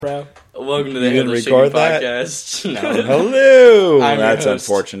Bro. Welcome to the You Headless didn't Chicken record that? Podcast. No. Hello! I'm your That's host,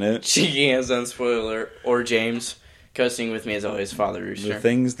 unfortunate. Cheeky Hands on Spoiler, or James. Coasting with me as always, Father Rooster. The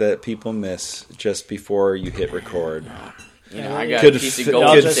things that people miss just before you hit record. You know, I got Could a piece of fi- gold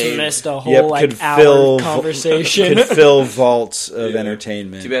Y'all could just saved. missed a whole could hour fill conversation. Could fill vaults of Yeah.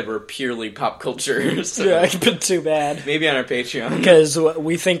 entertainment. Too bad we're purely pop culture. So Yeah, but too bad. maybe on our Patreon. Because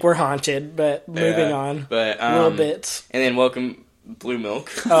we think we're haunted, but moving Yeah. on. But, Little bits. And then welcome Blue Milk,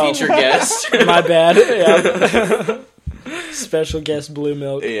 Oh. featured guest. My bad. Yeah. Special guest Blue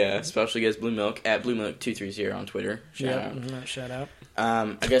Milk. Yeah, special guest Blue Milk at Blue Milk 230 on Twitter. Shout out. Shout out.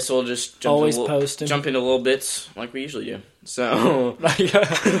 I guess we'll just Always jump posting. into little bits like we usually do. So,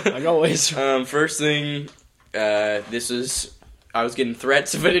 Like always. first thing, I was getting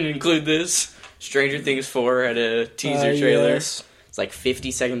threats if I didn't include this. Stranger Things 4 had a teaser trailer. Yes. It's like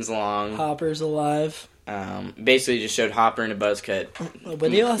 50 seconds long. Hopper's alive. Basically just showed Hopper in a buzz cut. What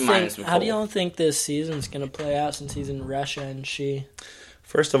do y'all Minus think? How do Nicole. y'all think this season's gonna play out since he's in Russia and she?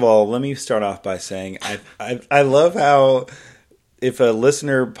 First of all, let me start off by saying I love how if a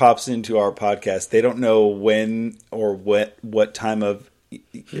listener pops into our podcast, they don't know when or what time of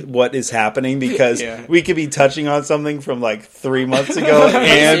what is happening because Yeah. we could be touching on something from like 3 months ago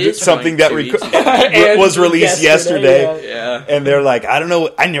and It is from, something like, that 2 weeks ago. was released yesterday. Yeah. And they're like, I don't know.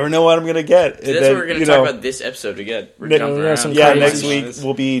 I never know what I'm going to get. So that's what we're going to talk about this episode again. We're Ne- jumping we got around. some Yeah, crazy next shit. week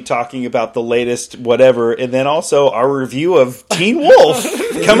we'll be talking about the latest whatever, and then also our review of Teen Wolf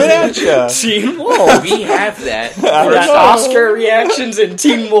coming at you. Teen Wolf. We have that. We got First off, Oscar reactions and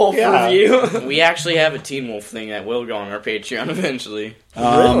Teen Wolf Yeah. review. we actually have a Teen Wolf thing that will go on our Patreon eventually.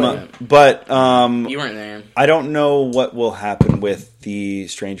 Really? But You weren't there. I don't know what will happen with the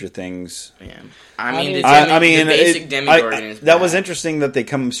Stranger Things. Yeah. I mean, the, I mean, the basic Demogorgon is that was bad. interesting that they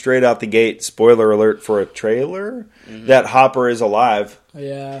come straight out the gate. Spoiler alert for a trailer that Hopper is alive.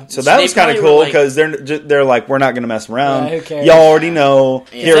 Yeah. So that They was kind of probably cool were like- because they're like, we're not going to mess around. Yeah, who cares? Y'all already know.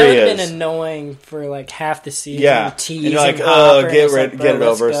 Yeah. Here That he would have is. been annoying for like half the season. Yeah, and Teasing you're like, Hopper, and get it's like, it bro,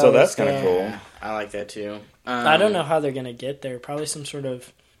 let's over. go, So let's that's kind of go. cool. I like that too. I don't know how they're gonna get there. Probably some sort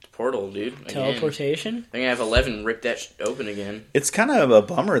of Portal, dude. Again. teleportation. They're going to have 11 rip that open again. It's kind of a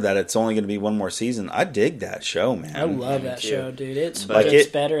bummer that it's only going to be one more season. I dig that show, man. I love that too. show, dude. It's But gets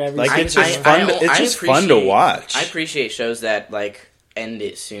it- better every like, season. it's just fun. It's just fun to watch. I appreciate shows that like end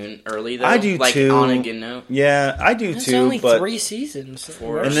it soon, early though. I do, like, too. on a good note. Yeah, I do It's too. only But 3 seasons.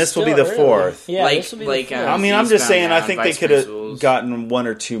 We're And this will be still the early. 4th. Yeah, Like- this will be like, the 4th. I mean, I'm just Eastbound saying. I Bound, think they Vice could have Principals. gotten 1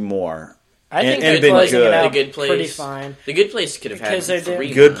 or 2 more. I think and they're been closing good. it out The Good Place. pretty fine. The Good Place could have had Because they're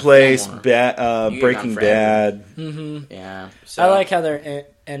 3 Good more, Place, 4 more. You could Breaking have gone forever. Bad, Hmm Yeah. So, I like how they're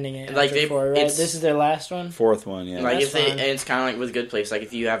ending it. Like, After they- 4, right? it's- This is their last one. 4th one. Yeah, like That's if they, fine. and it's kind of like with Good Place. Like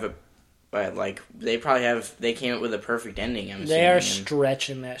if you have like they probably have, they came up with a perfect ending. I'm They are assuming.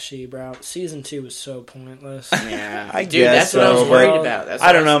 stretching that shit, bro. Season 2 was so pointless. Yeah, I dude, guess that's what I was so, worried but- about. That's I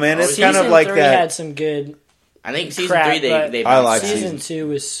what don't was know, man. It's always- kind of Season like 3 that- had some good I think season crap, 3 they but they I like season season- 2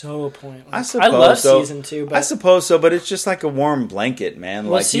 was so pointless. I suppose love so. season 2, but I suppose so, but it's just like a warm blanket, man.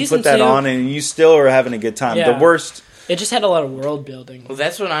 Well, Like you season put that 2 on and you still are having a good time. Yeah. The worst. it just had a lot of world building. Well,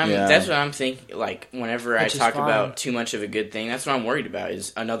 that's what I'm. Yeah. That's what I'm thinking. Like whenever I Which is talk fine. about too much of a good thing, that's what I'm worried about.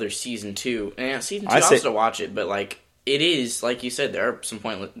 Is another season 2. And yeah, season 2, I I'll say- still watch it, but like it is, like you said, there are some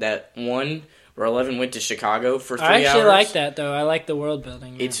point that one where 11 went to Chicago for 3 hours. I actually like that though. I like the world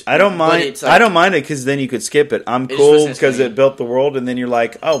building. Yeah. I don't but mind. it's like- I don't mind it because then you could skip it. I'm It's cool just because insane. it built the world, and then you're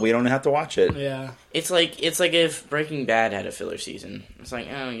like, oh, we don't have to watch it. Yeah. It's like if Breaking Bad had a filler season. It's like,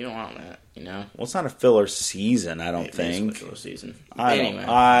 oh, you don't want that, you know. Well, it's not a filler season. I don't It is a think. filler season. I don't- Anyway,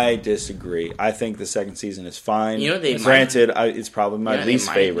 I disagree. I think the second season is fine. You know what they might- Granted, it's probably you know my what they least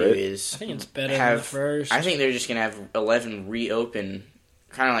might favorite. do is I think it's better than the have. first. I think they're just gonna have 11 reopen,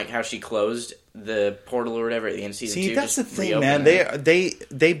 kind of like how she closed the portal or whatever at the end of season 2. See, that's the just thing, reopen man. that.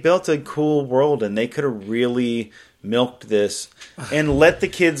 They built a cool world, and they could have really milked this and let the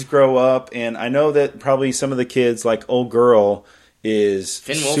kids grow up. And I know that probably some of the kids, like old girl, is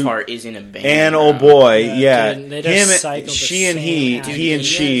Finn su- Wolfhard is in a band. and bro. old boy, Yeah, yeah. dude, they just Him, cycled the she and same he, actor. he and He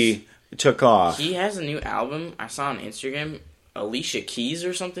she took off. He has a new album. I saw on Instagram. Alicia Keys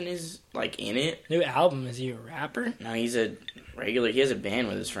or something is like in it. New album. Is he a rapper? No, he's a regular. He has a band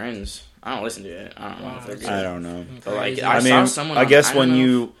with his friends. I don't listen to it. I don't know if they're good. I don't know. But like, Crazy. I, I saw mean, someone. I guess don't when know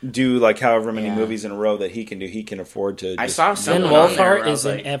you do like however many Yeah. movies in a row that he can do, he can afford to. I just saw do Finn someone it. on there where Wolfhard I is was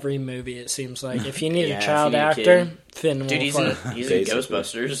in like- every movie. It seems like if you need Yeah, a if child you need a actor, kid. Finn Dude, he's Wolfhard. in Basically.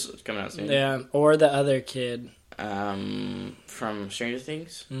 Ghostbusters. It's coming out soon. Yeah, or the other kid. From Stranger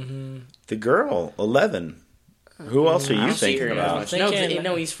Things. Mm-hmm. The girl, 11. Who else are I you don't see her thinking in as about? much. No, Thinking-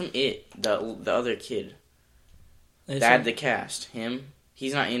 no, he's from It. The other kid. That the cast. Him.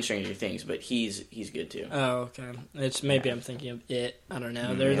 He's not in Stranger Things, but he's good too. Oh, okay. It's maybe I'm thinking of It. I don't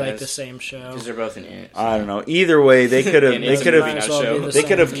know. They're Yeah, like the same show. Because they're both in it. I don't know. Either way, they could have. And they it's could a have. movie, Might as well be the They same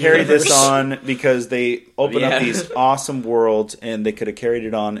could have carried this universe. on because they open up Yeah. these awesome worlds, and they could have carried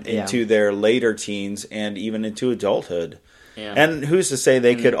it on Yeah. into their later teens and even into adulthood. Yeah. And who's to say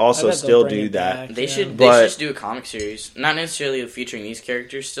they could I also bet they'll still bring do it that? back. They Yeah. should But- just do a comic series, not necessarily featuring these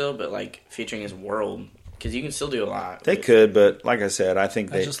characters still, but like featuring his world, because you can still do a lot. They with- could, but like I said, I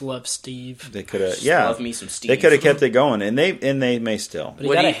think I they just love Steve. they could have. Just Yeah, love me some Steve. they could have kept it going, and they may still. But he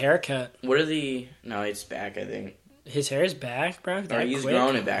What got do a you- haircut. What are the? No, it's back. I think. His hair's back, bro. That he's quick?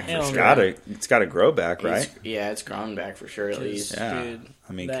 growing it back for Hell sure. no. It's got to grow back, right? It's grown back for sure. At 'Cause, least Yeah. Dude,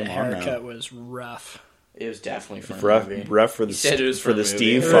 I mean, that come on now. haircut was rough. it was definitely for a Rough, movie. rough for the He said it was for for the a movie.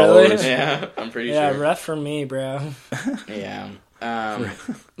 Steve Really? followers. Yeah, I'm pretty Yeah, sure. rough for me, bro. Yeah.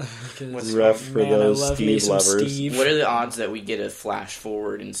 'Cause, Rough for man, those I love me Steve some lovers. Steve. What are the odds that we get a flash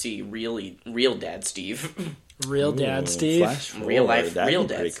forward and see real Dad Steve, Real Dad Ooh, Steve. Flash real life, forward, that'd real be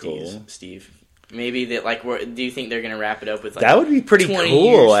Dad pretty Steve? cool. Steve. Maybe that like. Do you think they're gonna wrap it up with like That would be pretty 20 cool,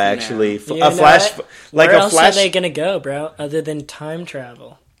 years from actually. now? You A know flash, what? like Where a else flash. are they gonna go, bro? Other than time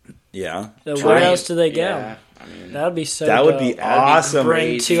travel? Yeah, So true. where else do they go? Yeah, I mean, That would be so. That would be dope. That would be awesome. Bring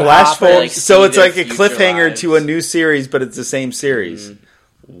crazy. two Flash hoppers. forward, Like, so see it's their like a future cliffhanger lives. to a new series, but it's the same series.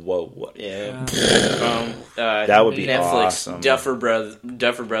 Whoa, what? Yeah. That would be Netflix. awesome. Duffer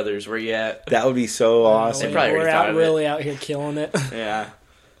Brothers. Where you at? That would be so awesome. They probably We're already thought out of it. really out here killing it. Yeah.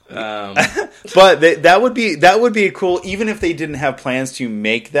 But that would be a cool. Even if they didn't have plans to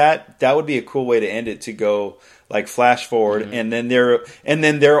make that, that would be a cool way to end it. To go like flash forward, Mm-hmm. and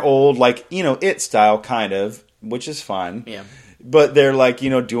then they're old, like It style kind of, which is fun. Yeah. But they're like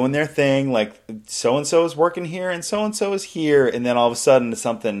doing their thing. Like so and so is working here, and so is here, and then all of a sudden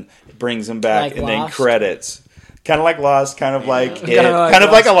something brings them back, Like and then Lost? credits. Kind of like Lost, kind of like it, Kinda like kind of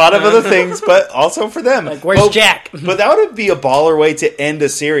like a Lost. lot of other things, but also for them. Like, where's Jack? But that would be a baller way to end a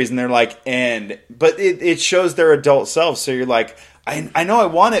series, and they're like, end. But it shows their adult selves, so you're like, I know I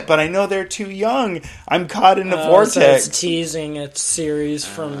want it, but I know they're too young. I'm caught in the vortex. So it's teasing a series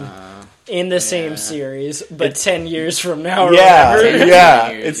from in the same series, but 10 years from now. Or yeah, whatever. yeah.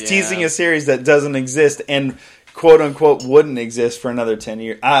 10 years, It's teasing yeah. a series that doesn't exist and quote unquote wouldn't exist for another 10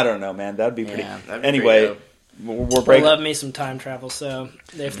 years. I don't know, man. That'd be pretty. Yeah, that'd be Anyway, pretty we're I breaking. love me some time travel, so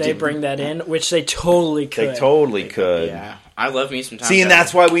if they bring that in, which they totally could. They totally could. Yeah. I love me some time. See, and travel.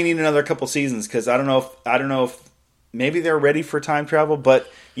 that's why we need another couple seasons because I don't know if maybe they're ready for time travel,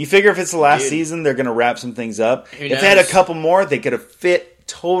 but you figure if it's the last Dude. season, they're going to wrap some things up. Who If they had a knows? couple more, they could have fit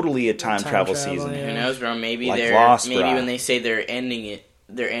totally a time travel travel, season. yeah. Who knows, bro? Maybe Like they're Lost, maybe bro. when they say they're ending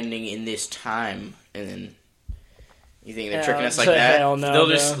in this time, and then you think they're Yeah, tricking us like to that? hell no, They'll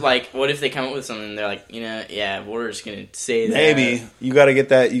just bro. like, what if they come up with something? They're like, we're just gonna say that. Maybe you got to get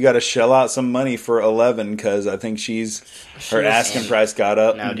that. You got to shell out some money for 11 because I think her asking price got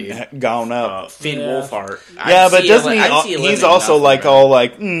up, No, dude. gone up. Finn Yeah. Wolfhard. Yeah, I'd but see doesn't I'd see he? 11 He's also nothing, like bro. all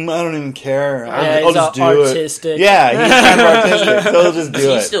like, I don't even care. Yeah, I'll he's just all do artistic. it. Yeah, he's kind of artistic, so he'll just do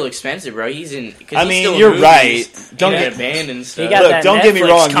He's it. still expensive, bro. He's in. 'cause I he's mean, still in you're movies. right. Don't He get- got banned and He stuff. got Look, that don't Netflix get me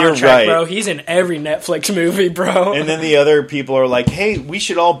wrong, you're contract, right. bro. He's in every Netflix movie, bro. And then the other people are like, "Hey, we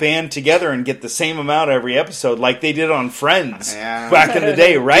should all band together and get the same amount every episode, like they did on Friends Yeah. back in the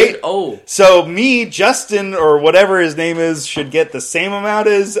day, right?" Oh, So me, Justin, or whatever his name is, should get the same amount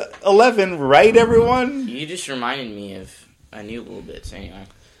as 11, right? Everyone, you just reminded me of a new little bits. Anyway,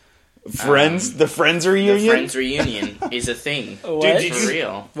 Friends, the Friends the reunion. Friends reunion is a thing. What? Dude, For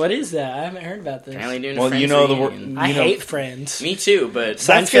real. What is that? I haven't heard about this. Apparently doing a Well, Friends you know the reunion. I you know- hate Friends. Me too, but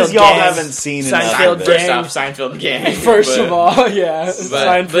That's because Seinfeld y'all gang. haven't seen enough. Seinfeld of it. first gang. off, Seinfeld gang. First but- of all, yeah, but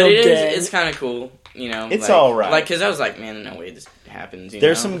Seinfeld it gang. is. It's kind of cool. You know, It's like, all right. Like, because I was like, man, no way this happens. You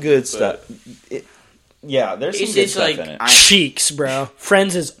There's know? some good But stuff. Yeah, there's some It's good just stuff like in it. Cheeks, bro.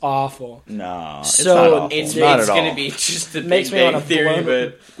 Friends is awful. No, it's So not awful. It's, not it's at gonna all. be just the Makes Big me Bang wanna Theory,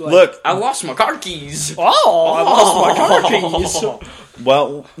 blow- but Like, Look, I lost my car keys. oh, I lost my car keys.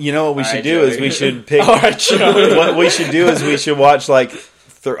 well, you know what we All should right, do is Joey. we should pick. All right, Joey. What we should do is we should watch like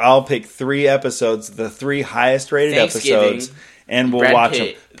I'll pick 3 episodes, the 3 highest rated Thanksgiving. episodes, and we'll Brad watch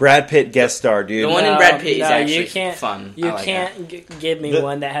Pitt. them. Brad Pitt guest star, dude. The one in No, Brad Pitt is no, actually you can't, fun. You I like can't give me The-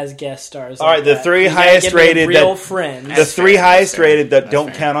 one that has guest stars. All right, like the that. 3 You gotta highest give me rated real that- friends. The That's 3 fair, highest that's fair. rated that That's don't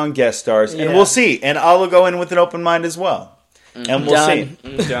fair. count on guest stars, and Yeah. we'll see. And I'll go in with an open mind as well, and we'll Done. see.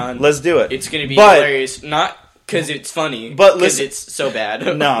 that. Done. Let's do it. It's gonna be But- hilarious, not because it's funny, But because listen- it's so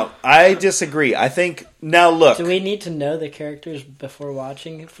bad. No, I disagree. I think now look. Do we need to know the characters before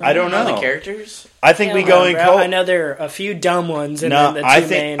watching? I don't know. the characters. I think we Yeah, go in bro. cold. I know there are a few dumb ones, and No, then the two I main.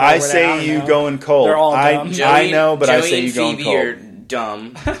 think or I whatever, say don't you know. go in cold. They're all dumb. I know, but I Joey say and you go in Phoebe cold. are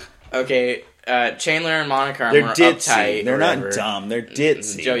dumb. Okay, Chandler and Monica are They're more ditzy. uptight. They're whatever. not dumb. They're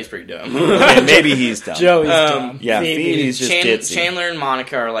ditzy. Joey's pretty dumb. Okay, maybe he's dumb. Joey's dumb. Yeah, Phoebe's just ditzy. Chandler and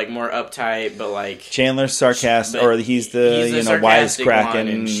Monica are like more uptight, but like Chandler's sarcastic, or he's the sarcastic one,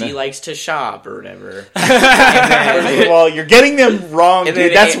 wisecracking. and she likes to shop or whatever. Well, you're getting them wrong, dude.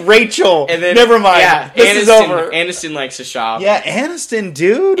 then That's Rachel. And then, Never mind. Yeah, this is over. Aniston likes to shop. Yeah, Aniston,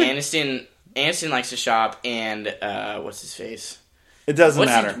 dude. Aniston likes to shop, and what's his face? It doesn't What's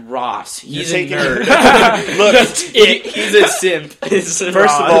matter. It? Ross. He's You're a taking- nerd. Look, He's a simp. first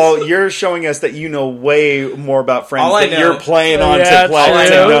of all, you're showing us that you know way more about Friends All I that know- you're playing on Yeah, to play all I to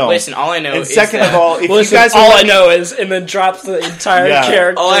know- know. Listen, all I know And is second that, of all, if Listen, you guys all are I know is, and then drops the entire Yeah.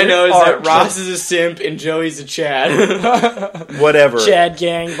 character. all I know is that arc. Ross is a simp and Joey's a Chad. whatever. Chad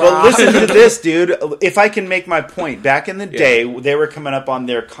gang. But bro. listen to this, dude. If I can make my point, back in the day, they were coming up on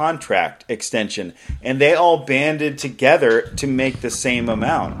their contract extension, and they all banded together to make the same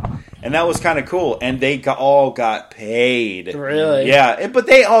amount. And that was kind of cool. And they all got paid. Really? Yeah. But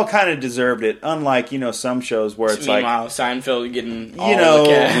they all kind of deserved it. Unlike, some shows where it's like... Meanwhile, Seinfeld getting all know, the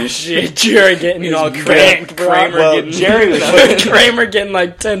cash. Shit, Jerry getting his bank, bro. Kramer Well, getting Jerry was putting, Kramer getting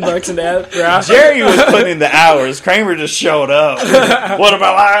like $10 an ad, bro. Jerry was putting in the hours. Kramer just showed up. What are my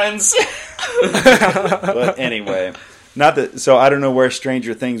lines? But anyway... Not that, so I don't know where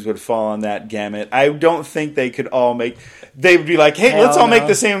Stranger Things would fall on that gamut. I don't think they could all make. They would be like, "Hey, let's all make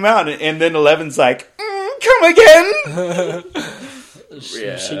the same amount," and then 11's like, "Come again."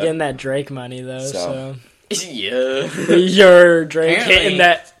 Yeah. She getting that Drake money though, so. Yeah. Your Drake Apparently. hitting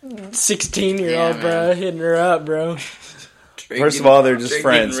that 16-year-old, Yeah, bro, man. hitting her up, bro. First of all, they're just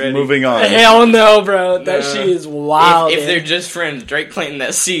friends. Moving on. Hell no, bro. That No. shit is wild. If they're just friends, Drake planting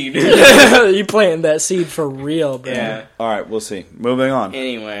that seed. you planting that seed for real, bro. Yeah. All right, we'll see. Moving on.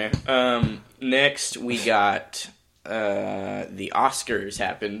 Anyway, next we got the Oscars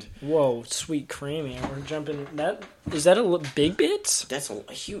happened. Whoa, sweet creamy. We're jumping. Is that a Big Bits? That's a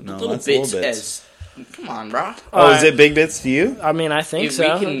huge No, little that's bits Little Bits. as. Come on, bro. Oh, is it Big Bits to you? I mean, I think If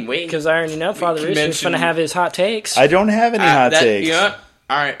so. we can wait, because I already know Father can Rich is mention- going to have his hot takes. I don't have any hot takes. You know what?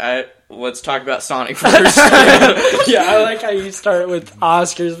 All right, let's talk about Sonic first. Yeah, I like how you start with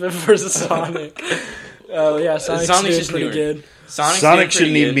Oscars before Sonic. Oh yeah, Sonic's doing just pretty newer. good. Sonic's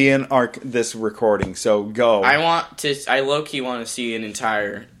Shouldn't even good. be in this recording, so go. I low key want to see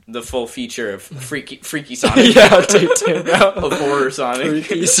the full feature of Freaky Sonic. Yeah, dude, too, bro. Of horror Sonic.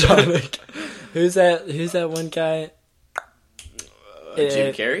 Freaky Sonic. Who's that one guy?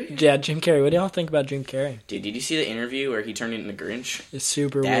 Jim Carrey? Yeah, Jim Carrey. What do y'all think about Jim Carrey? Dude, did you see the interview where he turned into Grinch? It's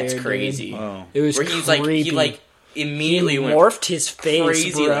super That's weird. crazy. Oh. Dude. It was Where he's creepy. he immediately He went morphed his face,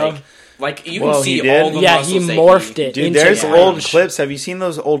 crazy, bro. like you Well, can he see did. all the Yeah, muscles he that morphed it. Dude, into there's Grinch. old clips. Have you seen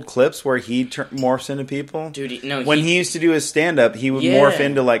those old clips where he morphs into people? Dude, When he used to do his stand-up, he would morph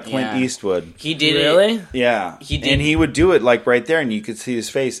into like Clint Yeah. Eastwood. he did it. Really? Yeah, He did- and he would do it like right there, and you could see his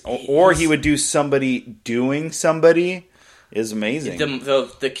face. Or he would do somebody doing somebody. Is amazing.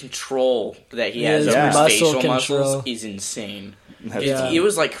 The control that he has His over his muscle facial control. muscles is insane. Yeah. It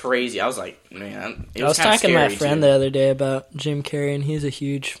was like crazy. I was like, man, it I was kinda talking to my scary, friend too. the other day about Jim Carrey, and he's a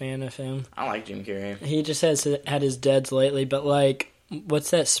huge fan of him. I like Jim Carrey. He just has had his duds lately, but like,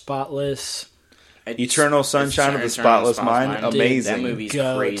 what's that Spotless? Eternal Sunshine of the Spotless Mind. Dude, Amazing. that movie's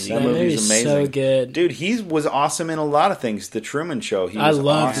Goat. crazy. That movie's movie's amazing. so good. Dude, he was awesome in a lot of things. The Truman Show. He I was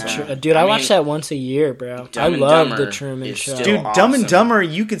love awesome. the Dude, I I watch mean, that once a year, bro. I Dumb and love Dumber the Truman is Show. still Dude, awesome. Dumb and Dumber,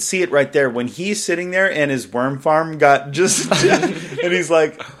 you could see it right there when he's sitting there and his worm farm got just, and he's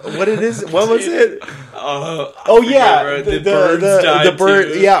like, "What it is? What was it? Oh yeah, bro. The birds died the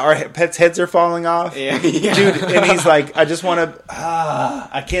bird. too. Yeah, our pets' heads are falling off, Yeah. dude." And he's like, "I just want to."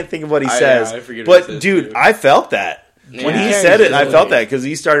 I can't think of what he I says, forget what he but says, dude, too. I felt that when he Yeah. said it. I Totally. felt that because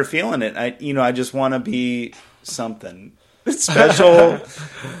he started feeling it. I just want to be something. Special.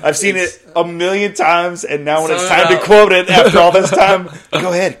 I've seen it a million times, and now when it's Something time to about- quote it after all this time,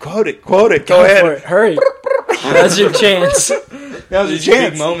 go ahead, quote it, go For ahead. it. Hurry. That's your chance. That was a It's a big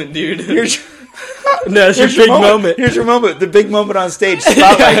chance. moment, dude. Here's That's your here's big your moment. Here's your moment. The big moment on stage.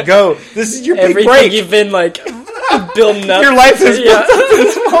 Spotlight, go. This is your big Everything break. you've been like building up. Your life is Yeah. built up to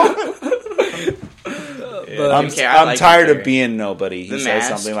this moment. But I'm, Okay, I I'm like tired Jim of Carrey. being nobody. He The says Mask.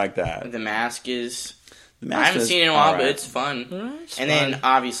 something like that. The Mask is. The I Mask haven't is seen it in a while, alright. but it's fun. It's And fun. then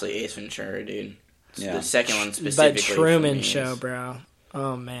obviously Ace Ventura, dude. Yeah. The second one specifically. But for Truman me Show, is- bro.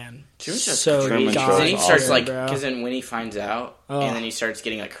 Oh man, Truman Show's so Truman god Show Then he is starts awesome, like, bro. because then when he finds out, Oh. and then he starts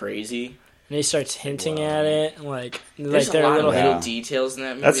getting like crazy. And he starts hinting at it, like There's a they're lot little. of Yeah. little details in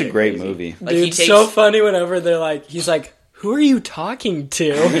that movie. That's a that are great crazy. movie. Like Dude, he takes, so funny whenever they're like, he's like, "Who are you talking to?"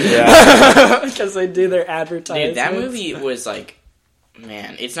 Yeah. Because they do their advertising. dude, that movie was like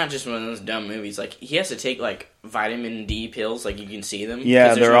man, it's not just one of those dumb movies. Like, he has to take, like, vitamin D pills, like, you can see them.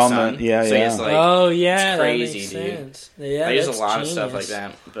 Yeah, they're on sun. the... Yeah, so yeah. He's like, oh, yeah, it's crazy, that makes dude. sense. Yeah, there's that's a lot genius. of stuff like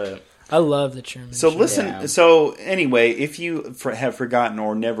that, but... I love the Truman So Show. listen. Yeah. So anyway, if you have forgotten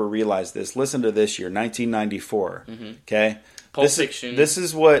or never realized this, listen to this year, 1994. Okay, Pulp Fiction. This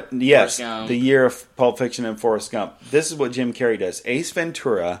is what Forrest Gump. the year of Pulp Fiction and Forrest Gump. This is what Jim Carrey does. Ace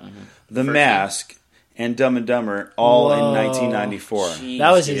Ventura, The Mask, and Dumb and Dumber, all in Whoa. 1994. Jeez,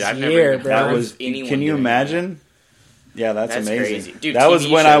 That was dude, his I've never year, even bro. heard That of was. anyone Can you doing imagine? Yeah, that's That's amazing. crazy. Dude, that was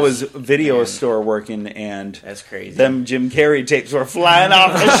TV when I shows- was video man. store working, and That's crazy. them Jim Carrey tapes were flying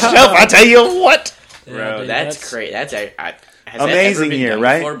off the shelf. I tell you what. Bro, Yeah, dude, that's crazy. Has Amazing that ever been year, done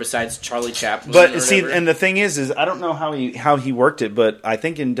right? Before, besides Charlie Chaplin, But or see, whatever? and the thing is I don't know how he worked it, but I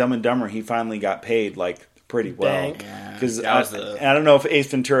think in Dumb and Dumber he finally got paid like pretty well. Bank. Yeah, Because that was the- I don't know if Ace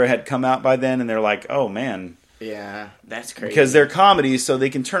Ventura had come out by then, and they're like, oh man, yeah, that's crazy. because they're comedies, so they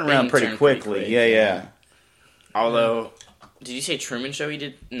can turn They around can pretty turn pretty quickly. quick, Yeah, yeah. yeah. Although, did you say Truman Show? He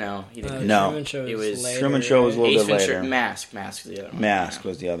did? No, he didn't. No. Truman Show It was was- later, Truman Show was a little Ace bit Ventura, later. Mask is the other one. Mask Yeah.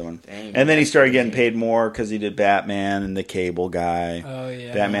 was the other one, Dang, and then he that's started crazy. getting paid more because he did Batman and the Cable Guy, Oh,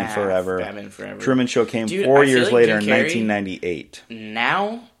 yeah. Batman Yeah, Forever. Batman Forever. Truman Show came Dude, 4 I feel years like later Jim in Carrey- 1998.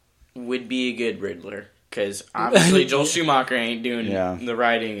 Now would be a good Riddler. Because obviously Joel Schumacher ain't doing Yeah. the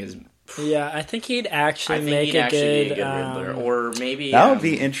writing. Is Yeah, I think he'd I actually think make he'd a actually good, be a good Riddler. Or maybe... That would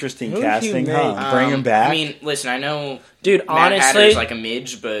be interesting who would casting, you huh? make? Bring him back. I mean, listen, I know dude, Mad honestly, Hatter's like a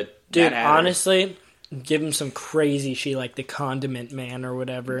midge, but... dude, Mad Hatter- honestly, give him some crazy shit like the Condiment Man or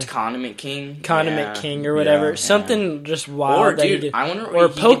whatever. Condiment King. Condiment Yeah. King or whatever. Yeah. Something just wild Or, that he dude, did. I wonder what Or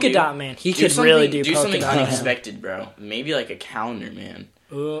he could Polka do. Dot Man. He Do could something- really do do Polka something Dot Man. unexpected, bro. Maybe like a Calendar Man.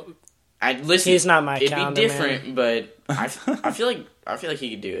 Ooh, I listen. He's not my It'd Calendar be different, Man. but I feel like he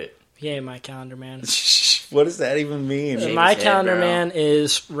could do it. He ain't my Calendar Man. What does that even mean? Shake My his head, Calendar bro. Man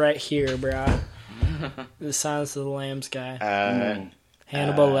is right here, bro. The Silence of the Lambs guy.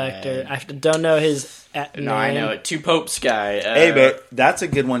 Hannibal Lecter. I don't know his name. No, I know it. Two Popes guy. Hey, but that's a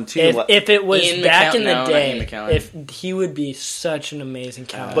good one too. If it was Ian back in McKellen- the no, not day, Ian McKellen. if he would be such an amazing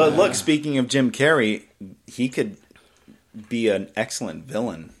Calendar. But Man. look, speaking of Jim Carrey, he could be an excellent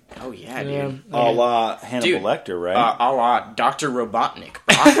villain, Oh yeah, Yeah. dude. a la Hannibal Dude, Lecter, right? A la Dr. Robotnik.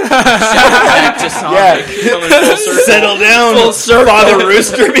 Back to Sonic. Coming full circle. Settle down, Full circle. Father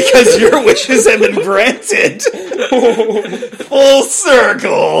Rooster, because your wishes have been granted. Full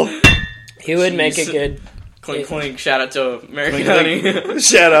circle. He would make a Jeez. good. Clink clink. Shout out to American Clink, Honey.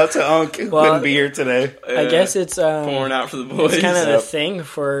 Shout out to Unc, who Well, couldn't be here today. I guess it's pouring out for the boys. it's kind of the Yep. thing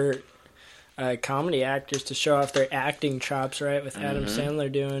for comedy actors to show off their acting chops, right? With Adam Mm-hmm.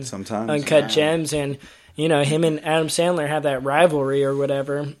 Sandler doing Sometimes Uncut yeah. Gems, and you know him and Adam Sandler have that rivalry or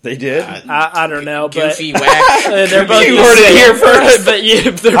whatever. they did. I don't know, Goofy but whack. they're both You the heard it same. here first. But yeah,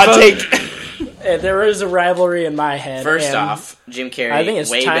 they're Hot both, take. there is a rivalry in my head. First and off, Jim Carrey I think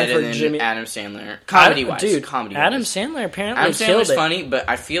it's way time better for than Jimmy- Adam Sandler. Comedy wise, dude, comedy. Adam Sandler apparently Adam killed Sandler's it. funny, but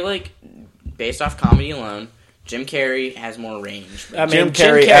I feel like based off comedy alone, Jim Carrey has more range. I mean, Jim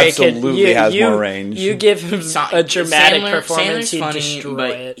Carrey absolutely could, has more range. You give him a dramatic performance, Sandler's he'd funny, destroy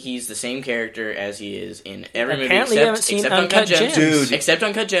but it. he's the same character as he is in every Apparently you movie haven't seen except Uncut Gems. Dude. Except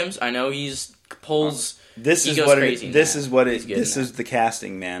Uncut Gems. I know he's pulls. This he is goes what crazy it, in this that. is what it, He's good in this that. is the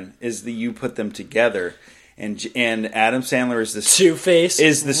casting, man. Is the you put them together, and Adam Sandler is the Two-Face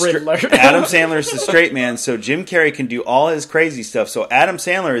is the Riddler. Adam Sandler is the straight man, so Jim Carrey can do all his crazy stuff. So Adam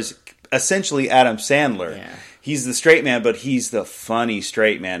Sandler is essentially Adam Sandler. Yeah. He's the straight man, but he's the funny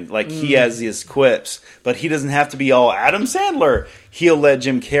straight man. Like he has his quips, but he doesn't have to be all Adam Sandler. He'll let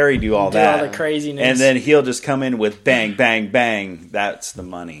Jim Carrey do all Do that, all the craziness. and then he'll just come in with bang, bang, bang. That's the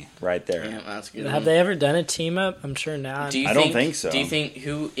money right there. Yeah, that's good. Have they ever done a team up? I'm sure not. Do you I don't think so. Do you think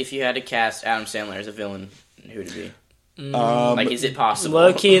if you had to cast Adam Sandler as a villain, who would it be? Um, Like, is it possible?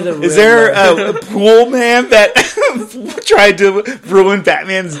 Low key, the Is there Riddler. a pool man that tried to ruin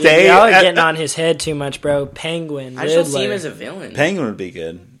Batman's day? Y'all are getting on his head too much, bro. Penguin, I just don't see him Riddler. as a villain. Penguin would be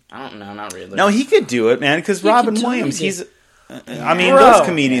good. I don't know, not Riddler. No, he could do it, man. Because Robin could Williams, totally he's. I mean, Bro. those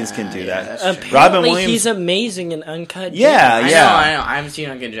comedians can do Yeah, that. that's true. Apparently, Robin Williams. he's amazing in Uncut Yeah, Gems. yeah. I know. I haven't seen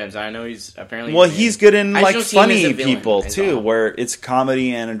Uncut Gems. I know he's apparently. Well, he's good in I just like don't see him as funny a villain, people is too, all. where it's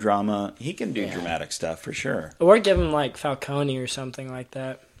comedy and a drama. He can do Yeah. dramatic stuff for sure. Or give him like Falcone or something like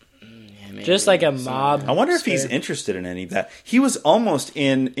that. Yeah, maybe. Just like a So- mob. I wonder if he's Sure. interested in any of that. He was almost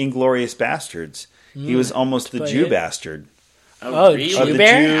in Inglorious Bastards. He was almost the Play Jew it. bastard. Oh, really? Jew the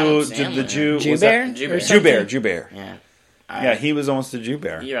Bear? Jew, Adam the Sandler. Jew, Jew was Bear? that- Jew Or Bear. Jew Bear, something? Jew Bear. Yeah. Yeah, he was almost a Jew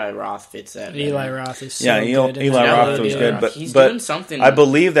Bear. Eli Roth fits that. Eli better. Roth is so Yeah, good. in Eli that Roth movie, was dude. good, He's but doing something. I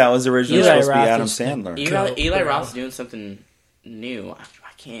believe that was originally Eli supposed to be Roth Adam is- Sandler. Go, Eli bro. Roth's doing something new.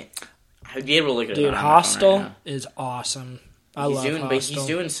 I can't. I would be able to look at it. Dude, on my phone Hostel right now. is awesome. I He's love doing, Hostel. but he's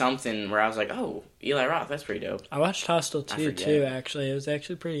doing something where I was like, oh, Eli Roth, that's pretty dope. I watched Hostel 2 forget. too, actually. It was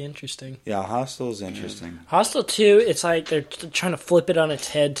actually pretty interesting. Yeah, Hostel's interesting. Hostel 2, it's like they're trying to flip it on its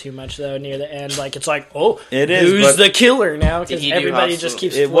head too much, though, near the end. Like, it's like, oh, It is, who's but- the killer now? Did Because he do everybody Hostel? just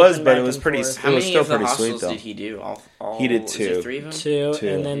keeps It was, flipping but it back was and pretty- forth. How It was many still of the pretty sweet, Hostels though. did he do? All He did was two. it 3 of them? 2, Two.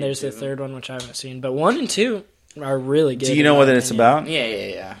 and then He there's did the two. third one, which I haven't seen. But 1 and 2 are really good. Do you in know my what it's opinion. about?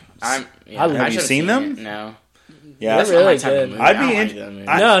 Yeah. Have I you should've seen them? it. No. Yeah, They're That's not my really type of good. movie. I'd I be don't in- like that movie.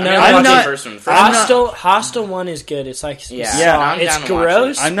 I- No, I mean, no, I I'm watched not- the first one. The first I'm one- not- Hostel 1 is good. It's like, Yeah, I'm it's down to watch it.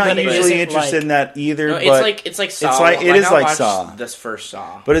 gross. I'm not but it usually isn't interested like, in that either, No, but it's like Saw. like- it is I'll like watch Saw. This first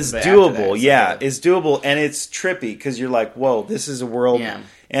Saw, but it's after doable. that, it's Yeah, like- it's doable, and it's trippy because you're like, whoa, this is a world. yeah.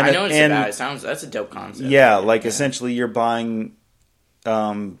 And I know it's and about. It sounds that's a dope concept. yeah, like essentially you're buying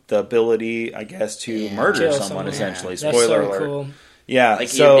the ability, I guess, to Yeah. murder Kill someone. someone. Essentially, That's spoiler so alert. cool. Yeah, Like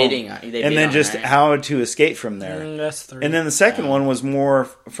so they bid and then on just that. how to escape from there. That's 3. And then the second one was more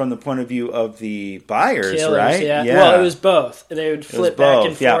from the point of view of the buyers, Killers, right? yeah. Well, it was both. They would It was flip back and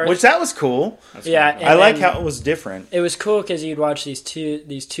both, yeah. forth. Which that was cool. That's yeah, cool. and I like then how it was different. it was cool because you'd watch these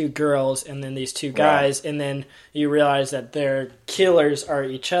two girls and then these two guys, and then you realize that their killers are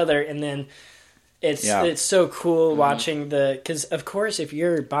each other, and then it's so cool watching because of course if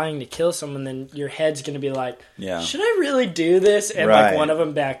you're buying to kill someone, then your head's gonna be like, Yeah. should I really do this? And Right. like one of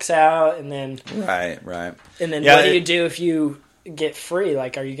them backs out, and then Right. what do you do if you get free?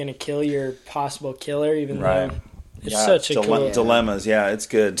 Like, are you gonna kill your possible killer? Even Right. though it's such a cool dilemmas. Yeah, it's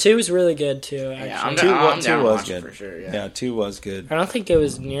good. 2 was really good too. Actually. Yeah, I'm Two down was to watch good. it for sure. Yeah, 2 was good. I don't think it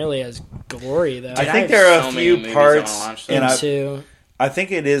was nearly as gory though. I Dude, think have there are so a many few movies I parts, wanna watch, and though. Two. I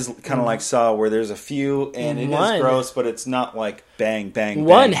think it is kind of like Saw, where there's a few, and it is One. gross, but it's not like bang, bang,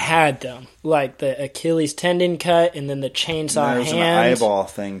 One bang. had them, like the Achilles tendon cut, and then the chainsaw There's an hands. eyeball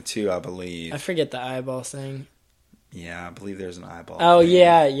thing too, I believe. I forget the eyeball thing. Yeah, I believe there's an eyeball. Oh thing.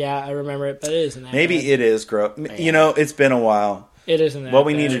 yeah, I remember it, but it isn't that Maybe bad. it is gross. You know, it's been a while. It isn't that What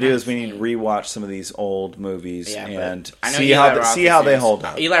we bad. need to do is we need to rewatch some of these old movies Yeah, but and I know see Eli how Roth see is how they doing- hold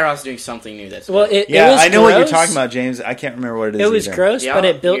up. Eli Roth's doing something new. That's Well, dope. it Yeah, was I know what you're gross. talking about, James. I can't remember what it is. It was either. gross, Yeah, but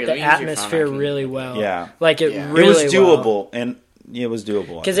it built here, the let me use your phone. atmosphere I can- really well. Yeah. Like it Yeah. It really was well. doable, and it was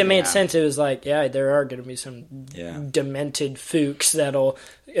doable. Because it made Yeah. sense. It was like, yeah, there are going to be some Yeah. demented fooks that'll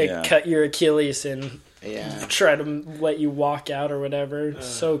Yeah. cut your Achilles and Yeah, try to let you walk out or whatever. It's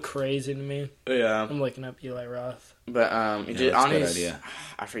so crazy to me. yeah. I'm looking up Eli Roth. But that's on a good his, idea.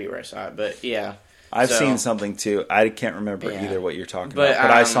 I forget where I saw it, but yeah. I've So- seen something too. I can't remember Yeah. either what you're talking But, about,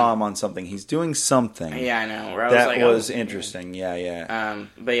 but I um, saw him on something. He's doing something. Yeah, I know. Where I that was, like, was oh, interesting. Yeah.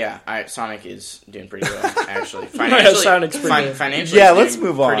 But yeah, Sonic is doing pretty well actually. Sonic's pretty good. Financially, Yeah, it's let's doing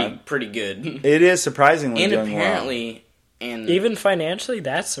move on. Pretty good. It is surprisingly And doing apparently, and Even financially,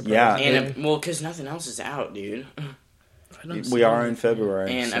 that's surprising. Yeah. and well, because nothing else is out, dude. I don't well. see We are it. in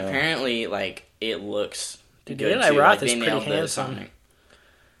February, And so. apparently, like it looks Dude, good Eli too. Roth Like, is they pretty nailed the handsome. Sonic.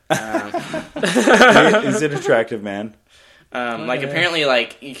 Is it attractive, man? Like apparently,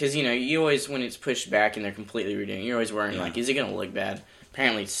 like because you always when it's pushed back and they're completely redoing, you're always worrying like, is it gonna look bad?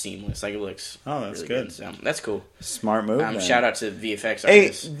 Apparently, it's seamless. Like it looks. Oh, that's really good. So that's cool. Smart move. man. Shout out to VFX Hey,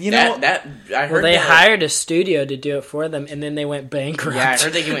 artists. you know- that I heard Well, they that- hired a studio to do it for them, and then they went bankrupt. Yeah, I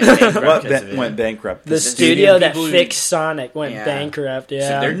heard they went bankrupt What because of it. went bankrupt? the studio studio that people who- fixed Sonic went Yeah. bankrupt. So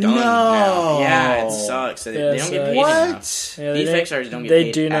Yeah, they're done No. now. Yeah, it sucks. So they, Yeah, they don't get it paid sucks. enough. What? Yeah, VFX artists don't get they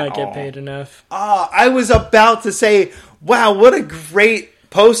paid do at not get all. paid enough. I was about to say, wow, what a great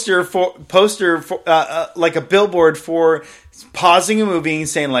poster for like a billboard for pausing a movie and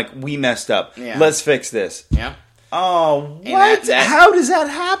saying like, we messed up. Yeah. Let's fix this. Yeah, Oh, And what? that- How does that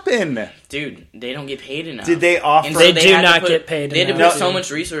happen? dude, they don't get paid enough. Did they offer? And They do had to not put- get paid They had to enough. put so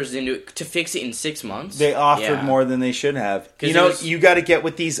much resources into it to fix it in 6 months. They offered Yeah. more than they should have. 'Cause You know, it was- you got to get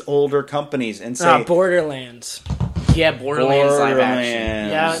with these older companies and say, Borderlands. Yeah, Borderlands live action.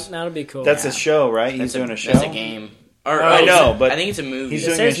 Borderlands. Yeah, that'll be cool. that's Yeah. a show, right? He's That's doing a show. That's a game. Or, I know, but I think it's a movie. he's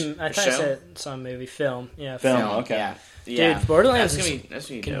It doing says, a I thought show? it said some movie, film. Yeah, Film. film. okay. Yeah. Yeah. Dude, Borderlands that's is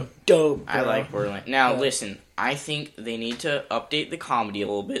gonna be dope. dope. I bro. like Borderlands. Now, Yeah. listen, I think they need to update the comedy a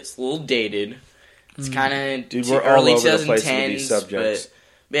little bit. It's a little dated. It's kind of Dude, we're all early over the 2010s, place with these subjects.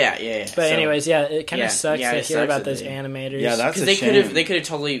 But yeah. But So- anyways, yeah, it kind yeah, of sucks yeah, to it hear sucks about that those they- animators. Yeah, that's because a they shame. could have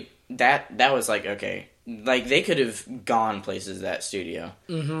totally that was like okay, like they could have gone places that studio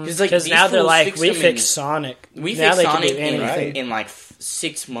because these now they're fools like, fixed we them in- fixed Sonic. we now fixed they Sonic can do in, anything. in like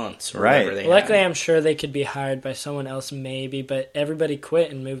 6 months or Right. whatever they Luckily, had. I'm sure they could be hired by someone else, maybe. But everybody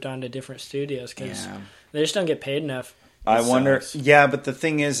quit and moved on to different studios because Yeah. they just don't get paid enough. I wonder. Yeah, but the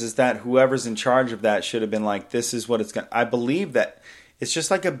thing is that whoever's in charge of that should have been like, this is what it's going to... I believe that it's just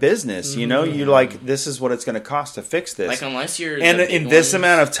like a business, you know? You like, this is what it's going to cost to fix this. Like, unless you're... And in this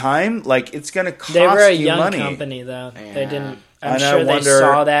amount of time, like, it's going to cost you money. They were a young company, though. Yeah. They didn't... I'm sure they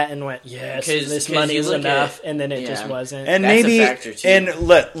saw that and went, yes, this money is enough, and then it just wasn't. And that's maybe... a factor, too. And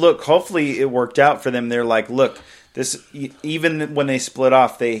look, hopefully it worked out for them. They're like, look... This, even when they split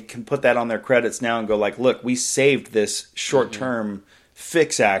off, they can put that on their credits now and go like, "Look, we saved this short-term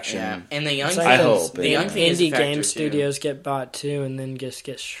fix action." Yeah. And the young, I hope the young thing indie game studios get bought too, and then just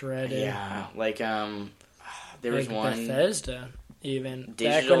get shredded. Yeah, like there was one Bethesda, even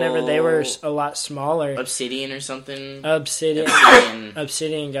Digital, back whenever they were a lot smaller. Obsidian or something. Obsidian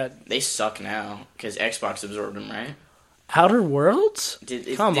got. They suck now because Xbox absorbed them, right? Outer Worlds?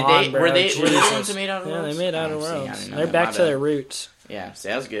 Come on, bro. Were they the ones that made Outer Worlds? Yeah, they made Outer Worlds. They're back to their roots. Yeah, so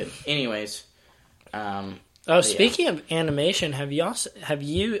that was good. Anyways. Speaking of animation, have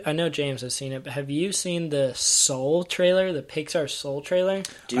you, I know James has seen it, but have you seen the Soul trailer, the Pixar Soul trailer?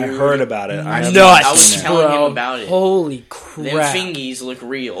 Dude, I heard about it. I was telling him about it. Holy crap. Them fingies look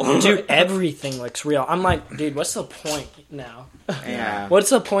real. Dude, everything looks real. I'm like, dude, what's the point now? Yeah. What's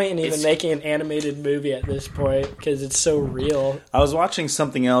the point in even making an animated movie at this point? Because it's so real. I was watching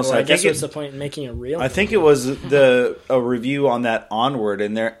something else. I guess what's the point in making a real movie? I think it was a review on that Onward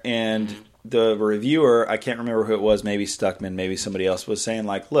and the reviewer, I can't remember who it was, maybe Stuckman, maybe somebody else, was saying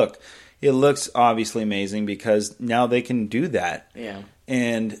like, look, it looks obviously amazing because now they can do that. Yeah.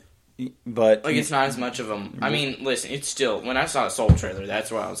 But like, it's not as much of them. I mean, listen, it's still, when I saw a Soul trailer,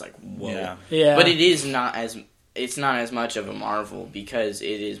 that's why I was like, whoa. Yeah. But it's not as much of a Marvel because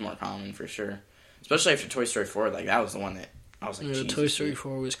it is more common for sure. Especially after Toy Story 4, like, that was the one that I was like, Toy Story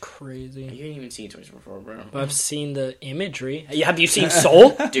 4 was crazy. You didn't even see Toy Story 4, bro. But I've seen the imagery. Have you seen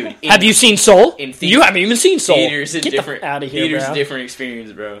Soul? Dude. Have you seen Soul? You haven't even seen Soul. Theaters is Get different. out of here, theaters bro. a different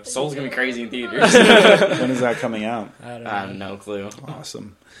experience, bro. Soul's gonna be crazy in theaters. When is that coming out? I don't know. I have no clue.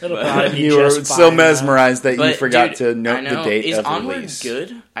 Awesome. It'll probably be You were just so fine, mesmerized that you forgot dude, to note the date is of Onward release.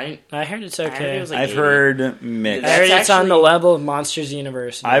 Good? I heard it's okay. I've heard mixed. I heard it's on the level of Monsters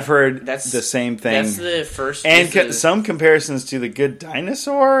University. I've heard the same thing. That's the first. And some comparisons to The Good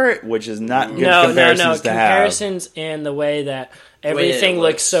Dinosaur, which is not good comparisons to have. Comparisons in the way that everything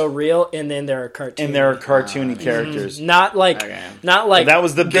looks so real, and then there are cartoony. And there are cartoony characters. Not like that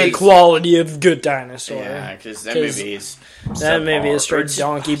was the big quality of Good Dinosaur. Yeah, because that movie is. That maybe is straight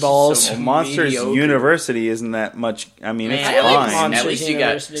donkey balls. So Monsters University isn't that much. I mean, it's fine. At least you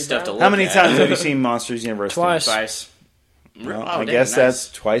got stuff to look at. How many times have you seen Monsters University? Twice. Well, I guess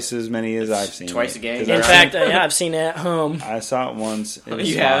that's twice as many as I've seen. Twice a game. In fact, I've seen it at home. I saw it once. It was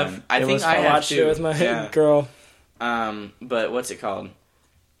you fine. have? I think I watched it with my girl. But what's it called?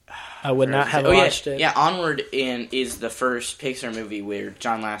 I would not have watched it. Yeah, Onward is the first Pixar movie where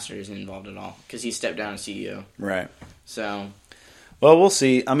John Lasseter isn't involved at all because he stepped down as CEO. Right. So. Well, we'll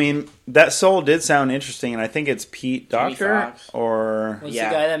see. I mean, that Soul did sound interesting, and I think it's Pete Docter or what's the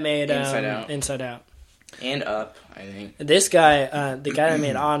guy that made Inside Out and Up. I think this guy, the guy that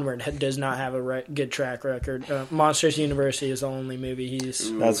made Onward, does not have a good track record. Monsters University is the only movie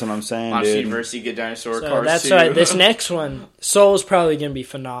he's. That's what I'm saying, Monsters dude. University, Good Dinosaur, so Cars that's 2. Right. This next one, Soul is probably going to be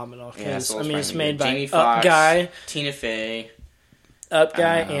phenomenal because it's made by Jamie Up Foxx, Guy, Tina Fey, Up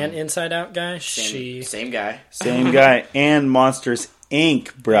Guy, and Inside Out Guy. Same guy, and Monsters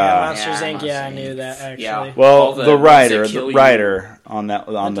Inc. Bruh. Yeah, Monsters Inc. Yeah, I knew that actually. Yeah. Well, the writer on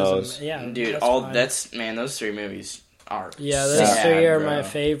those. Yeah, dude. Those three movies are. Yeah, those three are my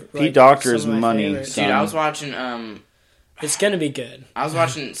favorite. Pete Docter's money, dude. I was watching. It's gonna be good. I was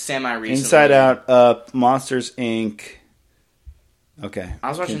watching recently. Inside Out, Up, Monsters Inc. Okay. I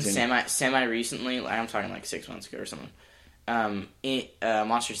was watching semi recently. Like, I'm talking like 6 months ago or something.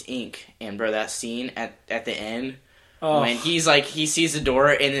 Monsters Inc. And bro, that scene at the end. When he sees the door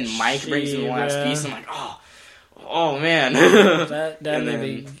and then Mike brings in the last piece, I'm like, oh man. that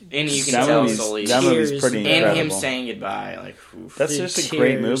movie. And you can tell Sully. That movie's pretty incredible. And him saying goodbye. Like, oof. That's just a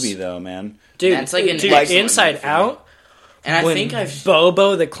great movie, though, man. Dude, it's like Inside Out. And I think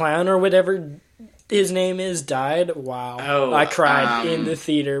Bobo the Clown or whatever his name is died. Wow. I cried in the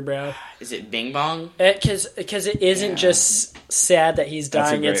theater, bro. Is it Bing Bong? Because it isn't just sad that he's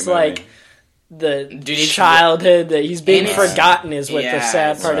dying. It's movie. Like the childhood that he's being forgotten is what the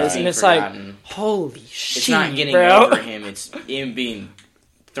sad part is, and it's forgotten. Like, holy shit! It's not getting bro. over him; it's him being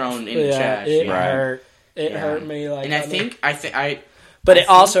thrown in the trash. It hurt. It hurt me. Like, and but it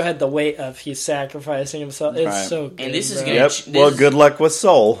also had the weight of he's sacrificing himself. It's so good. And this is gonna. Well, good luck with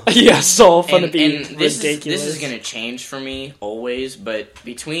Soul. Yeah, Soul gonna be ridiculous. This is gonna change for me always. But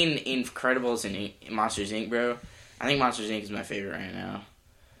between Incredibles and Monsters Inc., bro. I think Monsters Inc. is my favorite right now.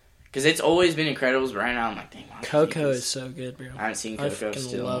 Because it's always been Incredibles, but right now I'm like, dang, Coco is so good, bro. I haven't seen Coco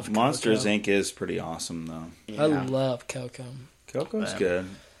still. Love Monsters Coco. Inc. is pretty awesome, though. Yeah. I love Coco. Coco's good.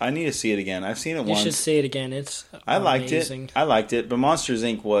 I need to see it again. I've seen it once. You should see it again. It's I liked amazing. it. I liked it, but Monsters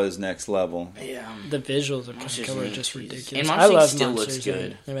Inc. was next level. Yeah. The visuals of Coco are just ridiculous. And I love still Monsters looks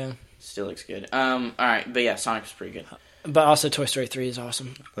good. Yeah. Still looks good. Alright, but yeah, Sonic was pretty good. But also Toy Story 3 is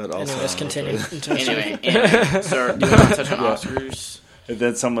awesome. But also, anyways, continue. anyway, so do you want to touch on Oscars? And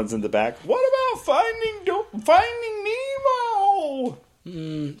then someone's in the back. What about Finding Nemo?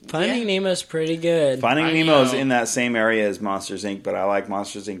 Finding Nemo's pretty good. Finding Nemo's in that same area as Monsters Inc., but I like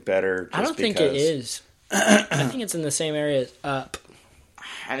Monsters Inc. better. I don't think it is. I think it's in the same area as Up.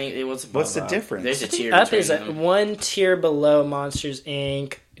 I think it was. What's the difference? There's a tier. Up is one tier below Monsters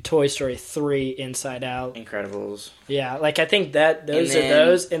Inc., Toy Story 3, Inside Out, Incredibles. Yeah, like I think that those are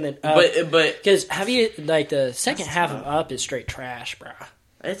those, and then Up. But because have you like the second half of Up is straight trash, bro.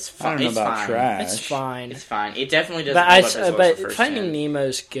 It's fine. I don't know about trash. It's fine. It's fine. It definitely doesn't. But Finding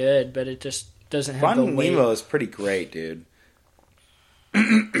Nemo's good, but it just doesn't have Finding the weight. Nemo is pretty great, dude.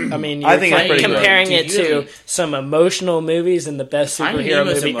 I mean, I think you're it's comparing it to some emotional movies and the best superhero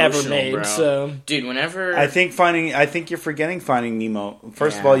movie ever made. Bro. So, dude, whenever I think you're forgetting Finding Nemo.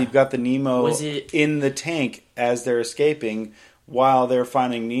 First of all, you've got the Nemo in the tank as they're escaping while they're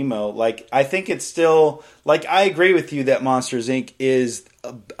finding Nemo. Like, I think it's still like I agree with you that Monsters Inc. is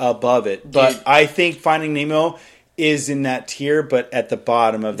above it, but dude, I think Finding Nemo is in that tier, but at the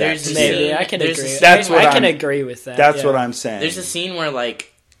bottom of that tier. Maybe I can agree. I can agree with that. That's what I'm saying. There's a scene where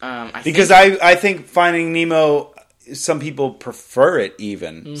like I think Finding Nemo, some people prefer it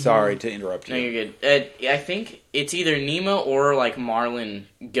even. Mm-hmm. Sorry to interrupt you. No, you're good. I think it's either Nemo or like Marlin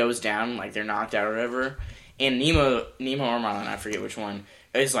goes down, like they're knocked out or whatever, and Nemo or Marlin, I forget which one,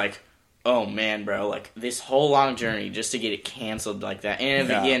 is like, oh man, bro, like this whole long journey just to get it canceled like that, and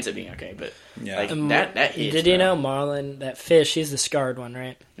it ends up being okay, but like that hits, did you know Marlin, that fish, he's the scarred one,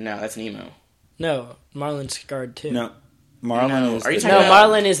 right? No, that's Nemo. No, Marlin's scarred too. No, Marlin is. Are you talking about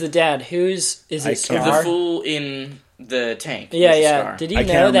Marlin is the dad. Is it Scar? The fool in the tank. Yeah. Did you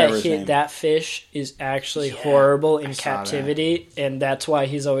know that that fish is actually horrible in captivity, and that's why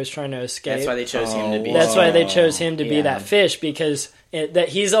he's always trying to escape? That's why they chose him to be. That's why they chose him to be that fish, because that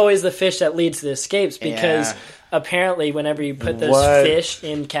he's always the fish that leads the escapes. Because apparently, whenever you put those fish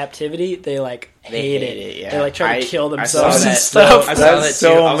in captivity, they like hate it. Yeah. They like try to kill themselves and stuff. That's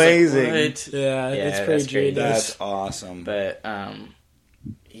so amazing. It's pretty genius. That's awesome. But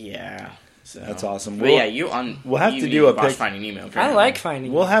yeah. So. That's awesome. We'll have to do a Finding Nemo. Apparently. I like Finding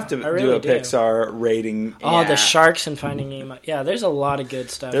Nemo. We'll have to do a Pixar rating. Oh, the sharks in Finding Nemo. Yeah, there's a lot of good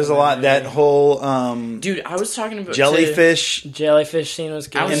stuff. There's a lot. That whole dude, I was talking about jellyfish scene was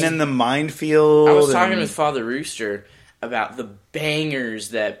good, and then the minefield. I was talking with Father Rooster about the bangers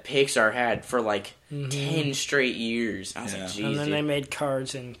that Pixar had for like 10 straight years. I was like, geez, and then they made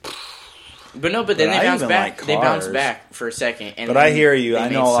Cars and. But then they bounced back. They bounced back for a second. And I hear you. I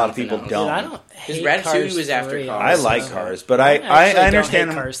know a lot of people don't. Dude, I don't hate Ratatouille was after Cars. I like Cars, but I understand.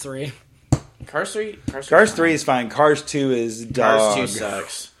 Don't hate Cars 3. Cars 3? Cars 3 is fine. Cars 2 is dog. Cars 2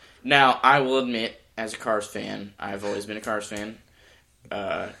 sucks. Now, I will admit, as a Cars fan, I've always been a Cars fan.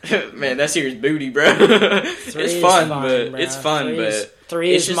 Man, that series booty, bro. It's fun, but it's fun, but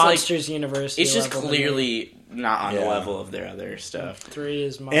 3 is Monsters University. It's just clearly not on the level of their other stuff. 3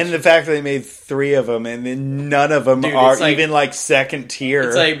 is Monsters. And the fact that they made 3 of them, and then none of them are even like second tier.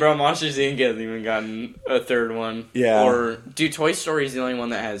 It's like, bro, Monsters Inc. hasn't even gotten a third one. Yeah. Or, dude, Toy Story is the only one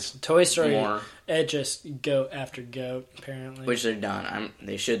that has Toy Story more. It just goat after goat, apparently. Which they're done.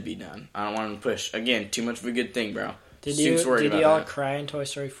 They should be done. I don't want them to push. Again, too much of a good thing, bro. Did you all cry in Toy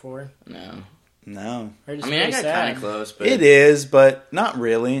Story 4? No. I mean, I got kind of close, but it is, but not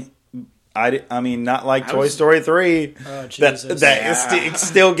really. I mean, not like Toy Story 3. Oh, Jesus. It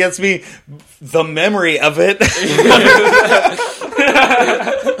still gets me the memory of it.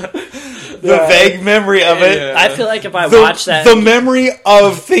 The vague memory of it. I feel like if I watch that... The memory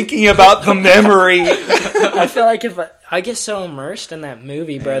of thinking about the memory. I feel like if I get so immersed in that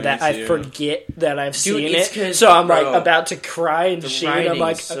movie, bro, that I forget that I've seen it. So I'm like about to cry and shit. I'm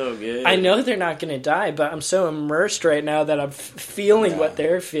like, so good. I know they're not going to die, but I'm so immersed right now that I'm feeling what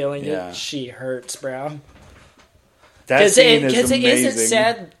they're feeling. Yeah. She hurts, bro. Because it isn't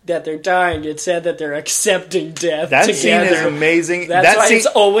sad that they're dying; it's sad that they're accepting death. That together. Scene is amazing. That's why it's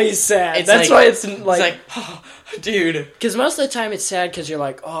always sad. That's why it's like oh, dude. Because most of the time it's sad because you're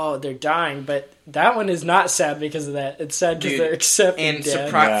like, oh, they're dying, but that one is not sad because of that. It's sad because they're accepting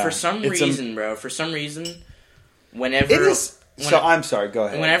death. For some reason, bro. For some reason, whenever it is. I'm sorry. Go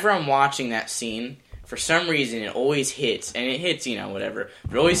ahead. Whenever I'm watching that scene, for some reason, it always hits, and it hits, whatever.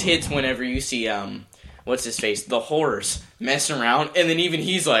 But it always hits whenever you see, what's his face, the horse messing around, and then even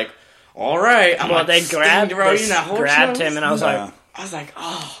he's like, all right. They grabbed him, and I was like,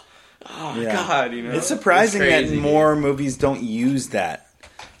 oh God, It's surprising that more movies don't use that.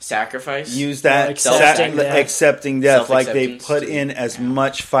 Sacrifice? Use that accepting death. Like, they put in as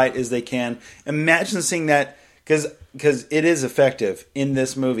much fight as they can. Imagine seeing that, because it is effective in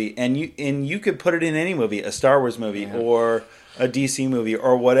this movie, and you could put it in any movie, a Star Wars movie or a DC movie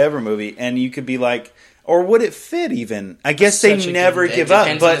or whatever movie, and you could be like, or would it fit even? I guess they never give up,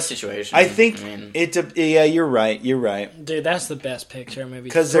 but on the situation. I think you're right. Dude, that's the best Pixar movie.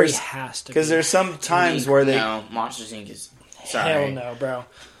 Because there has to be. Because there's some times where they... No, Monsters, Inc. is... Sorry. Hell no, bro.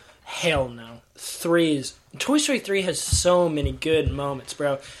 Hell no. Toy Story 3 has so many good moments,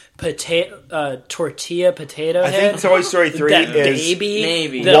 bro. Tortilla potato head. I think Toy Story 3 that is...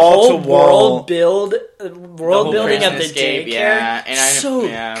 Baby. The wall to wall. World building of the daycare.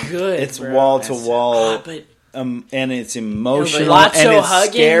 Good, It's bro. wall to wall. And it's emotional. Lotso and it's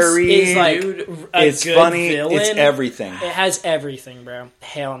Huggins scary. is like it's good funny. Villain. It's everything. It has everything, bro.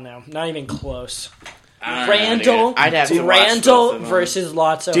 Hell no. Not even close. Randall versus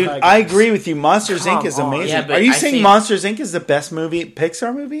Lotso Dude, Huggins. I agree with you. Monsters Inc. is amazing. Yeah, Are you saying Monsters Inc. is the best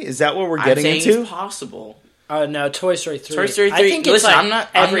Pixar movie? Is that what we're getting into? It's possible. No, Toy Story 3. Toy Story 3. I think it's I'm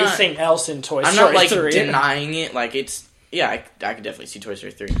everything else in Toy Story 3. I'm not denying it. Like, it's... Yeah, I could definitely see Toy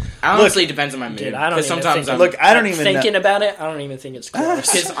Story 3. Honestly, it depends on my mood. Because sometimes I don't even thinking about it. I don't even think it's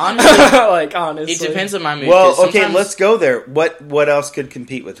close. Because honestly, it depends on my mood. Well, okay, let's go there. What else could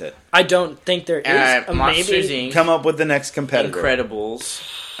compete with it? I don't think there is. Monsters maybe Inc. Come up with the next competitor. Incredibles.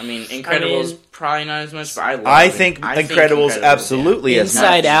 Incredibles probably not as much, but I think Incredibles absolutely as much.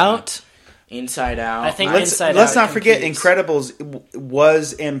 Inside Out. I think let's not forget Incredibles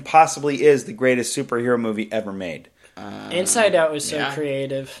was and possibly is the greatest superhero movie ever made. Inside Out was so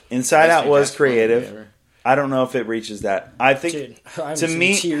creative. Inside Out was creative. I don't know if it reaches that. I think, to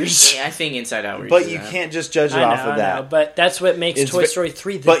me, tears. I think Inside Out reaches but you can't just judge it off of that. But that's what makes Toy Story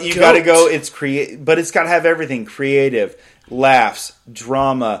 3 the But you got to go. But it's got to have everything: creative, laughs,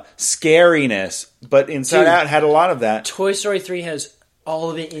 drama, scariness. But Inside Out had a lot of that. Toy Story 3 has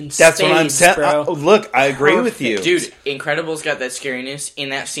all of it in That's space, what I'm saying. bro. Look, I agree with you, dude. Incredibles got that scariness in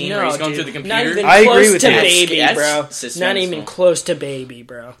that scene where he's going through the computer. Not even I agree close with to you. Baby, bro. Not even close to Baby,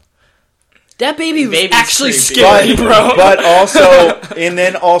 bro. That baby was actually scary, bro. But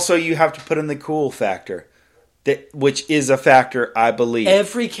also, you have to put in the cool factor, which is a factor, I believe.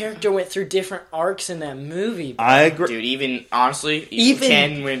 Every character went through different arcs in that movie, bro. I agree. Dude, even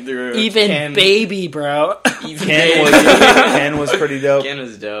Ken went through. Baby, bro. Ken was pretty dope. Ken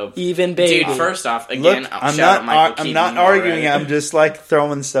was dope. Even Baby. Dude, first off, again, look, I'm not arguing. I'm just like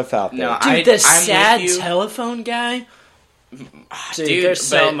throwing stuff out there. No, dude, the sad telephone guy. Dude, there's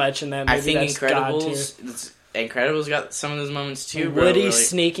so much in that movie. I think Incredibles got some of those moments too, bro. Woody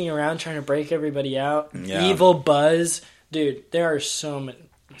sneaking around trying to break everybody out. Yeah. Evil Buzz. Dude, there are so many.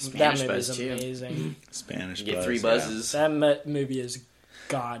 Spanish that movie is Buzz amazing. Spanish Get Buzz. 3 buzzes. Yeah. That movie is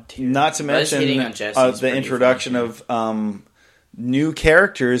god tier. Not to mention the introduction of new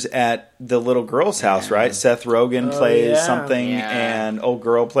characters at the little girl's house, right? Seth Rogen plays something, and old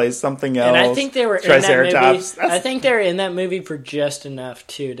girl plays something else. And I think they were in that movie. I think they were in that movie for just enough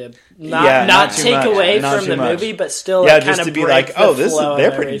too to not take much. Away not from the much. Movie, but still like, just kind to of be like, oh,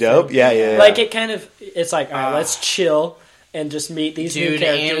 they're pretty dope. Yeah. Like it's like, all right, let's chill and just meet these new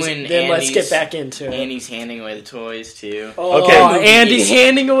characters. Then let's get back into it. And he's handing away the toys too. Andy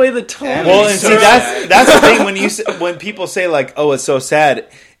handing away the toys. Well, and see, that's the thing when people say like, "Oh, it's so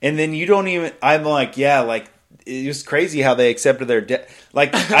sad," and then you don't even. I'm like, yeah, like it was crazy how they accepted their death.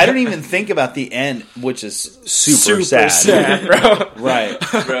 Like I don't even think about the end, which is super sad, bro. Right,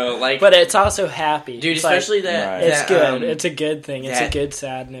 bro. Like, but it's also happy, dude. Especially that it's good. It's a good thing. It's a good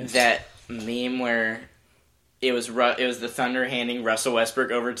sadness. That meme where. It was the Thunder handing Russell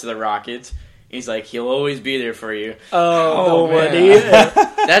Westbrook over to the Rockets. He's like, he'll always be there for you. Oh Woody.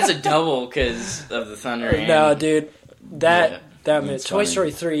 That's a double because of the Thunder. No, dude. That movie, Toy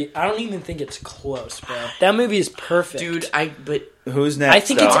Story 3, I don't even think it's close, bro. That movie is perfect. Dude, but who's next? I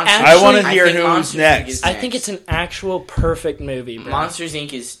think it's actually... I want to hear who's next. I think it's an actual perfect movie, bro. Monsters,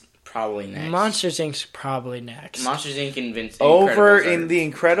 Inc. is probably next. Monsters, Inc.'s probably next. Monsters, Inc. and over in The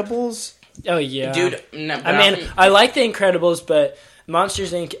Incredibles? Oh, yeah. Dude, no, I like The Incredibles, but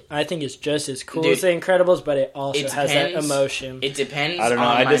Monsters, Inc., I think is just as cool as The Incredibles, but it also has that emotion. It depends I don't know,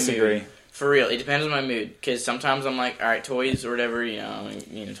 I disagree. Mood. For real, it depends on my mood. Because sometimes I'm like, alright, toys or whatever,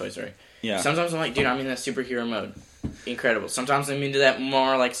 Toy Story. Yeah. Sometimes I'm like, dude, I'm in that superhero mode. Incredible. Sometimes I'm into that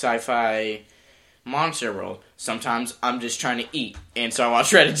more like sci-fi, Monster World. Sometimes I'm just trying to eat, and so I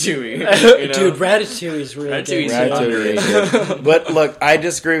watch Ratatouille. Dude, Ratatouille is really good. Ratatouille. But look, I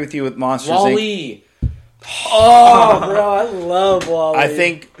disagree with you with Monsters Wall-E. Inc. Oh, bro, I love Wall-E. I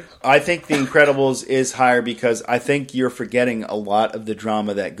think The Incredibles is higher because I think you're forgetting a lot of the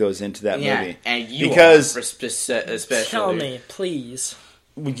drama that goes into that movie. And you especially. Tell me, please.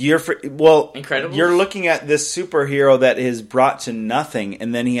 Incredibles? You're looking at this superhero that is brought to nothing,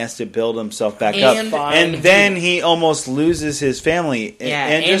 and then he has to build himself back up, and then he almost loses his family,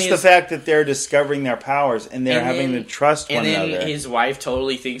 and just the fact that they're discovering their powers and they're having to trust one another. And then his wife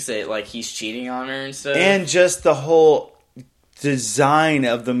totally thinks that like he's cheating on her and stuff, and just the whole design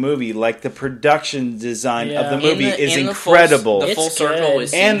of the movie, like the production design of the movie is incredible. The full circle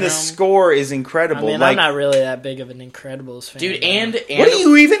is and the score is incredible. I mean, I'm not really that big of an Incredibles fan, dude. And what are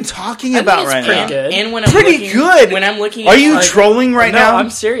you even talking about right now? Good. And when I'm when I'm looking, are you trolling right now? No,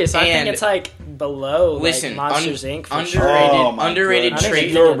 I'm serious. I think it's like below Monsters Inc. Underrated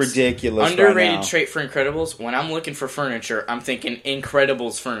trait. You're ridiculous. Underrated trait for Incredibles. When I'm looking for furniture, I'm thinking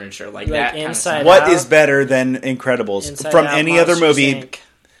Incredibles furniture, like that. Inside what is better than Incredibles from any other movie? Inc.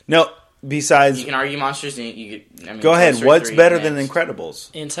 No, besides you can argue Monsters Inc. Go ahead. What's better than Incredibles?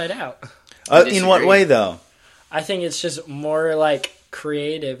 Inside Out. In what way, though? I think it's just more like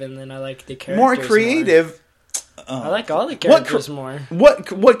creative, and then I like the characters. More creative. I like all the characters more.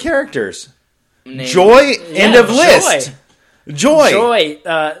 What characters? Joy. End of list. Joy.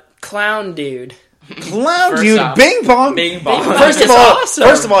 Clown dude. Bing Bong. Bing Bong.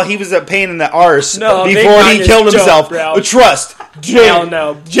 First of all, he was a pain in the arse before he killed himself. Trust, James.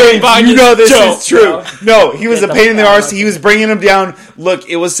 James, you know this is true. No, he was a pain in the arse. He was bringing him down. Look,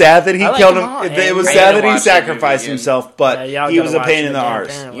 it was sad that he killed him. It was sad that he sacrificed himself, but he was a pain in the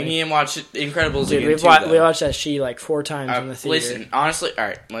arse. You need to watch Incredibles again. We watched that like 4 times in the theater. Listen, honestly, all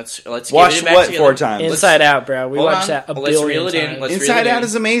right, let's watch what 4 times. Inside Out, bro. We watched that a billion times. Inside Out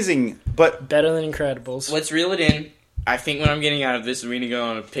is amazing, but better than Incredibles. Let's reel it in. I think what I'm getting out of this is we need to go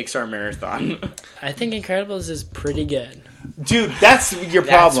on a Pixar marathon. I think Incredibles is pretty good. Dude, that's your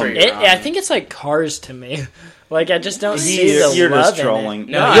problem. I think it's like Cars to me. Like, I just don't see the You're love just trolling.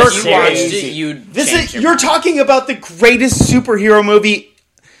 No, you're crazy. You're talking about the greatest superhero movie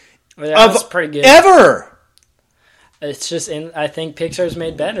of pretty good. Ever. It's just, I think Pixar's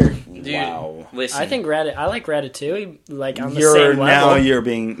made better. Dude, wow. Listen. I like Ratatouille, like, on the same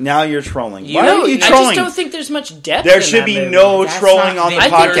level. Now you're trolling. Why are you trolling? I just don't think there's much depth. There should be no trolling on the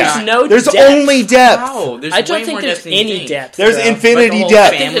podcast. There's only depth. Wow, I don't think there's any depth. There's infinity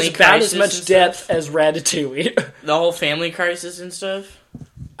depth. I think there's about as much depth as Ratatouille. The whole family crisis and stuff?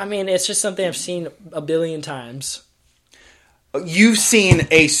 I mean, it's just something I've seen a billion times. You've seen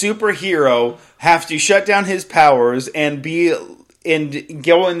a superhero have to shut down his powers and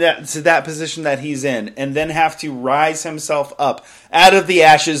go in that position that he's in, and then have to rise himself up out of the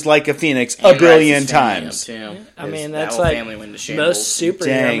ashes like a phoenix a billion times. I mean, that's like most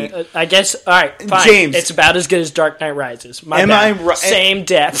superhero. I guess. All right, fine. James, it's about as good as Dark Knight Rises. My bad. Same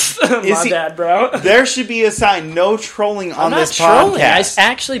depth. My bad, bro. There should be a sign: no trolling on this trolling. podcast. I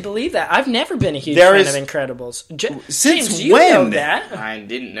actually believe that. I've never been a huge fan of Incredibles. Since James, you when? know that? I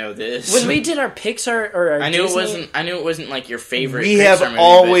didn't know this. When we did our Pixar or our Disney, I knew it wasn't like your favorite. We Pixar have movie,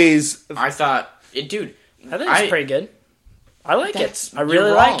 always. I thought, dude. I think it's pretty good. I like it. I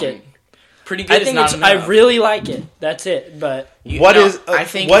really like it. Pretty good. I really like it. That's it. But I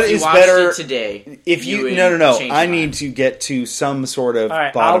think what is better today? If you no, I need to get to some sort of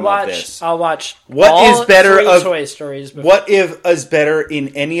bottom of this. I'll watch. What is better of Toy Stories? What is better in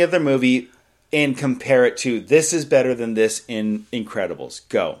any other movie and compare it to this is better than this in Incredibles?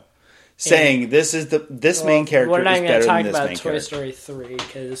 Go. Saying this main character is better than this main character. We're not even going to talk about Toy Story 3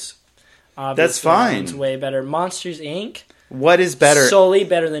 because that's fine. It's way better. Monsters Inc. What is better? Solely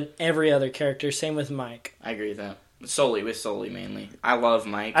better than every other character. Same with Mike. I agree with that. Sully mainly. I love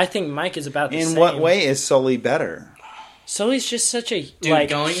Mike. I think Mike is about the same. In what way is Sully better? Sully's just such a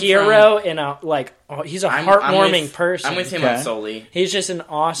hero and he's a heartwarming person. I'm with him on Sully. He's just an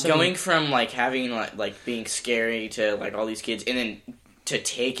awesome. Going from having like being scary to all these kids, and then to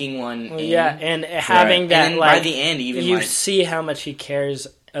taking one. And having that. And by the end, even you see how much he cares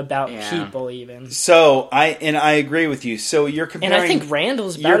about people, even. So I agree with you. So you're comparing, and I think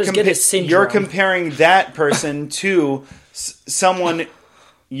Randall's about as good as Syndrome. You're comparing that person to someone.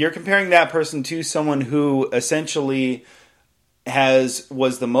 You're comparing that person to someone who essentially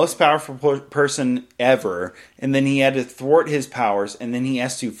was the most powerful person ever, and then he had to thwart his powers, and then he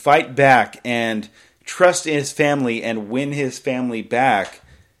has to fight back and trust his family and win his family back.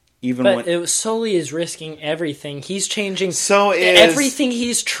 But it solely is risking everything. He's changing is everything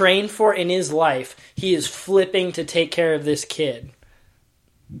he's trained for in his life. He is flipping to take care of this kid.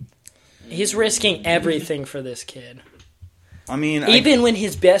 He's risking everything for this kid. I mean, even when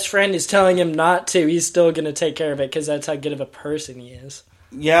his best friend is telling him not to, he's still going to take care of it because that's how good of a person he is.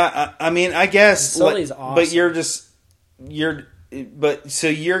 Yeah, I mean, I guess. Sully's awesome. But so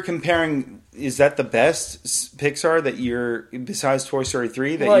you're comparing. Is that the best Pixar that you're besides Toy Story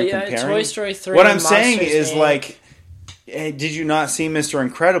 3 that you're comparing? Toy Story 3. What I'm saying is like, did you not see Mr.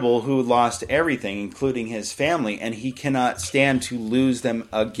 Incredible, who lost everything, including his family, and he cannot stand to lose them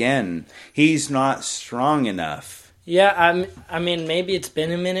again? He's not strong enough. Yeah, I mean, maybe it's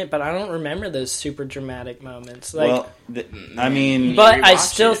been a minute, but I don't remember those super dramatic moments. Like, but I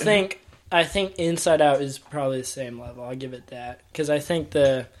still think Inside Out is probably the same level. I'll give it that because I think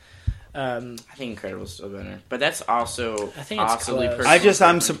I think Incredible's still better, but that's also possibly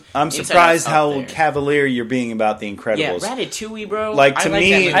personal. I'm surprised how cavalier you're being about the Incredibles. Yeah, Ratatouille, bro. Like to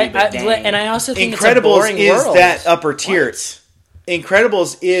me, and I also think Incredibles it's a boring is world. that upper tier. What?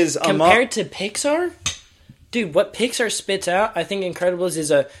 Incredibles is compared to Pixar. Dude, what Pixar spits out, I think Incredibles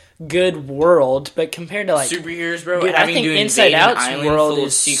is a good world, but compared to like superheroes, bro, dude, I think Inside Out's world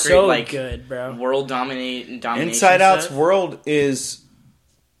is so good, bro. World domination. Inside Out's world is.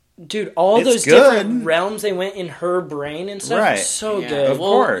 Dude, all those different realms they went in her brain and stuff, right? So good. Of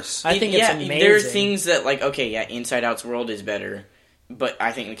course, I think it's amazing. There are things that like Inside Out's world is better, but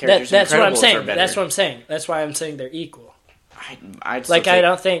I think the characters that's what I'm saying. Are better. That's what I'm saying. That's why I'm saying they're equal. I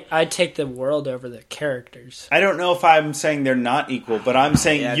don't think I'd take the world over the characters. I don't know if I'm saying they're not equal, but I'm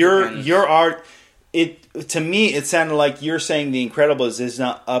saying your art. To me, it sounded like you're saying The Incredibles is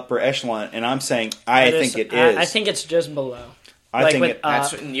not upper echelon, and I'm saying I think it is. I think it's just below.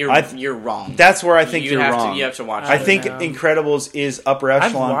 You're wrong. That's where I think you're wrong. You have to watch it. I think Incredibles is upper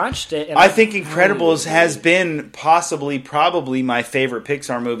echelon. I've watched it. And I think Incredibles has been probably my favorite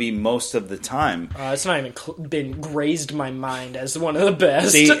Pixar movie most of the time. It's not even been grazed my mind as one of the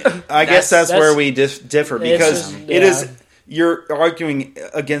best. See, I guess that's where we differ because it is. You're arguing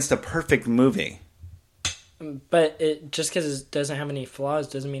against a perfect movie. But just because it doesn't have any flaws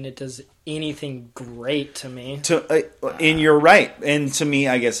doesn't mean it does anything great to me. And you're right. And to me,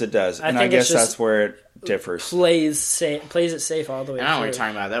 I guess it does. And I guess that's where it differs. Plays it safe all the way. I don't know what you're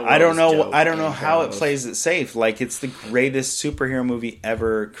talking about. That I don't know. I don't know how it plays it safe. Like it's the greatest superhero movie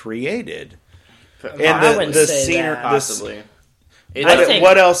ever created. I wouldn't say that. Possibly.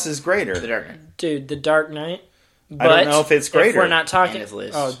 What else is greater? The Dark Knight. Dude, The Dark Knight. I don't know if it's greater. If we're not talking.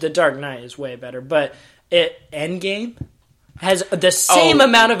 The Dark Knight is way better, but. Endgame has the same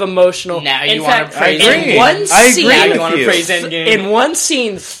amount of emotional. Now you want to praise Endgame. You want to praise Endgame. In one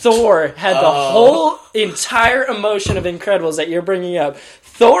scene, Thor had the whole entire emotion of Incredibles that you're bringing up.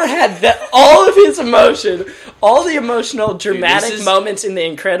 Thor had all of his emotion, all the emotional, dramatic moments in the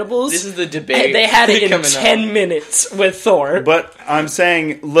Incredibles. This is the debate. They had it in 10 minutes with Thor. But I'm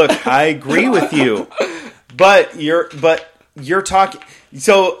saying, look, I agree with you, but you're talking.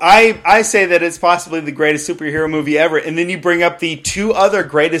 So I say that it's possibly the greatest superhero movie ever, and then you bring up the two other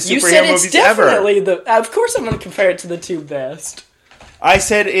greatest superhero movies ever. Of course, I'm going to compare it to the two best. I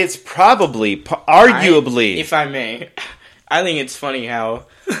said it's probably, arguably. If I may, I think it's funny how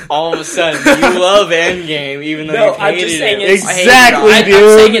all of a sudden you love Endgame, even though you hated it. Exactly, dude.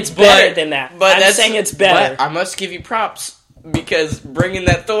 I'm saying it's better than that. I'm saying it's better. But I must give you props. Because bringing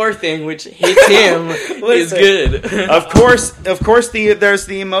that Thor thing, which hits him, is good. Of course, there's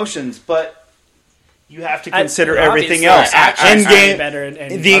the emotions, but you have to consider everything else. Endgame,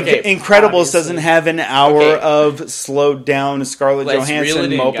 Incredibles doesn't have an hour of slowed down Scarlett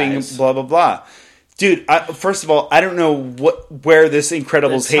Johansson moping, blah blah blah. Dude, first of all, I don't know where this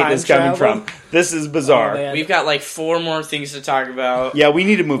Incredibles hate is coming from. This is bizarre. We've got like 4 more things to talk about. Yeah, we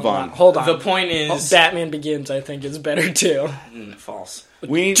need to move on. Hold on. The point is... Batman Begins, I think, is better too. False.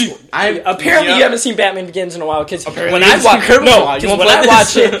 Apparently you haven't seen Batman Begins in a while because when I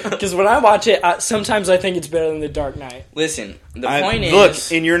watch it, sometimes I think it's better than The Dark Knight. Listen, the point is, look,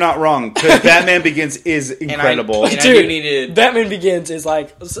 and you're not wrong because Batman Begins is incredible. Dude, Batman Begins is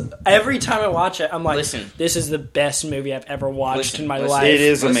like every time I watch it, I'm like, this is the best movie I've ever watched in my life. It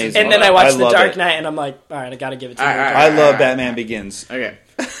is amazing, and then I watch The Dark Knight, and I'm like, all right, I got to give it to you. I love Batman Begins. Okay.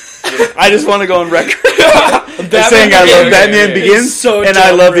 I just want to go on record saying I love Batman Begins and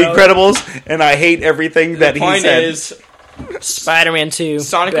I love The Incredibles and I hate everything that he said. The point is, Spider-Man 2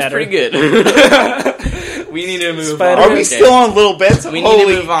 Sonic is pretty good. We need to move Spider- on. Are we still on little bits? We need to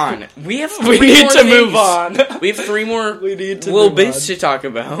move on. We have We three need more to things. move on. We have three more We need to little move bits on. to talk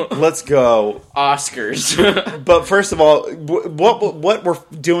about. Let's go. Oscars. But first of all, what we're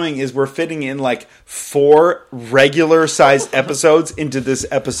doing is we're fitting in like 4 regular-sized episodes into this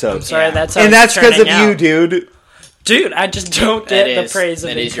episode. Sorry, Yeah. that's how And that's because of turning you, out. dude. Dude, I just don't get the praise of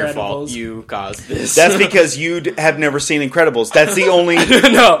that is your fault. Incredibles. You caused this. That's because you have never seen Incredibles. That's the only...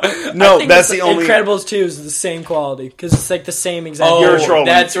 No, No, I think that's the only- Incredibles 2 is the same quality because it's like the same exact. Oh, You're trolling.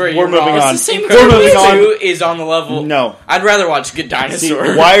 that's where We're you're moving wrong. on. It's the same We're moving Incredibles on. 2 is on the level. No. I'd rather watch Good See,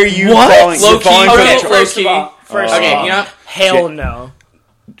 Dinosaur. why are you What? falling... You're Low-key. falling for Okay, the troll? first of all, Okay, you know, Hell no.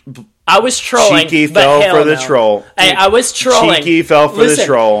 I was trolling. Cheeky but fell hell for the no. troll. Hey, I was trolling. Cheeky fell for the Listen,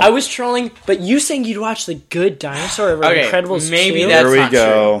 troll. I was trolling, but you saying you'd watch The Good Dinosaur over Okay, Incredibles maybe 2? that's There we not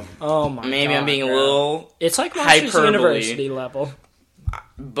go. Oh my god. maybe I'm being a bro. little, It's like Monsters hyperbole. University level.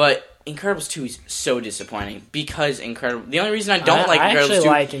 but Incredibles 2 is so disappointing because the only reason I don't I like actually Incredibles 2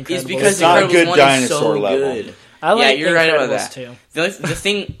 like is Incredibles. because It's not Incredibles Good 1 Dinosaur is so level. good. I like you're right about Incredibles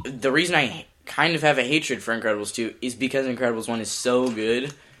that. 2. The reason I kind of have a hatred for Incredibles 2 is because Incredibles 1 is so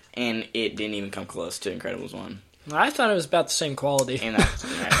good, and it didn't even come close to Incredibles 1. I thought it was about the same quality. And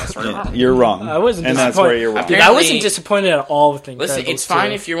that's where Yeah, you're wrong. I wasn't and that's disappointed. where you're wrong. Dude, I Apparently- wasn't disappointed at all with Incredibles Listen, it's fine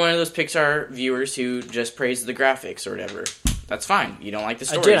 2. if you're one of those Pixar viewers who just praise the graphics or whatever. That's fine. You don't like the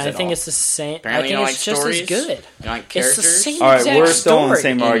stories Dude, I at think all. it's the same. Apparently I you think don't it's like just stories. as good. You don't like It's characters. the same All right, exact we're still in the story.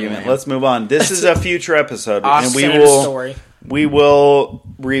 same Anyway. argument. Let's move on. This is a future episode, Awesome. and Same story. we will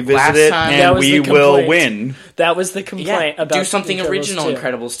revisit Last it, time- That and was we the will complaint. win. That was the complaint about do something Incredibles original 2.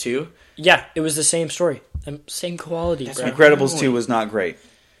 Incredibles 2. Yeah, it was the same story. Same quality, That's bro. right. Incredibles 2 was not great,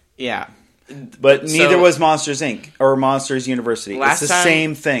 Yeah. but So- neither was Monsters Inc. or Monsters University. Last It's the time-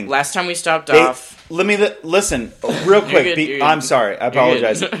 same thing. Last time we stopped They- off. Let me listen real quick. good, you're good. I'm sorry. I You're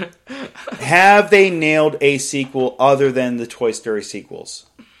apologize. good. Have they nailed a sequel other than the Toy Story sequels?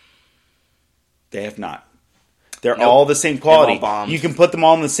 They have not. They're Nope. all the same quality. They've all bombed. You can put them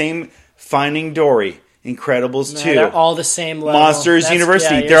all in the same. Finding Dory, Incredibles No, 2. they're all the same level. Monsters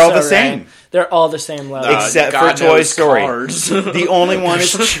University, you're they're all so the same. right. They're all the same level. Except God for Toy knows Story. Cars. The only one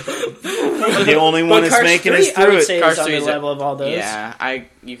is the only one is Cars making 3, us I through would it. say Cars is on 3 the is level of all those. Yeah,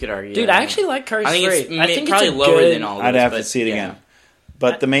 you could argue. Dude, that. I actually like Cars I think 3. it's I think probably it's a lower good, than all those. I'd have but, to see it yeah. again.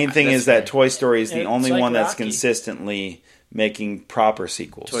 But the main thing That's is that fair. Toy Story is the It's only like one that's Rocky. consistently making proper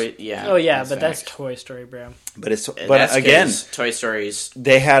sequels. Yeah. Oh yeah, but fact. that's Toy Story, bro. But it's That's but again, 'cause Toy Story's.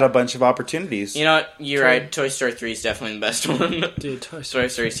 they had a bunch of opportunities. You know what? You're right. Toy Story 3 is definitely the best one. Dude, Toy Story. Toy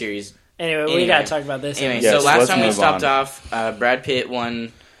Story series. Anyway, we Anyway. gotta talk about this. Anyway, Yes, so last let's time we move stopped on. off, Brad Pitt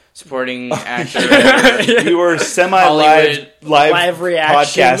won supporting actor. We were semi Hollywood- Live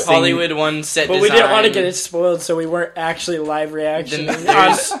reaction. podcasting. Hollywood won set But design. we didn't want to get it spoiled, so we weren't actually live reaction Then on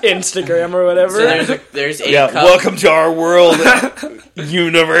there's- Instagram or whatever. So there's a Yeah, cup. welcome to our world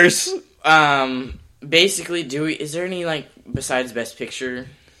universe. Basically, is there any like besides Best Picture?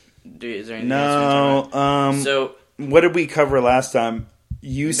 Is there anything else we No, can talk about? So what did we cover last time?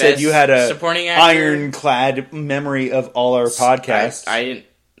 You said Best you had a supporting actor. ironclad memory of all our podcasts. I didn't.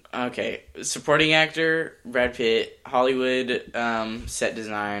 Okay, supporting actor Brad Pitt, Hollywood set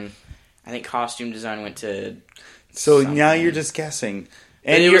design. I think costume design went to. so something. now you're just guessing,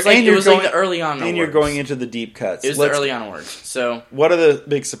 And it was like the early on. and you're awards. going into the deep cuts. It was Let's- the early on awards. So What are the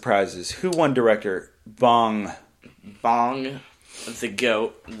big surprises? Who won director? Bong. Bong, the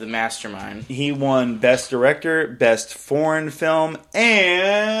goat, the mastermind. He won Best Director, Best Foreign Film,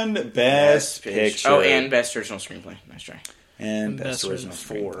 and Best Picture. Oh, and best original screenplay. Nice try. and Best Best Original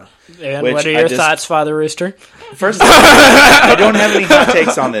Screenplay. And Which what are I your just- thoughts, Father Rooster? First, I don't have any hot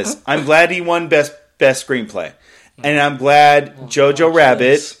takes on this. I'm glad he won Best Screenplay, and I'm glad Jojo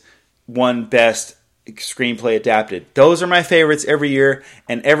Rabbit won Best Screenplay Adapted. Those are my favorites every year,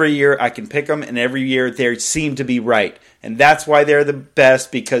 and every year I can pick them, and every year they seem to be right, and that's why they're the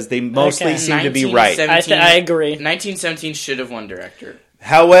best because they mostly Okay. seem to be right. 1917 I agree. 1917 should have won director.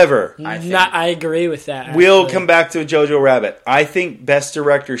 However, I think. I agree with that. we'll actually. come back to Jojo Rabbit. I think Best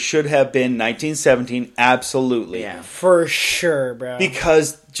Director should have been 1917, absolutely. Yeah. for sure, bro.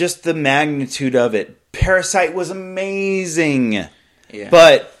 Because just the magnitude of it. Parasite was amazing. Yeah.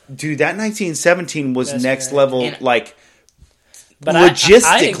 But, dude, that 1917 was Best next Director. level, And- like, But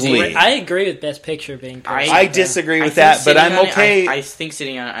logistically. I agree with Best Picture being. I disagree I with think that, but sitting I'm on it, okay. I think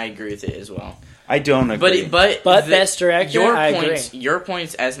sitting on it, I agree with it as well. I don't agree. But Best Director, Your I points, agree. your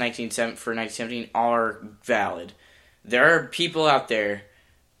points as 1917 are valid. There are people out there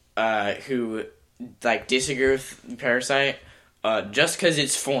who like disagree with Parasite. just because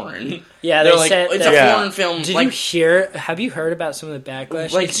it's foreign. Yeah, they're they like, said it's a foreign film. Did you hear? Have you heard about some of the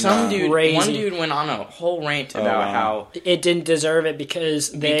backlash? Like it's one crazy. dude went on a whole rant about how it didn't deserve it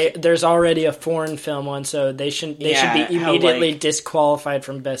because there's already a foreign film on, so they should be immediately disqualified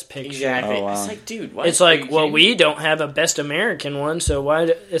from Best Picture. Exactly. Oh, wow. It's like, dude, what? It's like, well, we don't have a Best American one, so why?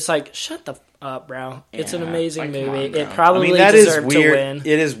 It's like, shut the up, bro. Yeah, it's an amazing movie. It probably deserved to win.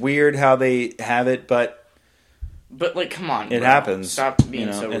 It is weird how they have it, but like, come on, it happens. Stop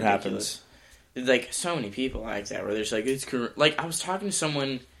being so ridiculous. It happens. Like, so many people like that, where there's like, it's like, I was talking to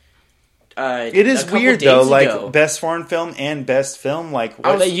someone. It is weird though, like best foreign film and best film, like.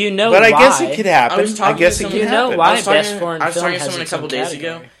 But I guess it could happen. I guess it could happen. Why best foreign film? I was talking to someone a couple days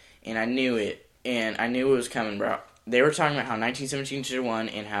ago, and I knew it, and I knew it was coming, bro. They were talking about how 1917 should have won,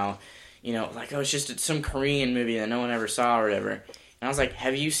 and how, like, it's just some Korean movie that no one ever saw or whatever. And I was like,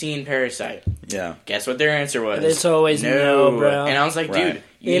 have you seen Parasite? Yeah. Guess what their answer was? It's always no, bro. And I was like, dude,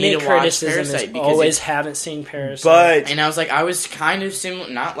 you need to watch Parasite. Because always haven't seen Parasite. And I was like, I was kind of similar,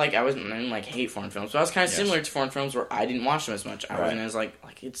 not like I didn't like hate foreign films, but I was kind of similar to foreign films where I didn't watch them as much. I wasn't as like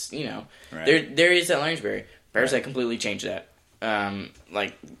it's, there is that language barrier. Parasite completely changed that.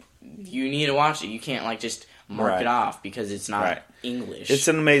 Like, you need to watch it. You can't like just mark it off because it's not English. It's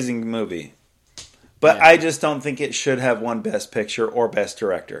an amazing movie. But I just don't think it should have won Best Picture or Best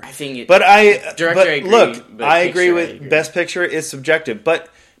Director. I think it... I agree with Best Picture is subjective. But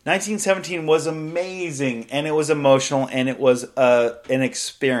 1917 was amazing, and it was emotional, and it was an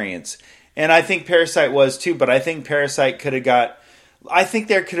experience. And I think Parasite was too, but I think Parasite could have got... I think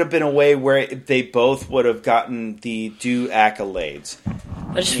there could have been a way where they both would have gotten the due accolades.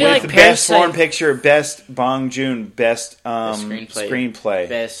 I just feel like Best Foreign Picture, Best Bong Joon, Best screenplay.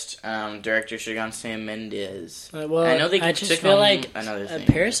 Best Director should have gone Sam Mendes. Well, I know I just feel like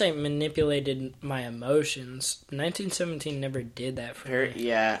Parasite manipulated my emotions. 1917 never did that for me.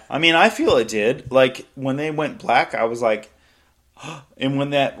 Yeah. I mean, I feel it did. Like, when they went black, I was like... And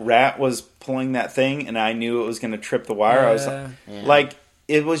when that rat was pulling that thing, and I knew it was going to trip the wire, I was like,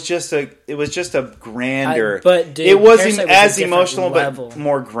 it was just a grander. But dude, it wasn't as emotional, but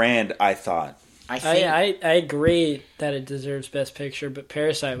more grand. I thought. I agree that it deserves Best Picture, but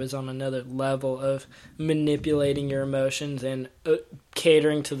Parasite was on another level of manipulating your emotions and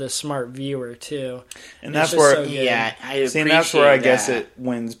catering to the smart viewer too. And that's where, I appreciate and that's where I guess it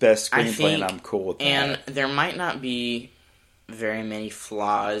wins Best Screenplay, and I'm cool with that. And there might not be very many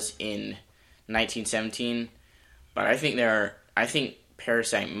flaws in 1917, but I think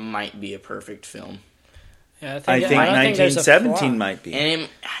Parasite might be a perfect film. Yeah, I think 1917 might be. And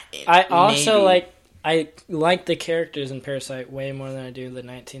I also I like the characters in Parasite way more than I do the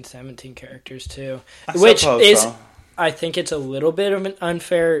 1917 characters too. I think it's a little bit of an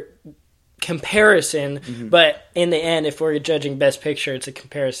unfair comparison, but in the end, if we're judging Best Picture, it's a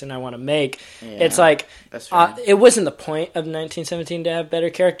comparison I want to make. It's like it wasn't the point of 1917 to have better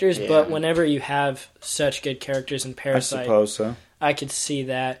characters, but whenever you have such good characters in Parasite, I suppose so. I could see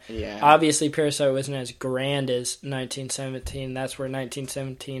that. Yeah. Obviously, Parasite wasn't as grand as 1917. That's where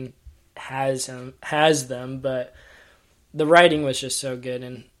 1917 has them, but the writing was just so good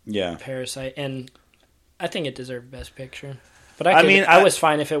in Parasite, and I think it deserved Best Picture. But I was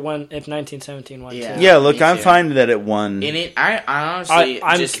fine if 1917 won. Yeah, too. Yeah, look, I'm fine that it won. And I honestly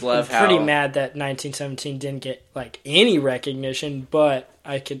just love how... I'm pretty mad that 1917 didn't get like any recognition, but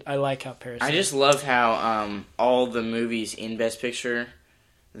I like how Parasite... I just love how all the movies in Best Picture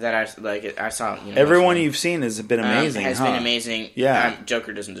that I saw... Everyone you've seen has been amazing, has been amazing. Yeah.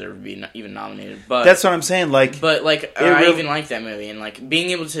 Joker doesn't deserve to be even nominated. But that's what I'm saying. But I even like that movie, and like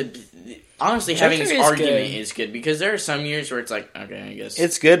being able to... Honestly, having this argument is good, because there are some years where it's like, okay, I guess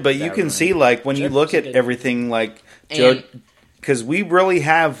it's good, but you can see like when you look at everything, like because we really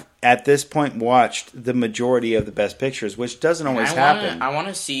have at this point watched the majority of the Best Pictures, which doesn't always happen. I want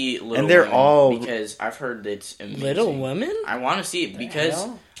to see Little Women, all because I've heard it's amazing. Little Women. I want to see it because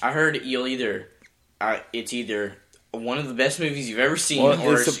I heard it's either one of the best movies you've ever seen,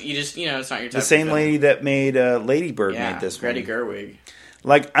 or you just it's not your type. The same lady that made Lady Bird made this Greta one. Gerwig.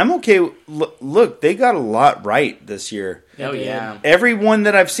 Like, I'm okay. Look, they got a lot right this year. Oh, yeah. Everyone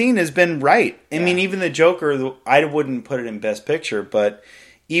that I've seen has been right. I mean, even the Joker, I wouldn't put it in Best Picture, but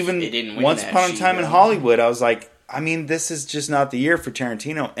even Once Upon a Time in Hollywood, I was like, I mean, this is just not the year for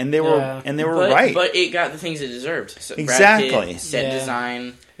Tarantino. And they were right. But it got the things it deserved. So exactly. Brad Pitt, set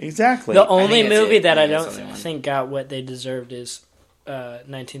design. Exactly. The only movie that I don't think got what they deserved is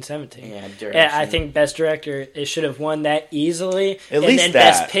 1917. Yeah, direction. I think Best Director, it should have won that easily. At least then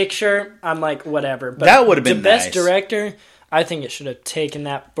Best Picture, I'm like, whatever. But that would have been Best Director, I think it should have taken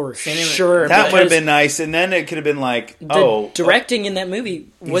that for sure. That would have been nice, and then it could have been like, directing in that movie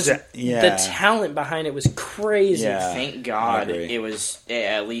was the talent behind it was crazy. Yeah. Thank God it was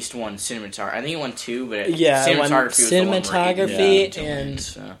at least one cinematography. I think it won 2, but cinematography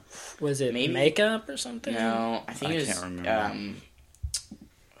and was it makeup or something? No, I think it was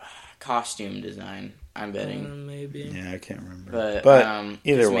costume design. I'm betting maybe. Yeah, I can't remember. But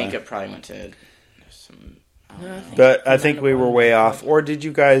either way, makeup probably went to some. But I think we were way off. Or did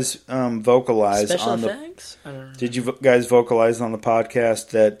you guys vocalize special on effects? I don't know. Did you guys vocalize on the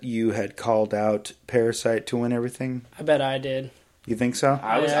podcast that you had called out Parasite to win everything? I bet I did. You think so?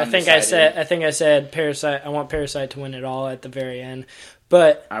 I think I said Parasite. I want Parasite to win it all at the very end.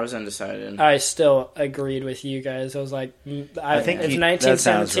 But I was undecided. I still agreed with you guys. I was like, I think if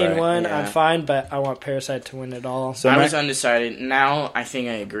 1917 won, I'm fine, but I want Parasite to win it all. So I was undecided. Now I think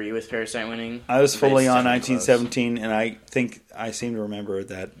I agree with Parasite winning. I was fully on 1917, and I think I seem to remember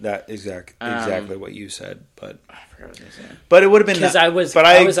that exactly what you said. But I forgot what I was going to say. But it would have been. Because I was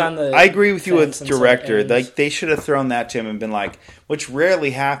on the. I agree with you with director. Like they should have thrown that to him and been like, which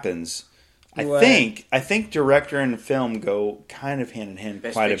rarely happens. I think director and film go kind of hand in hand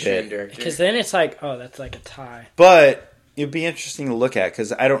quite a bit. Because then it's like, oh, that's like a tie. But it'd be interesting to look at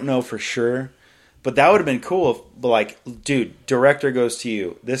because I don't know for sure. But that would have been cool if, like, dude, director goes to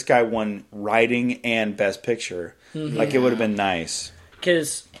you. This guy won writing and best picture. Mm-hmm. Like, it would have been nice.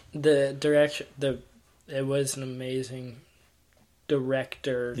 Because the direction, it was an amazing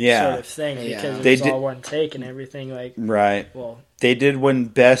director sort of thing because it was all one take and everything. Like, right. Well, they did win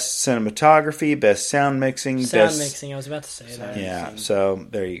best cinematography, best sound mixing. I was about to say that. Yeah, so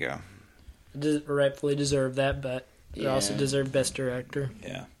there you go. Rightfully deserved that, but it also deserved best director.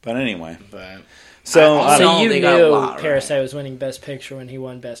 Yeah, but anyway. So you knew Parasite was winning best picture when he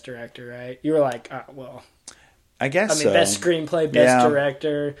won best director, right? You were like, well. I guess so. Best screenplay, best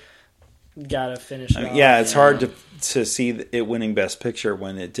director. Gotta finish it off. Yeah, it's hard to see it winning best picture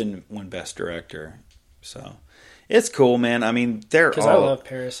when it didn't win best director. So it's cool, man. I mean, I love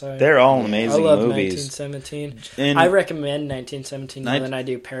Parasite. They're all amazing movies. I love movies. 1917. I recommend 1917 more than I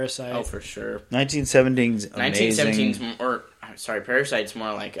do Parasite. Oh, for sure. 1917's amazing. Parasite's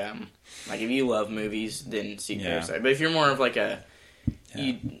more like if you love movies, then see Parasite. But if you're more of like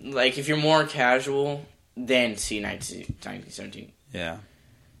if you're more casual, then see 1917. Yeah.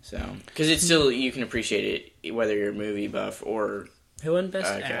 So, because it's still, you can appreciate it whether you're a movie buff or who won best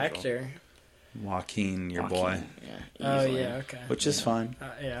actor? Joaquin, your boy. Yeah. Okay. Which is fine.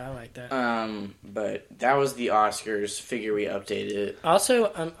 I like that. But that was the Oscars. Figure we updated it.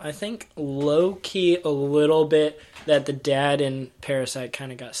 Also, I think low key a little bit that the dad in Parasite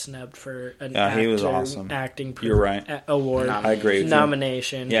kind of got snubbed for an he was awesome. Acting. You're right. Award. I agree with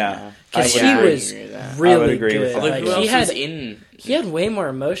nomination. Yeah, because he was really good. Like, he had way more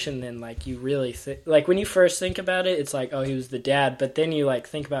emotion than like you really think. Like when you first think about it, it's like, oh, he was the dad, but then you like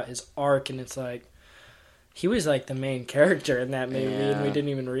think about his arc, and it's like he was like the main character in that movie, and we didn't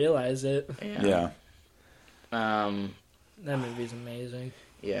even realize it. Yeah. That movie's amazing.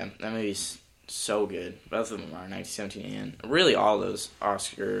 Yeah, that movie's so good. Both of them are 1917 and really all those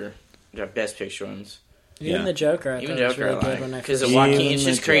Oscar best picture ones. Even the Joker, I thought was really good when I first. Because Joaquin, it's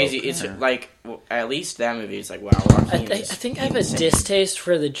just crazy. It's like at least that movie is like, wow. Joaquin I think I have a distaste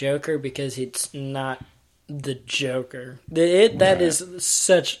for the Joker because it's not the Joker. That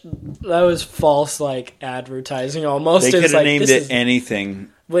was false like advertising almost. They could have named it anything.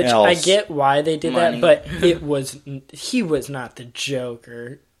 Which else. I get why they did that, but he was not the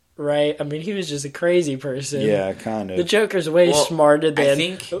Joker. Right? I mean, he was just a crazy person. Yeah, kind of. The Joker's way smarter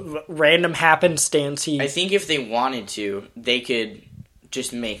than random happenstance. I think if they wanted to, they could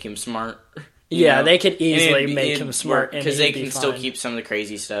just make him smart. Yeah, they could easily make him smart. Because they can still keep some of the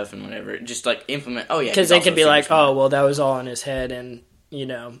crazy stuff and whatever. Just like implement. Oh, yeah. Because they could be like, oh, well, that was all in his head and,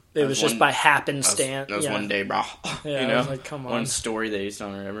 it was just by happenstance. That was one day, bro. Yeah, I was like, come on. One story that he's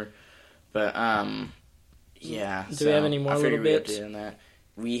done or whatever. But, yeah. Do we have any more little bits?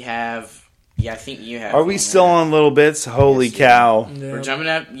 We have... Yeah, I think you have... Are we still on little bits? Holy cow. Yeah. We're jumping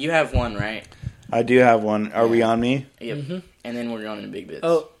up. You have one, right? I do have one. Are we on me? Yep. Mm-hmm. And then we're going into big bits.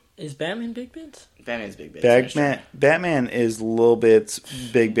 Oh, is Batman big bits? Batman's big bits. Batman is little bits,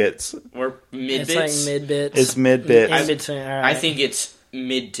 big bits. Or mid bits. It's like mid bits. It's mid bits. In between. All right. I think it's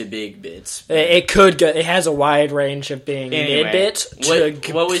mid to big bits. It could go. It has a wide range of being mid bits to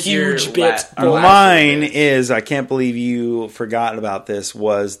what was huge your bits. Mine is, I can't believe you forgot about this,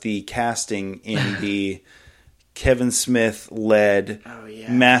 was the casting in the Kevin Smith led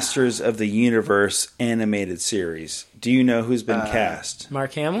Masters of the Universe animated series. Do you know who's been cast?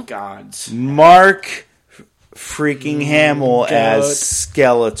 Mark Hamill? Gods. Mark freaking Hamill as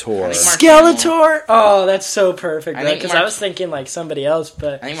Skeletor. Skeletor? Oh, that's so perfect. Because I was thinking like somebody else,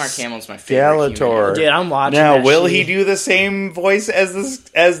 but I think Mark Hamill's my favorite. Skeletor. Dude, I'm watching. Now, will he do the same voice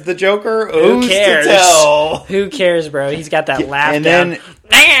as the Joker? Who cares? To tell? Who cares, bro? He's got that laugh and down.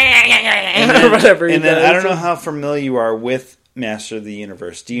 Then, whatever. And then I don't know how familiar you are with Master of the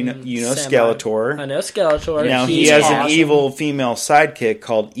Universe. Do you know Skeletor? I know Skeletor. Now he has an evil female sidekick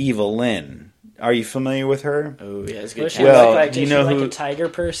called Evelyn. Are you familiar with her? Oh yeah, it's good. Well, do you know who? Like a tiger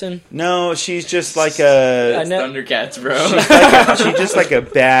person? No, she's just like a Thundercats, bro. She's just like a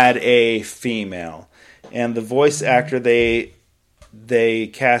bad A female, and the voice actor they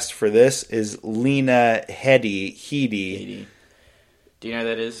cast for this is Lena Headey. Do you know who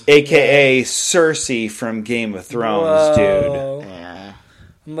that is? AKA Cersei from Game of Thrones, dude. Yeah.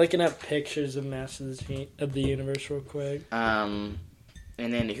 I'm looking up pictures of Masters of the Universe real quick.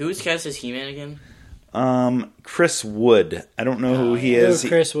 And then who's cast as He-Man again? Chris Wood. I don't know who he is.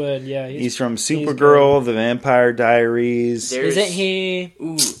 Chris Wood, yeah. He's from Supergirl, The Vampire Diaries. Isn't he...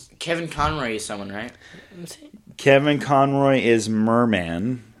 Ooh, Kevin Conroy is someone, right? Kevin Conroy is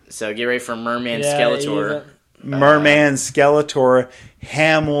Merman. So get ready for Merman Skeletor. Merman Skeletor,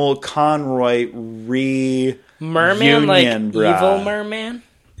 Hamill, Conroy, Merman, like brah. evil Merman?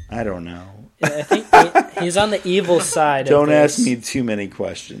 I don't know. Yeah, I think he's on the evil side. Don't ask me too many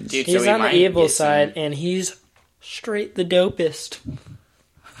questions. Dude, he's on the evil side, and he's straight the dopest.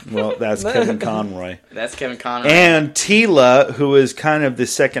 Well, that's Kevin Conroy. That's Kevin Conroy. And Teela, who is kind of the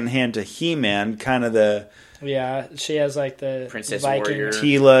second hand to He-Man, kind of the... Yeah, she has like the Princess Viking. Warrior.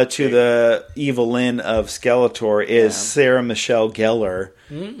 Teela to the Evelyn of Skeletor is Sarah Michelle Gellar,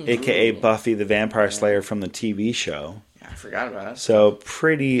 a.k.a. Buffy the Vampire Slayer from the TV show. Yeah, I forgot about that. So,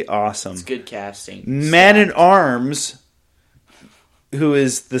 pretty awesome. It's good casting. Man-at-Arms, who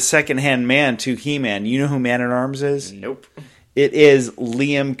is the second-hand man to He-Man. You know who Man-at-Arms is? Nope. It is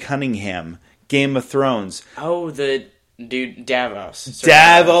Liam Cunningham, Game of Thrones. Oh, the... Dude, Davos,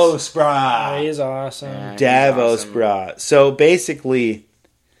 brah. Oh, he's awesome. Yeah, Davos, brah. So basically,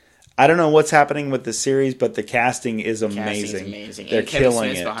 I don't know what's happening with the series, but the casting is amazing. They're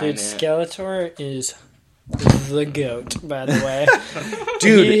killing it. Dude, Skeletor is the GOAT, by the way.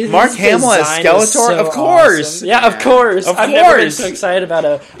 Dude, Mark Hamill as Skeletor? So of course. Awesome. Yeah, of course. I've never been so excited about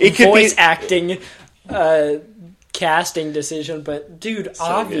a voice acting casting decision, but dude, so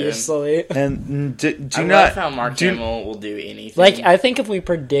obviously. Good. And I love how Mark Hamill will do anything. Like, I think if we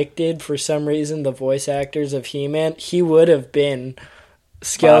predicted for some reason the voice actors of He-Man, he would have been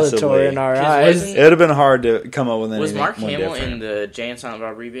Skeletor possibly. In our eyes. It would have been hard to come up with anything. Was Mark Hamill in the Jay and Silent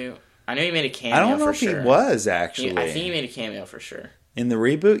Bob reboot? I know he made a cameo. I don't know for if sure. He was actually. I think he made a cameo for sure. In the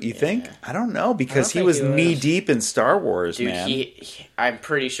reboot, you think? I don't know, because he was knee deep in Star Wars, dude, man. I'm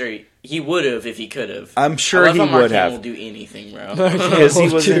pretty sure he would have if he could have. I'm sure he would have. Will do anything, bro. Because he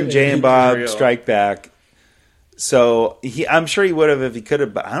was in Jay and Bob Strike Back. So I'm sure he would have if he could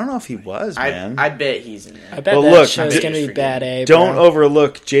have, but I don't know if he was, man. I bet he's in there. I bet that show's going to be bad A. Don't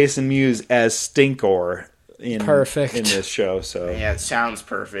overlook Jason Mewes as Stinkor. Perfect in this show, so yeah, it sounds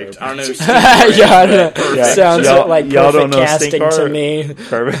perfect. I don't know. I don't know. Sounds like y'all don't know casting to me.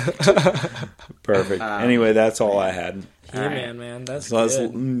 Perfect. Anyway, that's all I had. Yeah, man, that's so good.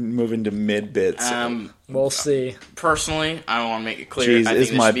 Let's move into mid bits. We'll see. Personally, I want to make it clear. Jeez, I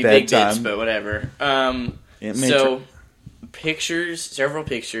think my this should be bedtime. Big bits, but whatever. Several pictures.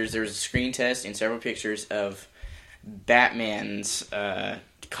 There was a screen test and several pictures of Batman's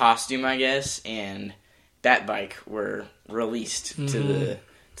costume, I guess, and Batbike were released to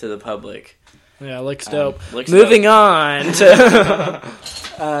the public. Yeah, looks dope. Moving on to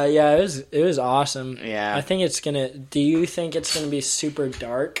yeah, it was awesome. Yeah, I think it's gonna. Do you think it's gonna be super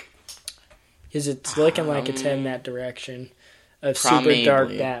dark? Because it's looking like it's heading that direction of super dark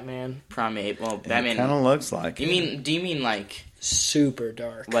Batman. Probably. Well, Batman kind of looks like. Do you mean like super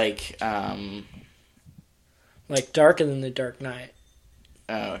dark? Like darker than the Dark Knight.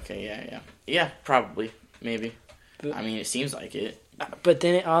 Oh, okay, yeah, probably. Maybe. I mean, it seems like it. But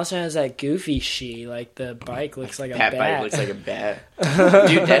then it also has that goofy like the bike looks like a bat. Bike looks like a bat.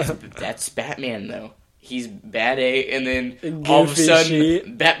 Dude, that's Batman, though. He's Bat A, and then goofy all of a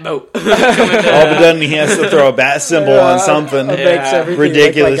sudden, Bat Boat. All of a sudden, he has to throw a bat symbol on something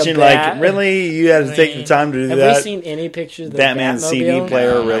ridiculous. You're like, really? You had to take the time to do that? Have we seen any pictures of the Batman's CD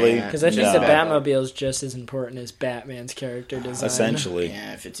player, really? Because I think the Batmobile is just as important as Batman's character design. Essentially.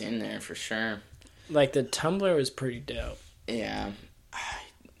 Yeah, if it's in there, for sure. Like, the Tumbler was pretty dope. Yeah.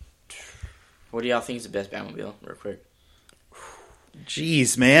 What do y'all think is the best Batmobile, real quick?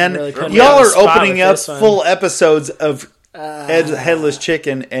 Jeez, man. Really y'all are opening up full episodes of headless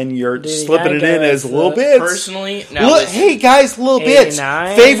chicken, and you're slipping it in as little bits. Personally, no. Hey guys, little bits.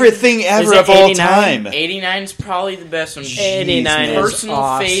 Favorite thing ever of all time. 89 is probably the best one. 89 is personal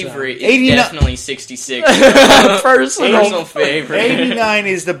awesome. favorite is definitely 66. Personal favorite. 89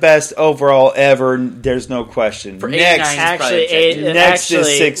 is the best overall ever. There's no question. Next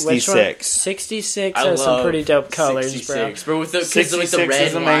is 66. 66 has some pretty dope colors, 66, bro. With the 66 the red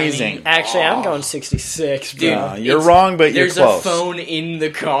is amazing. lining. Actually, I'm going 66, bro. Dude, you're wrong, but you're close. There's a phone in the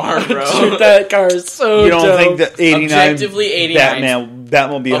car, bro. Dude, that car is so You don't dope. think that 89 Objectively, 89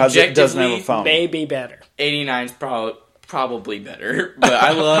 Batmobile doesn't have a phone? Maybe better. 89 is probably better, but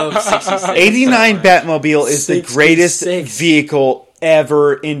I love 66. 89 Batmobile is the greatest 66. vehicle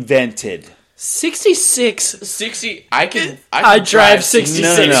ever invented. 60. I drive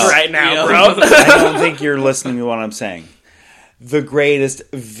 66 No. right now, Yeah. bro. I don't think you're listening to what I'm saying. The greatest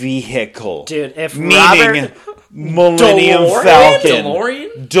vehicle. Dude, if meaning Robert... Millennium DeLorean? Falcon.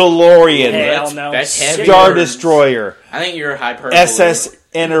 DeLorean? Hell no. That's heavy Star words. Destroyer. I think you're hyperbole. SS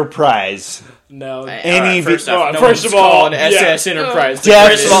Enterprise. No. Any first off, first of all, an SS Enterprise. Death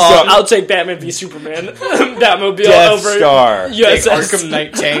First of all, Star. I'll take Batman v Superman. Batmobile Death over Star. USS. Arkham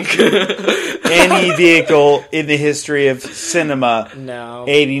Knight tank. Any vehicle in the history of cinema. No.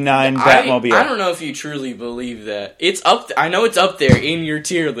 89 Batmobile. I don't know if you truly believe that. It's up. I know it's up there in your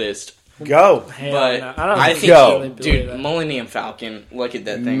tier list. Go. Hell But no. I don't I think think, you Go. really believe dude, that. Millennium Falcon. Look at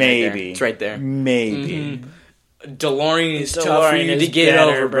that thing. Maybe. Right there. It's right there. Maybe. DeLorean is tough for you to get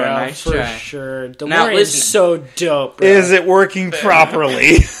better, over, bro. Nice for try. sure. DeLorean Now, is listen. so dope, bro. Is it working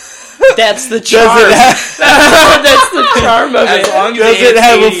properly? That's the Does charm. it have, That's the charm of As it. long as does hits it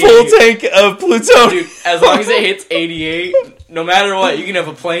have a 88, full tank of plutonium? Dude, as long as it hits 88, no matter what, you can have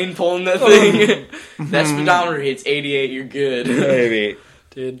a plane pulling that thing. That speedometer hits 88, you're good. Maybe.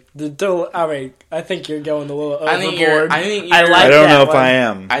 Dude, I think you're going a little overboard. I think you're I don't know if I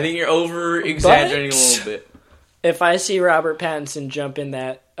am. I think you're over exaggerating a little bit. If I see Robert Pattinson jump in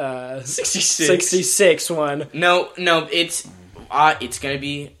that 66 one, No, it's gonna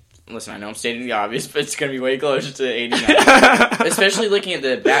be. Listen, I know I'm stating the obvious, but it's gonna be way closer to 89. Especially looking at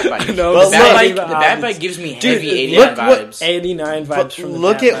the Batbike. No, the Batbike gives me heavy 89 look what- vibes. 89 vibes from the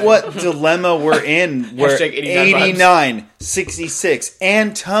Look at Batman. what dilemma we're in, where Hashtag 89 vibes. 89, 66,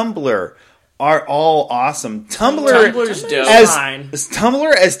 and Tumblr are all awesome. Tumblr's dope. Is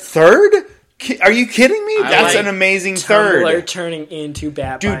Tumblr as third? Are you kidding me? That's an amazing Tumblr third. turning into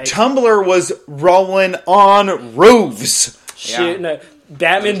Batbike. Dude, Tumblr was rolling on roofs. Shoot, no.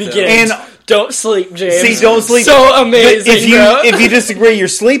 Batman Begins. And don't sleep, James. see, don't sleep. So amazing, bro. If you disagree, you're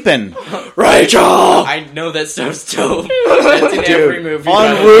sleeping. Rachel! I know that stuff's dope. That's in every movie.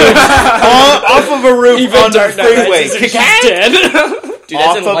 On roofs, off of a roof Even on the Dark Knight freeway. Rises, she's dead. Dude, that's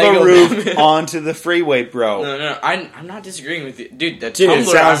Off in of Lego a roof Batman. onto the freeway, bro. No, I'm not disagreeing with you. Dude, the Dude, Tumblr it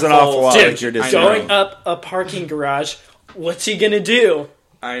sounds an awful lot Dude, like you're disagreeing. going up a parking garage, what's he gonna do?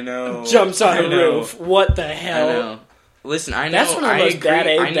 I know. Jumps on I a know. roof. What the I hell? know. Listen, I know. That's one of the I most agree. bad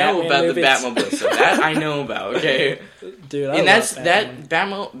I know Batman about movies. the Batmobile, so that I know about. Okay, Dude, I and love that's Batman.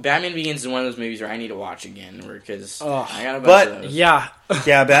 that. Batman Begins is one of those movies where I need to watch again, because Oh. I got a bunch But- of those. Yeah.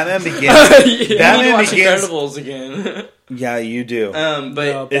 Yeah, Batman Begins. Yeah. I need to Batman watch Begins. Incredibles again. Yeah, you do. But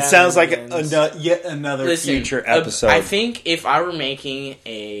No, It sounds like Begins. yet another listen, future episode. I think if I were making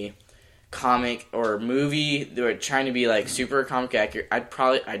a comic or movie that were trying to be like super comic accurate,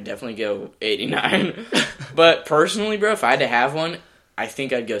 I'd definitely go 89. But personally, bro, if I had to have one, I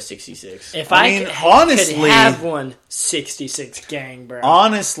think I'd go 66. If I I, mean, could, honestly- could have one 66 gang, bro.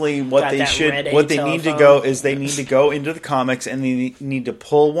 Honestly, what Got they that red should, what they A need to telephone. go is they need to go into the comics and they need to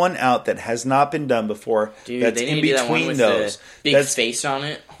pull one out that has not been done before. Dude, that's they in need to do that one between with those. the big That's face on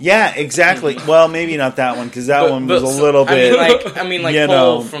it. yeah, exactly. Well, maybe not that one because that one was a little bit. I mean, like you pull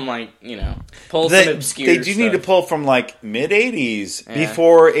know, from pull some obscure. they do stuff. need to pull from like mid '80s Yeah.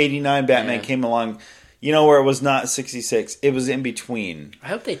 before '89 Batman Yeah. came along. You know where it was not 66. It was in between. I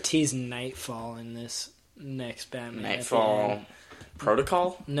hope they tease Nightfall in this next Batman. at the Nightfall end.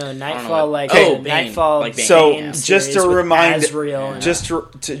 Protocol. No, know Nightfall what- like Oh, the Bane. Nightfall. Like Bane. So Yeah. just series a with reminder, Azrael and-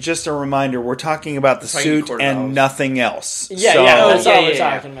 just a reminder, we're talking about the Talking suit Cordell. and nothing else. Yeah, So- yeah, that's yeah, all yeah, we're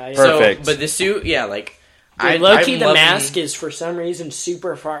yeah. talking about. Yeah. Perfect. So, but the suit, yeah, like Dude, Loki, I'm the loving- mask is for some reason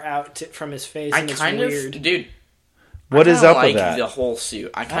super far out from his face, I and it's kind weird. of, dude. What I is kinda up like with that? The whole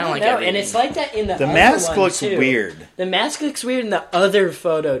suit. I I kind of don't like know, everything. and it's like that in the The other mask one, looks too. weird. The mask looks weird in the other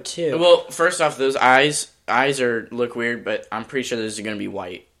photo too. Well, first off, those eyes look weird, but I'm pretty sure those are going to be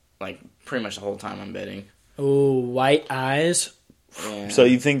white, like pretty much the whole time. I'm betting. Ooh, white eyes. Yeah. So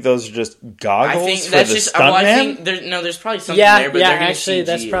you think those are just goggles I think for that's the just. Well, I stuntman? think there's probably something there, but they're gonna actually, CG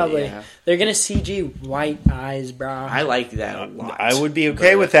that's probably it, they're gonna CG white eyes, bro. I like that a lot. I would be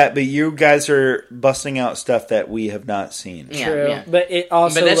okay with that, but you guys are busting out stuff that we have not seen. Yeah, True, yeah. but it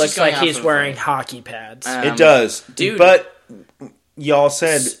also But that's looks just going like off he's of, wearing hockey pads. It does, dude. But y'all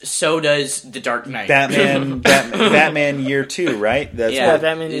said So does the Dark Knight. Batman Year 2, right? That's yeah, what,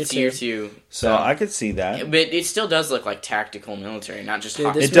 Batman it's Year Year 2. 2. so I could see that. But it still does look like tactical military, not just Dude,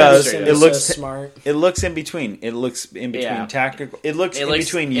 hockey. this It does. movie's It gonna be looks- so smart. It looks in between. It looks in between Yeah. tactical. It looks in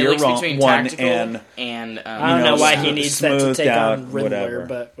between it Year looks 1 between tactical and I don't know why he smooth- needs that to smoothed take out, on Riddler, whatever.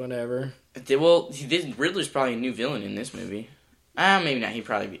 but whatever. Well, Riddler's probably a new villain in this movie. Maybe not. He'd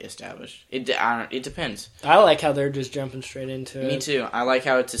probably be established. It depends. I like how they're just jumping straight into it. Me too. I like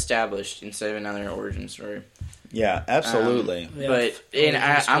how it's established instead of another origin story. Yeah, absolutely. Yeah, But origin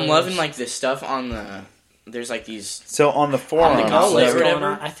I'm stories. loving like the stuff on the. There's like these. So on the forums, On the Oh, gauntlet what's or going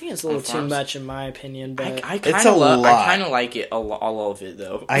whatever, on? I think it's a little on too farms. much in my opinion, but I It's kind a of lot. I kind of like it all of it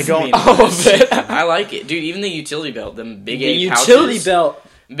though. I don't- Being all of honest. it. I like it, dude. Even the utility belt, them big the A utility pouches, belt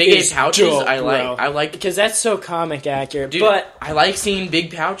big A is pouches. dope, I like. bro. I like. because that's so comic accurate. Dude, but I like seeing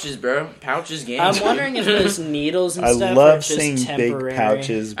big pouches, bro. Pouches game. I'm wondering if there's needles and I stuff. or love it's just seeing temporary. big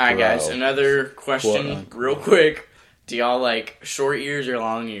pouches. All right, guys. bro. Another question, Quote-unquote. real quick. Do y'all like short ears or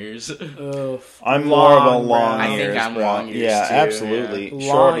long ears? Oh, I'm more of a long, long bro. I think ears, I'm bro. long ears, Yeah, too, absolutely. yeah.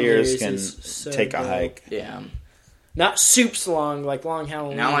 Short Long ears ears can is so take a dope. hike. Yeah. Not soups long, like long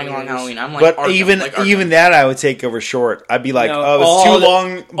Halloween. Not like long ears. Halloween. I'm like But Arkham, even like Arkham. even that, I would take over short. I'd be like, No, oh, it's all too the-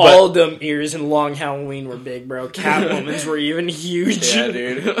 long. But All them ears in long Halloween were big, bro. Catwoman's were even huge. Yeah,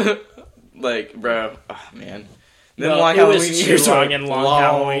 dude. Like, bro. Oh, man. Them No, long it was Halloween too ears long are in long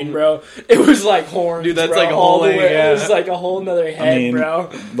Halloween, bro. It was like horns, Dude, that's bro, like a all whole the thing, way. yeah. It was like a whole nother head, mean, bro.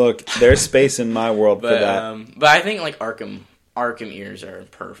 look, there's space in my world for that. But I think like Arkham ears are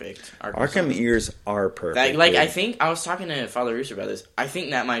perfect. Arkham ears are perfect. Like dude. I think I was talking to Father Rooster about this. I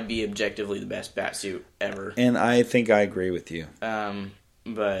think that might be objectively the best Batsuit ever. and I think I agree with you.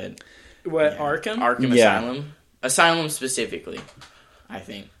 But What, yeah. Arkham? Arkham Yeah. Asylum specifically. I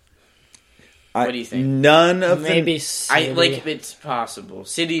think. What do you think? None of Maybe the City. I like it's possible.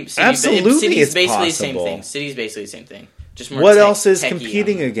 City Absolutely City's it's basically the possible. same thing. City's basically the same thing. Just more what else is techie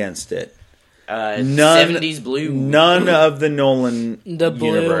competing on it. against it? None, 70s blue. None of the Nolan The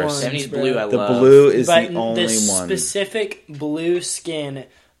blue universe. ones, 70s bro. blue I The love. blue is But the only the one. specific blue skin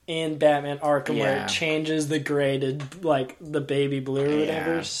in Batman Arkham where Yeah. it changes the gray to like the baby blue or Yeah.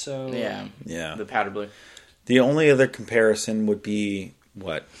 whatever. So Yeah. Yeah. The powder blue. The only other comparison would be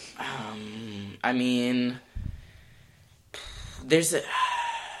what? I mean, there's a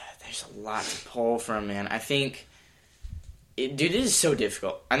lot to pull from, man. I think, dude, it is so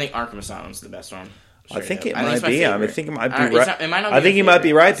difficult. I think Arkham Asylum's the best one. I think it Straight up. might it's my be. I favorite. think it might be It's right. not- it might not I be think my you might be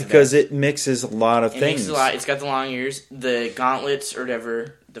favorite. right It's the because best. it mixes a lot of It things. makes a lot. It's got the long ears. The gauntlets or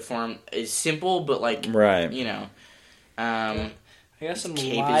whatever. The form is simple, but like Right. you know. I got some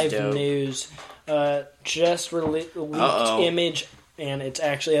Cape is live dope. news. Just leaked Uh-oh. image, and it's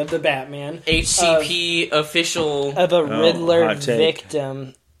actually of the Batman HCP official of a Riddler hot take.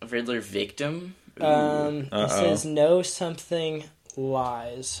 victim. Riddler victim. Ooh. It says no something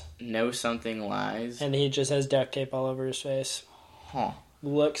lies, Know something lies. and he just has duct tape all over his face. Huh.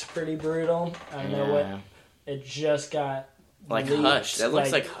 Looks pretty brutal. I don't know what. It just got Like leaked, Hush. That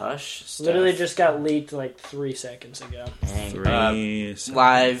looks like Hush stuff. Literally just got leaked like 3 seconds ago. Dang. 3 seconds.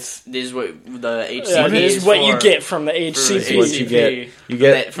 Live. This is what the HCP Yeah, this is what you for. get from the This HCP. is what you get. You That-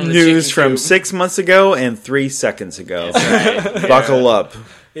 get from the news chicken from coop. 6 months ago and 3 seconds ago. Right. Buckle up,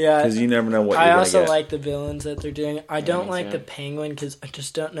 Yeah, because you never know what I you're also gonna get. like the villains that they're doing. I don't me like too. the Penguin because I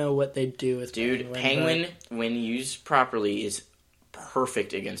just don't know what they do with Dude, Penguin. Penguin, when used properly, is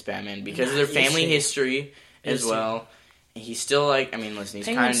perfect against Batman because of their Is family he? history as Is he? well. He's still like, I mean, listen, he's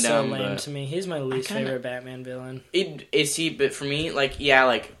kind of Penguin's so dumb, lame but to me. He's my least kinda- favorite Batman villain. is he? But for me, like, yeah,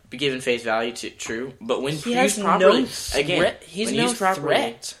 like given face value to true, but when He used has properly, no again, threat. He's when no used properly,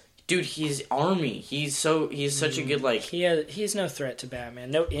 threat. dude, he's army. He's such a good like. He's no threat to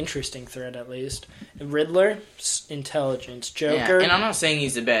Batman. No interesting threat, at least. Riddler, intelligence. Joker. Yeah, and I'm not saying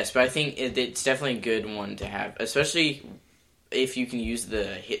he's the best, but I think it's definitely a good one to have, especially if you can use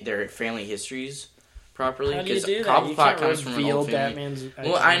their family histories properly. How do you Because do that? You Cobblepot can't comes from an reveal old family. Batman's.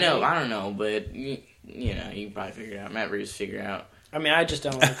 Well, I identity. know, I don't know, but you know, you can probably figure it out. Matt Reeves figure it out. I mean, I just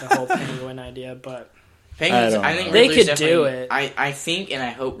don't like the whole Penguin idea, but Penguins, I I, don't think know. They Riddler's could do definitely- it. I think and I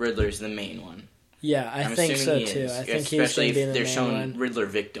hope Riddler's the main one. yeah, I I'm think so assuming he too. is, I think he's especially going to be if the they're main showing one. Riddler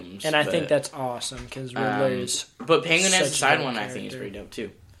victims. And I but, think that's awesome because Riddler is. But Penguin as a such a side dope one, I think is character. pretty dope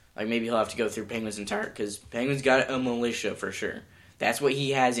too. Like maybe he'll have to go through Penguin's entire because Penguin's got a militia for sure. That's what he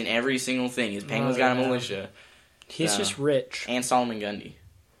has in every single thing. His Penguin's got a militia. He's just rich. And Solomon Grundy.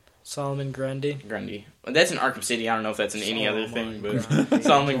 Solomon Grundy. Well, that's in Arkham City. I don't know if that's in any other thing,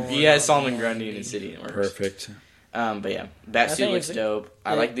 but he has Solomon Grundy in his city. It works. Perfect. But yeah, Batsuit looks dope.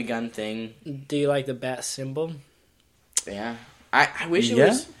 I like the gun thing. Do you like the bat symbol? Yeah. I wish it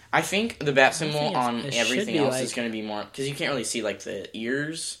was... I think the bat symbol on everything else is going to be more... Because you can't really see, like, the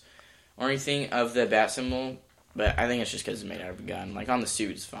ears or anything of the bat symbol. But I think it's just because it's made out of a gun. Like, on the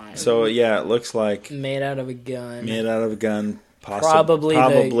suit, it's fine. So, yeah, it looks like... Made out of a gun. Made out of a gun. Probably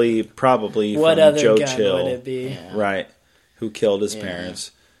what other Joe gun Chill. Would it be? Yeah. Right. Who killed his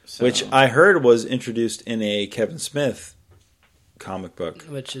parents. So. Which I heard was introduced in a Kevin Smith comic book.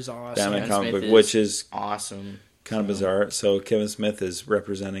 Which is awesome. Batman comic book, which is... awesome. Kind of bizarre. So Kevin Smith is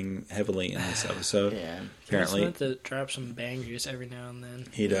representing heavily in this episode. Apparently. Kevin Smith drops some bangers every now and then.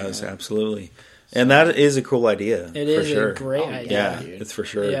 He does, absolutely. And that is a cool idea. It is sure. a great idea. Yeah, it's for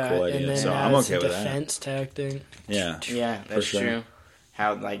sure a cool idea. And then so I'm okay with that. Defense tactic. Yeah. Yeah, that's true.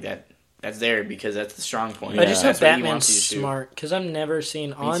 How, like, that's there because that's the strong point. I just hope Batman's smart because I've never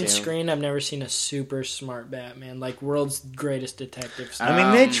seen I've never seen a super smart Batman, like world's greatest detective. I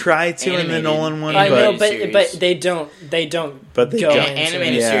mean, they try to in the Nolan one, I know, but they don't. But they go into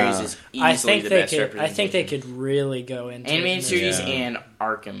animated series is easily the best representation. I think they could really go into animated series and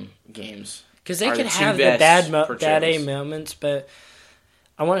Arkham games because they could have the bad A moments, but.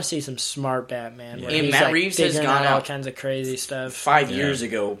 I want to see some smart Batman. Where and Matt Reeves has gone all kinds of crazy stuff 5 years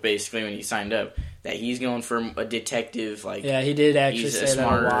ago, basically when he signed up, that he's going for a detective. Like he did actually say that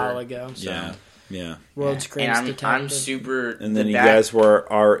a while ago. So. Yeah. World's greatest detective. I'm super. And then you guys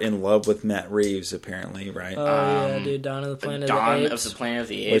are in love with Matt Reeves, apparently, right? Oh yeah, dude, Dawn of the Planet of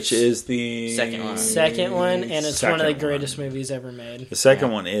the Apes, which is the second one, and it's one of the greatest movies ever made. The second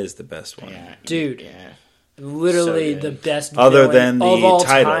one is the best one, dude. Yeah. Literally the best other than the of all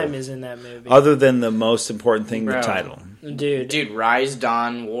title time is in that movie. Other than the most important thing, the title. Dude, Rise,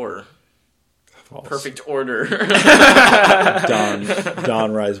 Dawn, War. False. Perfect order.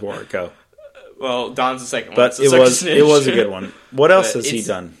 Dawn, Rise, War. Go. Well, Dawn's the second one. But it was a good one. What else has he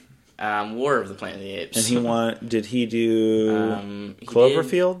done? War of the Planet of the Apes. And did he do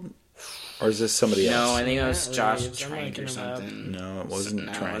Cloverfield? Or is this somebody else? No, I think it was Josh Trank or something. No, it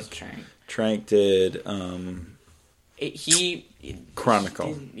wasn't Trank. It was Trank. Trank did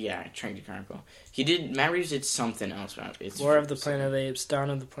Chronicle. Trank did Chronicle. He did. Matt Reeves did something else. War of the Planet of the Apes, Dawn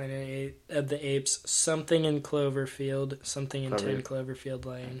of the Planet of the Apes, something in Cloverfield, something in 10 Cloverfield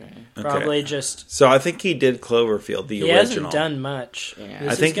Lane. Okay. Probably just. So I think he did Cloverfield, the original. He hasn't done much. Yeah.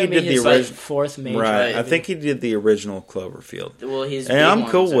 I think he did the original. Fourth major. Right. I think he did the original Cloverfield. Well, his and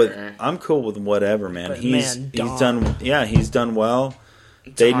I'm cool with whatever, man. But he's done. Yeah, he's done well.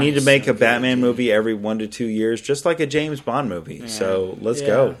 They need to make a Batman movie every 1 to 2 years, just like a James Bond movie. Yeah. So let's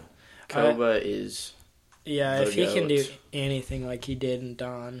go. Koba is. Yeah, if he can do anything like he did in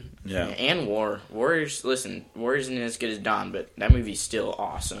Dawn. Yeah. And War. War isn't as good as Dawn, but that movie's still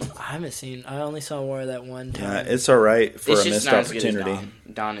awesome. I only saw War that one time. Yeah, it's alright for a missed opportunity.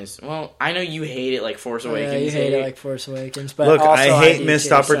 Dawn is. Well, I know you hate it like Force Awakens. Yeah, you hate it like Force Awakens. But look, also I hate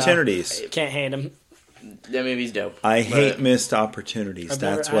missed opportunities. So can't hate them. That movie's dope. I hate missed opportunities.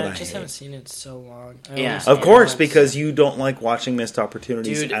 That's what I hate. I just haven't seen it so long. Of course, because you don't like watching missed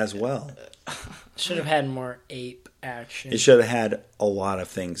opportunities as well. Should have had more ape action. It should have had a lot of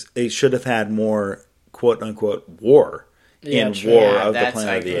things. It should have had more quote unquote war in War of the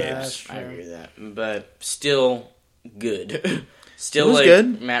Planet of the Apes. I agree with that, but still good. Still, it was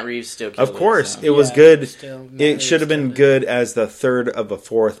good. Matt Reeves still killed it. Of course, so. it was good. It should have been good as the third of a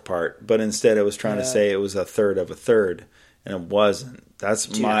fourth part, but instead it was trying to say it was a third of a third, and it wasn't.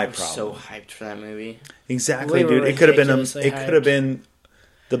 That's my problem. I'm so hyped for that movie. Exactly, dude. It could have been. It could have been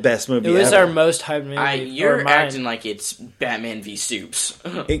the best movie. It was ever. Our most hyped movie. You're acting like it's Batman v Supes.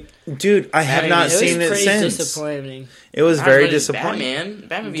 Dude, I have not seen it since. Disappointing. It was very disappointing.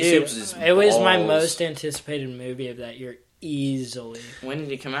 Batman v Supes is. It was my most anticipated movie of that year. Easily. When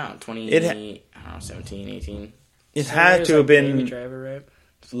did it come out? 17, 18? It had to have been... Baby Driver, right?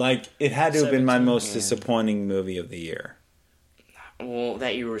 Like, it had to have been my most disappointing movie of the year. Well,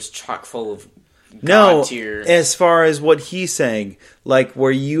 that year was chock full of God-tier... No, as far as what he's saying, like,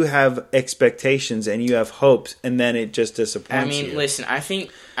 where you have expectations and you have hopes, and then it just disappoints you. Listen, I think...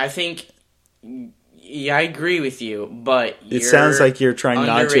 Yeah, I agree with you, but it sounds like you're trying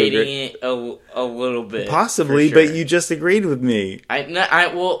not to agree. It a little bit, possibly, sure. But you just agreed with me.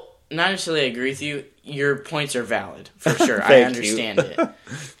 Well, not necessarily agree with you. Your points are valid for sure. I understand it.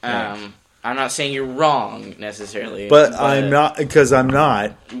 I'm not saying you're wrong necessarily, but I'm not because I'm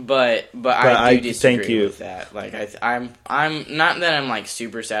not. But I do disagree thank you. with that. Like I'm not that I'm like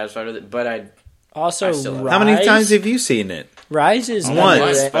super satisfied with it, but I also Rise, how many times have you seen it? Rise is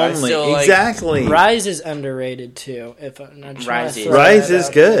once underrated. only. Exactly. Rise is underrated too. If I'm not Rise is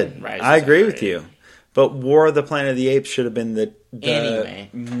good. I agree with you. But War of the Planet of the Apes should have been the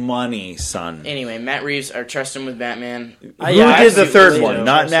money, son. Anyway, Matt Reeves, I trust him with Batman. Who did the third one?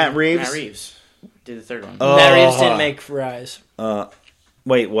 Not Matt Reeves? Matt Reeves did the third one. Matt Reeves didn't make Rise.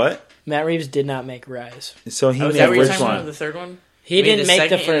 Wait, what? Matt Reeves did not make Rise. So he made which one? The third one? He didn't make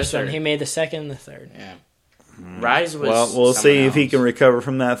the first one. He made the second and the third. Yeah. Rise was. Well, we'll see if he can recover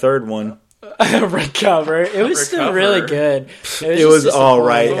from that third one. Recover. It was still really good. It was all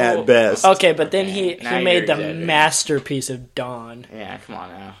right at best. Okay, but then he made the masterpiece of Dawn. Yeah, come on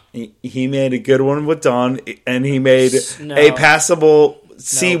now. He made a good one with Dawn, and he made a passable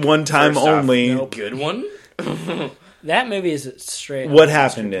see one time only. Good one. That movie is straight. What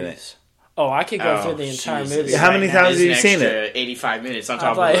happened in it? Oh, I could go through the entire movie. How many times have you seen it? 85 minutes on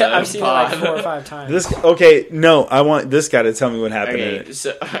top of it. I've seen it like 4 or 5 times. I want this guy to tell me what happened in it.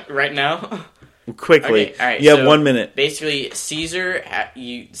 So, right now? Quickly. Okay, all right, you have 1 minute. Basically, Caesar and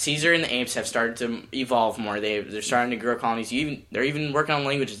the apes have started to evolve more. They're starting to grow colonies. They're even working on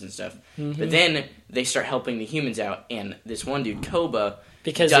languages and stuff. Mm-hmm. But then they start helping the humans out. And this one dude, Koba...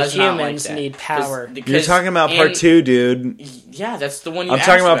 Because the humans need power. You're talking about part 2, dude. Yeah, that's the one you I'm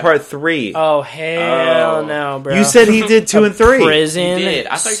talking about part 3. Oh, hell no, bro. You said he did 2 and 3. Prison. He did.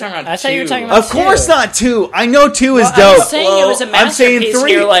 I thought you were talking about 2. I thought you were talking about Of course 2. not 2. I know 2 is dope. I'm saying it was a masterpiece. I'm saying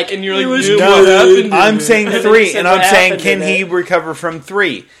 3. You're like, and you're like, what happened? I'm saying 3, and I'm saying, can he recover from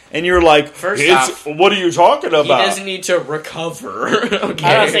 3? And you're like, first off, what are you talking about? He doesn't need to recover. Okay.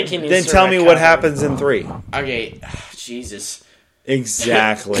 I don't think he needs then to tell recover. me what happens in 3. Okay, Jesus.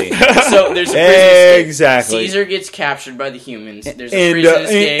 Exactly. So there's a prison exactly. Caesar gets captured by the humans. There's a prison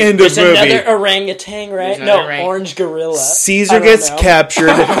escape. End There's of movie. another orangutan, right? Orange gorilla. Caesar gets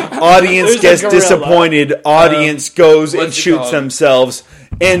captured. Audience gets disappointed. Audience goes and shoots themselves.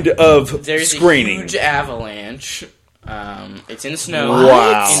 End of screening. There's a huge avalanche. It's in snow.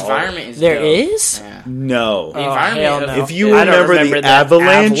 Wow. The environment is There dope. is? Yeah. No. The environment. No. If you remember the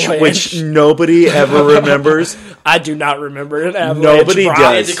avalanche, which nobody ever remembers. I do not remember an avalanche. Nobody I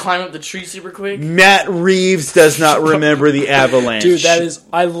does. had to climb up the tree super quick. Matt Reeves does not remember the avalanche. Dude, that is...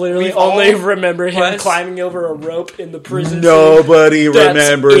 I literally only remember him climbing over a rope in the prison. Nobody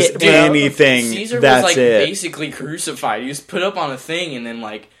remembers it, anything. Caesar That's was basically crucified. He was put up on a thing and then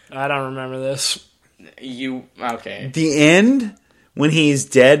I don't remember this. Okay. The end? When he's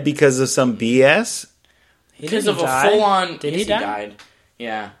dead because of some BS? Because of a full-on... Did he die? Died.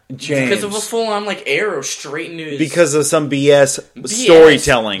 Yeah. James. Because of a full-on, arrow straight into his... Because of some BS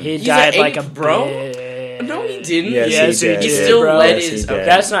storytelling. He died like a bro. bitch. No, he didn't. Yes, he did. He still bro. led Yes, his... he did.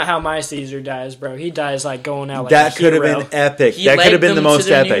 That's not how my Caesar dies, bro. He dies going out like that a could have hero. been epic. He That could led have been the them to most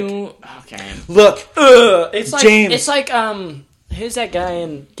their epic. Okay. Look, It's like James. It's like who's that guy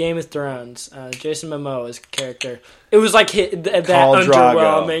in Game of Thrones? Jason Momoa's character. It was like that Khal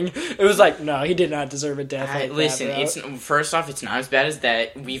underwhelming. It was like, no, he did not deserve a death. Listen, that, bro. first off, it's not as bad as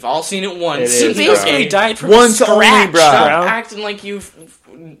that. We've all seen it once. It is, He basically died from Once scratch, only, bro. Stop acting like you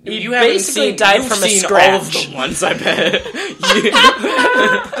haven't basically seen, died you've from a seen scratch. all of them once, I bet.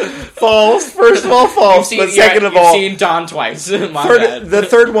 false. First of all, false. But second of all, you've seen Dawn twice. My bad. the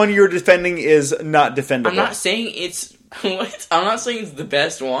third one you're defending is not defendable. I'm not saying it's... What? I'm not saying it's the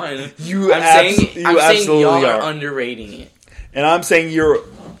best one. You I'm saying absolutely y'all are underrating it. And I'm saying you're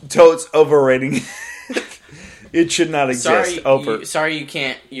totes overrating it. It should not exist. Sorry you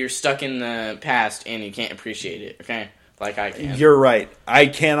can't. You're stuck in the past and you can't appreciate it. Okay, like I can. You're right. I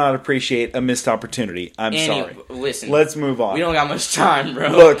cannot appreciate a missed opportunity. I'm sorry. Listen, let's move on. We don't got much time, bro.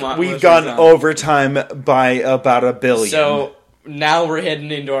 Look, we've gone overtime by about 1 billion. So now we're heading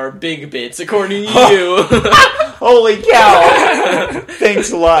into our big bits, according to you. Holy cow!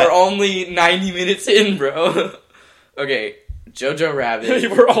 Thanks a lot. We're only 90 minutes in, bro. Okay. Jojo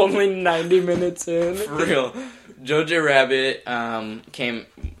Rabbit. We're only 90 minutes in. For real. Jojo Rabbit came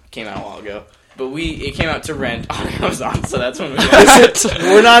out a while ago. But it came out to rent on Amazon, so that's when we watched it.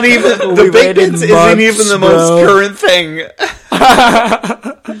 We're not even... The Big Bits isn't even the most current thing.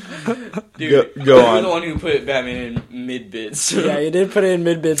 Dude, go on. You're the one who put Batman in mid bits. Yeah, you did put it in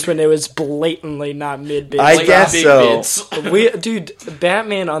mid bits when it was blatantly not mid bits. I guess so. Dude,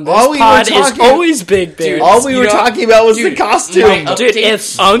 Batman on this pod is always big bits. Dude, all we were talking about was the costume. Dude,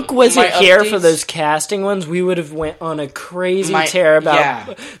 if Unk wasn't here for those casting ones, we would have went on a crazy tear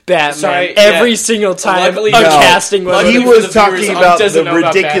about Batman every single time a casting one. He was talking about the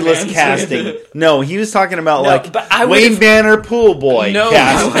ridiculous casting. No, he was talking about Wayne Manor Pool Boy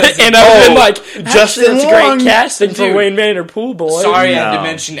casting. And I've been like, Justin that's Long. great casting for Wayne Manor Pool Boy. Sorry, I had to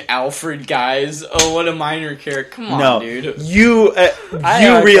mention Alfred, guys. Oh, what a minor character. Come on, dude. You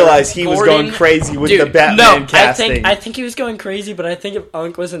realize he was going crazy with the Batman casting. I think he was going crazy, but I think if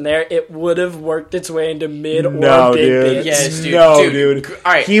Unk wasn't there, it would have worked its way into mid or big bits. Yes, dude. Dude.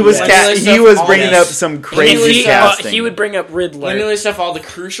 All right, he was bringing up some crazy casting. He would bring up Riddler. Let me list off all the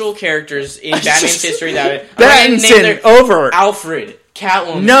crucial characters in Batman's history that Battinson over Alfred,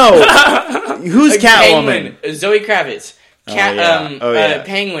 Catwoman. No, who's Catwoman? Penguin, Zoe Kravitz.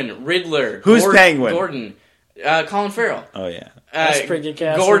 Penguin, Riddler. Who's Penguin? Gordon. Colin Farrell. Oh yeah. That's pretty good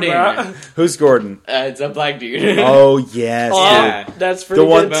casting. Gordon. Who's Gordon? It's a black dude. Oh yes. That's pretty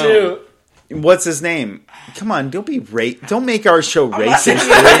good too. What's his name? Come on, don't make our show racist.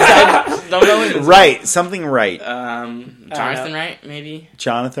 Don't know his Right, something right. Jonathan Wright, maybe.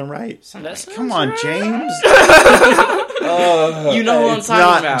 Jonathan Wright. Come on, James. You know what I'm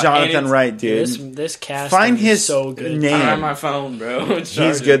talking about. Jonathan Wright, dude. This casting Find his so good. name. I'm on my phone, bro.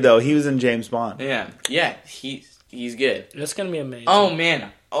 He's good though. He was in James Bond. Yeah. He's good. It's gonna be amazing. Oh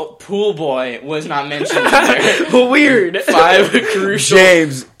man. Oh, Pool Boy was not mentioned there. Weird. 5 crucial.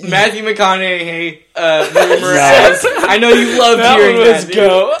 James. Matthew McConaughey, rumor as. I know you loved hearing that.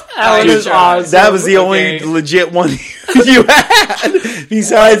 That was awesome. That was the only legit one you had.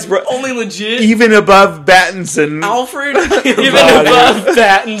 Besides, only legit. Even above Battinson. Alfred. Even above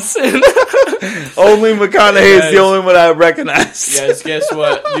Battinson. Only McConaughey is the only one I recognize. Yes, guess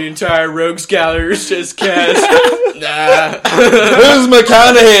what? The entire Rogues Gallery is just cast. Who's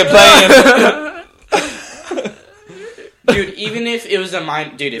McConaughey playing? Dude, even if it was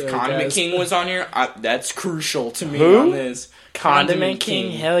if Condiment King was on here, that's crucial to me on this. Condiment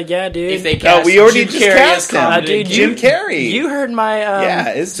King, hell yeah, dude. If they cast we already Jim Carrey as Condiment dude, Jim Carrey. You heard my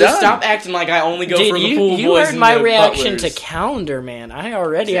it's done. Stop acting like I only go for the pool boys. You heard my reaction butlers. to Calendar Man. I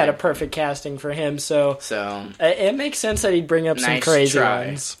already had a perfect casting for him, so it makes sense that he'd bring up some crazy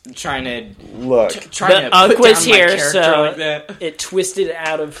ones. Trying to look. Trying to Unk put was down here, my character so like that. it twisted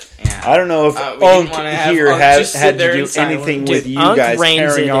out of. Yeah. I don't know if Unk here had to do anything with you guys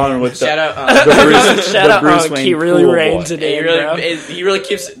carrying on with the Bruce Wayne. He really reigns it in, bro. He really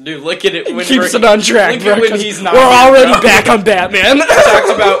keeps. Dude, look at it. Keeps it on track, bro. When he's not. We're already back on Batman.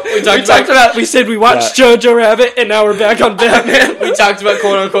 We said we watched Jojo Rabbit, and now we're back on Batman. We talked about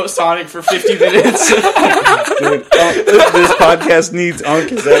quote unquote Sonic for 50 minutes. Dude, this podcast needs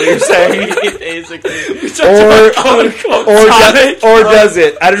Unk. Is that what you're saying? Basically. Or does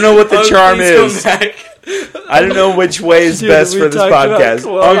it? I don't know what the charm is. I don't know which way is best for this podcast.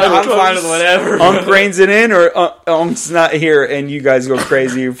 I'm fine with whatever. Unk reigns it in, or Unk's not here, and you guys go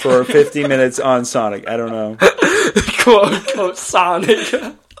crazy for 50 minutes on Sonic. I don't know. Quote unquote Sonic.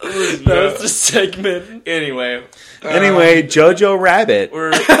 That was the segment. Anyway, Jojo Rabbit.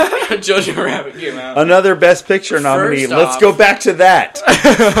 Jojo Rabbit came out. Another Best Picture nominee. Let's go back to that.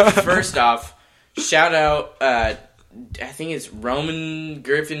 First off, shout out. I think it's Roman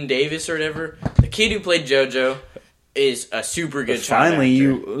Griffin Davis or whatever. The kid who played JoJo is a super good child actor. Finally,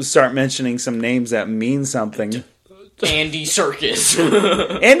 you start mentioning some names that mean something. Andy Serkis.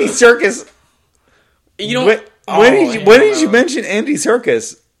 Andy Serkis. You know when did you mention Andy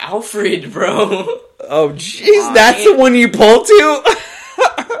Serkis? Alfred, bro. Oh, jeez, that's the one you pulled to?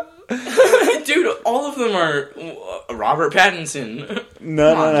 Dude, all of them are Robert Pattinson.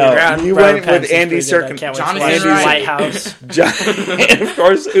 No. You went with Andy Serkis. Jonathan Lighthouse. And of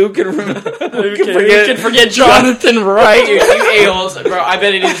course, who can forget Jonathan Wright? Dude, you a-holes. Bro, I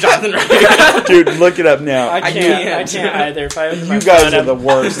bet it is Jonathan Wright. Dude, look it up now. I can't either. If I you guys are the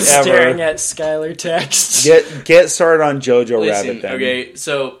worst ever. Staring at Skylar text. Get started on Jojo Rabbit then. Okay,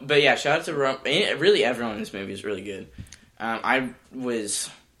 but yeah, shout out to really everyone in this movie is really good. I was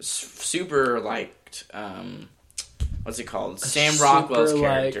super liked what's it called? Sam Rockwell's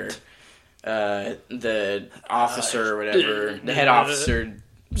character. The officer or whatever. The head officer.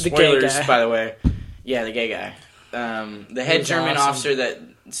 Spoilers, by the way. Yeah, the gay guy. The head German officer that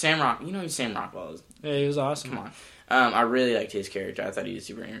Sam Rockwell. You know who Sam Rockwell is? Yeah, he was awesome. Come on. I really liked his character. I thought he was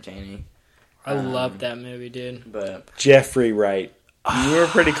super entertaining. I loved that movie, dude. But Jeffrey Wright. You were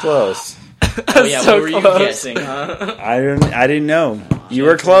pretty close. Oh yeah, what were you guessing, huh? I didn't know. You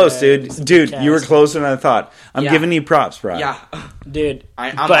were close, dude. Dude, you were closer than I thought. I'm giving you props, bro. Yeah. Dude,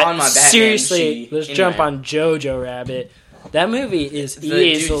 I'm but on my Batman seriously, let's anyway. jump on Jojo Rabbit. That movie is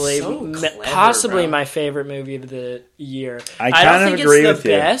easily, so clever, possibly bro. my favorite movie of the year. I don't kind of think agree it's with the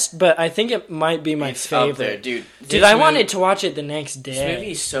you. best, but I think it might be my It's favorite. up there, dude. Dude, I wanted to watch it the next day. This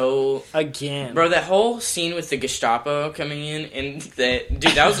movie is so Again. Bro, that whole scene with the Gestapo coming in and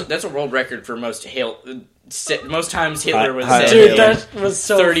that's a world record for most times Hitler was Hi- said. Dude, Hitler. that was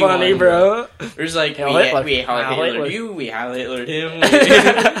so 31, funny, bro. There's like Heil Hitler. we Heil Heil Hitler Hitler. you, we Heil Hitler him,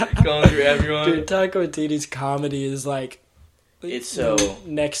 going through everyone. Dude, Taika Waititi's comedy is like It's so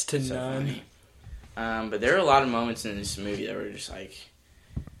next to so none. funny. But there are a lot of moments in this movie that were just like,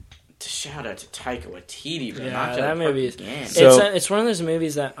 to shout out to Taika Waititi, bro. Yeah, Knocked out that the park movie is- again. So- It's one of those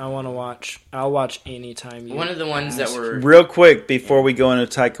movies that I want to watch. I'll watch anytime. One of the ones that were Real quick, before we go into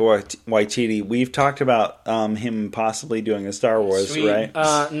Taika Waititi, we've talked about him possibly doing a Star Wars, Sweet.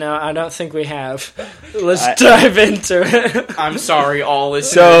 right? No, I don't think we have. Let's dive into it. I'm sorry, all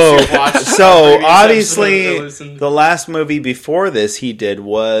listeners So, who watched so previous obviously, episodes that listened. the last movie before this he did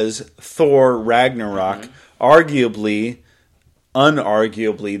was Thor Ragnarok, arguably,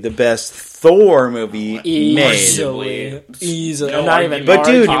 unarguably, the best Thor movie made. Easily. No Not even argument. But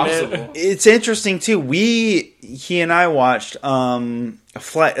dude, Possible. it's interesting too. He and I watched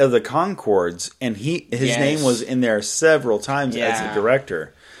Flight of the Conchords, and his Yes. name was in there several times as Yeah. a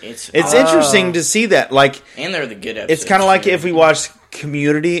director. It's Interesting to see that. Like, and they're the good episodes. it's kind of like too. if we watch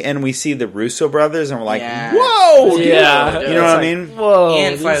Community and we see the Russo brothers, and we're like, Yeah. "Whoa, dude." Yeah. You know what I mean? Whoa,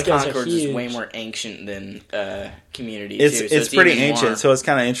 and these Flight of the guys are Conchords is huge. way more ancient than Community. It's too, so it's pretty even ancient, more- so it's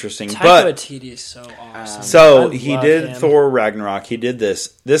kind of interesting. Taika But Waititi is so awesome. so I he love did him. Thor Ragnarok. He did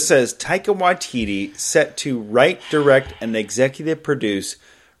this. This says Taika Waititi set to write, direct, and executive produce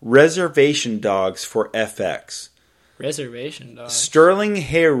Reservation Dogs for FX. Reservation Dogs. Sterling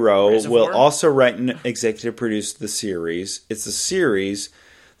Hayrow Reservoir? will also write and executive produce the series. It's a series.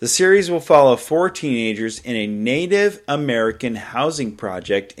 The series will follow 4 teenagers in a Native American housing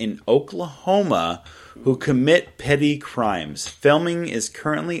project in Oklahoma who commit petty crimes. Filming is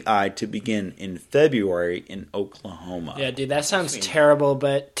currently eyed to begin in February in Oklahoma. Yeah, dude, that sounds terrible,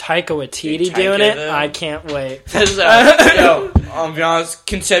 but Taika Waititi Dude, Taika, doing it, though. I can't wait. Yo, I'll be honest,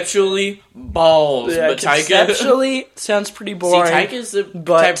 conceptually, balls. Yeah, but Taika... conceptually, sounds pretty See, boring. Taika's the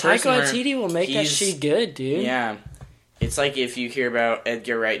but type Taika person where Waititi will make that he's- shit good, dude. Yeah. It's like if you hear about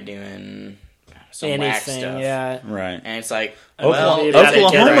Edgar Wright doing some whack Anything, stuff. yeah. Right. And it's like, Well, well, dude, that's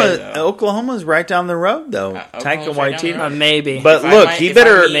Edgar Wright, though. Oklahoma's right down the road, though. Taika Oklahoma's right down the Waititi. road. Maybe. But If I look, might- he if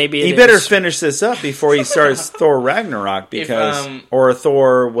better I need- Maybe he it better is. finish this up before he starts Thor Ragnarok because If, or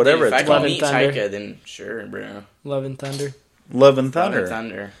Thor whatever If I it's can called. Love meet and Thunder. Taika, then sure, bro. Love and Thunder. Love and Love Thunder. and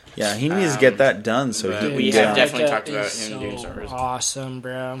Thunder. Yeah, he needs to get that done so but he can we get have on. definitely Taika talked about is him doing Star Wars. Awesome,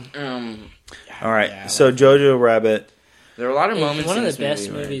 bro. All right, Yeah, so Jojo Rabbit, there are a lot of It's moments one in of the this best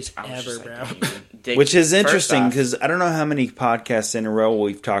movie where movies I was ever, just bro. Dick- which is first interesting off, because I don't know how many podcasts in a row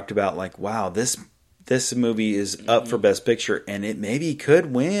we've talked about like, wow, this movie is up for Best Picture and it maybe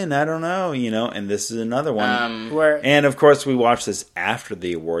could win. I don't know, and this is another one. Where And of course, we watched this after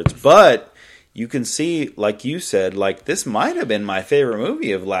the awards, but you can see, like you said, like this might have been my favorite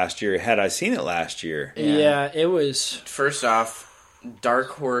movie of last year had I seen it last year. yeah, it was. first off, Dark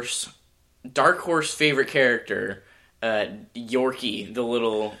Horse favorite character, Yorkie, the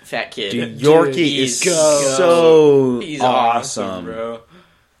little fat kid. Dude, Yorkie he's is so- he's awesome. bro.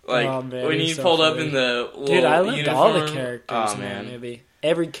 Like Oh, man, when he he's so pulled up funny. in the little Dude, I loved all the uniform. characters Oh in man, that movie.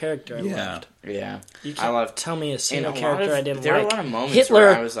 Every character I Yeah. loved. yeah. You I can't loved- tell me a single and a character lot of- I didn't there were like. a lot of moments Hitler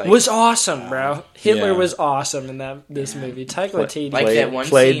where I was like- was awesome, bro. Hitler Yeah. was awesome in this movie. Taika Waititi. Like that one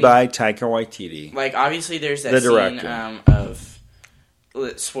played scene- by Taika Waititi. Like obviously, there's that The scene director.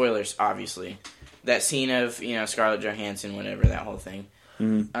 of spoilers. Obviously, that scene of Scarlett Johansson, whatever that whole thing.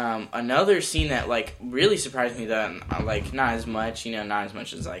 Another scene that like really surprised me that like not as much, not as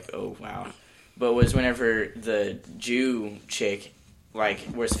much as like oh wow, but was whenever the Jew chick like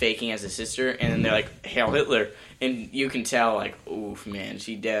was faking as a sister, and then they're like Hail Hitler, and you can tell like oof man,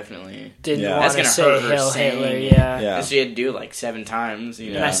 she definitely didn't Yeah. want That's to gonna say hurt her Hail saying Hitler. it. Yeah. Yeah. and she had to do it like 7 times.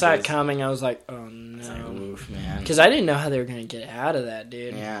 And I saw it because- coming. I was like, oh it's like, no, oof man, because I didn't know how they were gonna get out of that,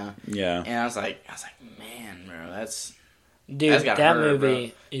 dude. yeah. Yeah. And I was like, man, bro, that's Dude, That's gotta that hurt, movie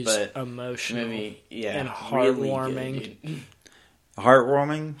bro. is But emotional. movie, yeah, And really heartwarming. good, dude.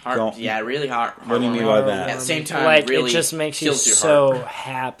 Heartwarming? Don't- Yeah, really heart. What do you mean by that? At the same time, like really it just makes you fills your so heart.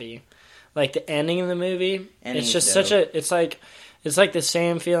 happy. Like the ending of the movie, Ending's it's just dope. such a. It's like the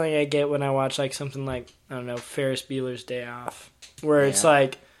same feeling I get when I watch like something like I don't know Ferris Bueller's Day Off, where it's Yeah.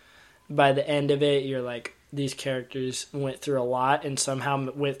 like by the end of it you're like these characters went through a lot and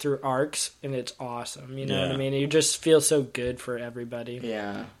somehow went through arcs, and it's awesome. You know what I mean? You just feel so good for everybody.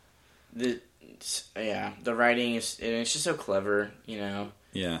 Yeah. The writing is, and it's just so clever, you know.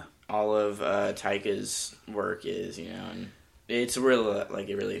 Yeah. All of Taika's work is, you know, and it's really, like,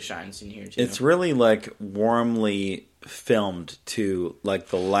 it really shines in here, too. It's really, like, warmly filmed, too. Like,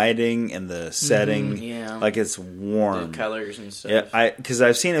 the lighting and the setting. Yeah. Like, it's warm. The colors and stuff. Yeah, because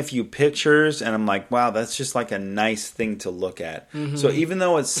I've seen a few pictures, and I'm like, wow, that's just, like, a nice thing to look at. Mm-hmm. So even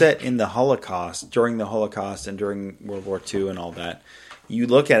though it's set in the Holocaust, during the Holocaust and during World War II and all that, you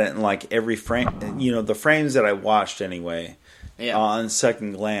look at it and, like, every frame, you know, the frames that I watched anyway, on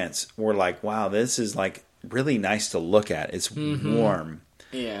second glance, were like, wow, this is, like, really nice to look at. It's warm.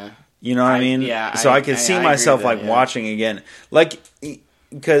 Yeah. You know what I mean? Yeah. So I could see myself like watching again. Like,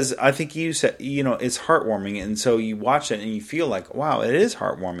 because I think you said, you know, it's heartwarming. And so you watch it and you feel like, wow, it is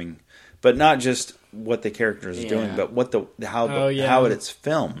heartwarming. But not just what the character is doing, but what how it's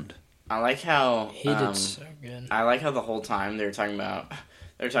filmed. I like how he did so good. I like how the whole time they're talking about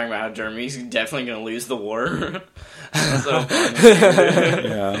how Germany's definitely going to lose the war. So funny.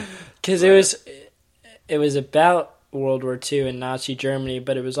 Yeah. Because it was about World War II and Nazi Germany,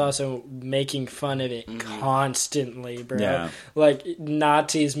 but it was also making fun of it constantly, bro. Yeah. Like,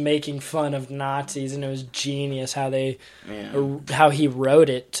 Nazis making fun of Nazis, and it was genius how how he wrote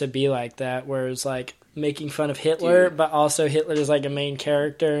it to be like that, where it's like making fun of Hitler, but also Hitler is like a main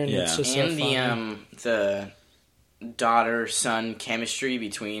character, and it's just so funny. And the daughter-son chemistry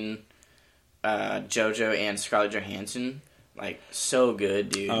between JoJo and Scarlett Johansson, like, so good,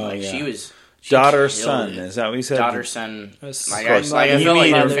 dude. She was... Daughter-son, is that what you said? Daughter-son. I felt like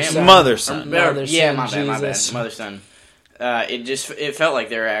they're mother-son. Yeah, my bad. Mother-son. It felt like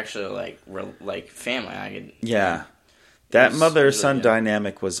they were actually, like family. That mother-son really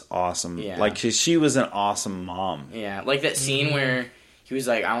dynamic was awesome. Yeah. Like, she was an awesome mom. Yeah, like that scene where he was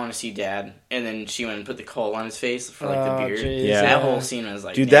like, I want to see Dad, and then she went and put the coal on his face for, like, the beard. Yeah. That whole scene was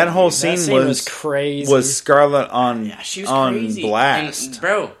like... Dude, that whole scene was crazy. Was Scarlett on, she was on crazy. blast. And,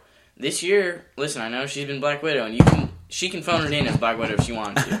 bro, this year, listen, I know she's been Black Widow, and she can phone it in as Black Widow if she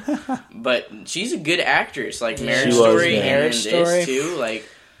wanted to. But she's a good actress. Like, Marriage Story and this, too. Like,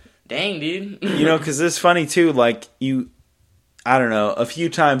 dang, dude. You know, because it's funny, too. Like, I don't know, a few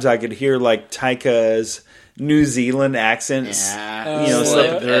times I could hear, like, Taika's New Zealand accent,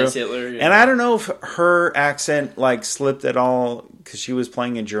 slip through. Hitler, And I don't know if her accent, like, slipped at all, because she was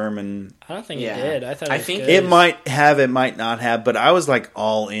playing a German. I don't think it did. I think it might have, it might not have, but I was, like,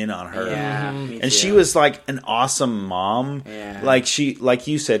 all in on her. Yeah, me too. And she was, like, an awesome mom. Yeah. Like, like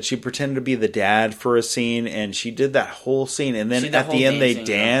you said, she pretended to be the dad for a scene, and she did that whole scene, and then at the end they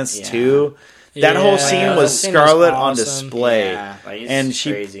danced, too. That whole scene was Scarlett on display, and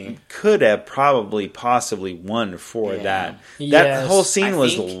she could have possibly won for that. That whole scene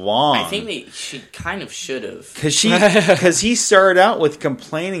was long. I think she kind of should have, because he started out with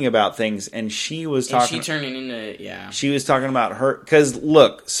complaining about things, and she was talking. And she turned it into She was talking about her because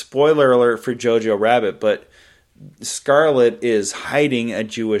look, spoiler alert for Jojo Rabbit, but Scarlett is hiding a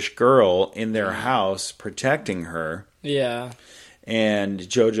Jewish girl in their house, protecting her. Yeah. And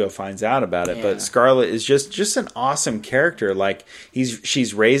JoJo finds out about it, but Scarlett is just an awesome character. Like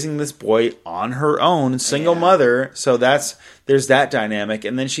she's raising this boy on her own, single mother. So there's that dynamic,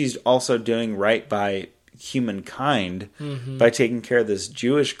 and then she's also doing right by humankind by taking care of this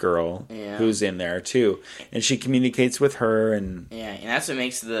Jewish girl who's in there too, and she communicates with her, and and that's what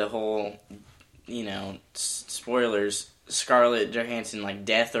makes the whole, spoilers, Scarlett Johansson like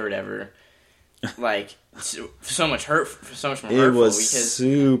death or whatever, like. So much more hurtful. It was because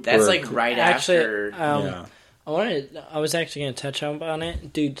super. That's like right after. I was actually going to touch on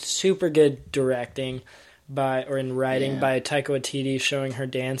it, dude. Super good directing by Taika Waititi, showing her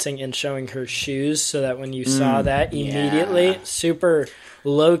dancing and showing her shoes, so that when you saw that immediately, super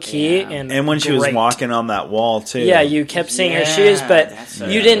low key and when she was walking on that wall too. Yeah, you kept seeing her shoes, but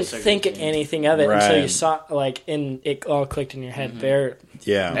you didn't think anything of it until you saw and it all clicked in your head. Very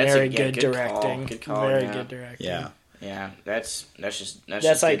good directing. Good call. Very good directing. Yeah. That's just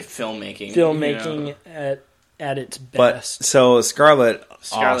like filmmaking. Filmmaking at its best. But so Scarlett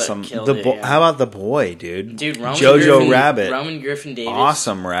awesome. How about the boy, dude? Dude, Rabbit. Roman Griffin Davis.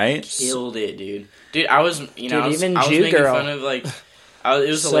 Awesome, right? Killed it, dude. Dude, I was making girl. fun of like. It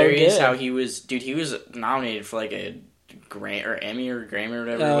was hilarious how he was nominated for like a Emmy or Grammy or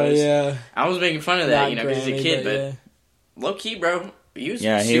whatever it was. Yeah. I was making fun of that, because he's a kid, but low key, bro, he was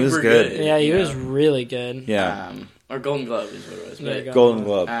he was good. Yeah, he was really good. Yeah. Or Golden Glove is what it was. But, Golden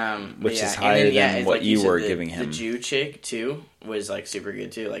Glove, which is higher than what you were giving him. The Jew chick, too, was, like, super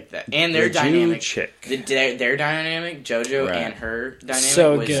good, too. Like that. And their dynamic. Jew chick. Their dynamic, JoJo and her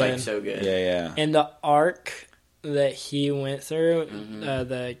dynamic was, good. like, so good. Yeah. And the arc that he went through,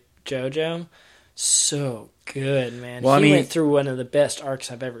 the JoJo, so good, man. Well, he went through one of the best arcs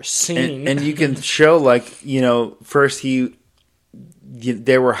I've ever seen. And you can show, like, first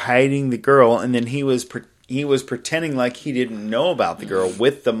they were hiding the girl, and then he was pretending like he didn't know about the girl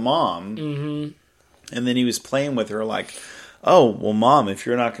with the mom. Mm-hmm. And then he was playing with her like, oh, well, Mom, if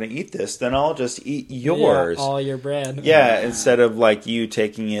you're not going to eat this, then I'll just eat yours. Yeah, all your bread. Yeah, instead of like you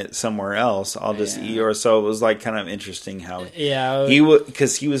taking it somewhere else, I'll just eat yours. So it was like kind of interesting how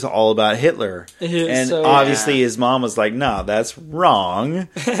because he was all about Hitler. And obviously his mom was like, no, that's wrong.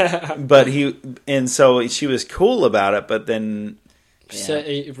 But so she was cool about it, but then...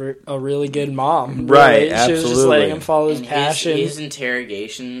 a really good mom. Right, really. Absolutely. She was just letting him follow his passion. His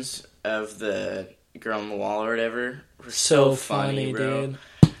interrogations of the girl on the wall or whatever were so funny, bro. Dude.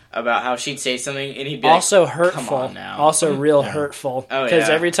 About how she'd say something and he'd be also like, hurtful. Come on now. Also real hurtful. Because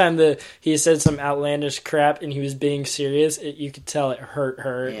every time he said some outlandish crap and he was being serious, you could tell it hurt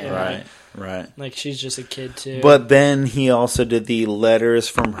her. Yeah. Right. Like she's just a kid too. But then he also did the letters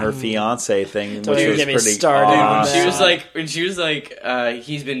from her fiance thing, which was pretty started. When she was like,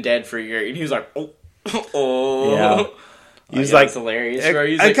 he's been dead for a year, and he was like, oh. Yeah. He was like, hilarious.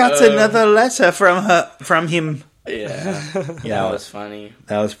 I got another letter from him. Yeah. That was funny.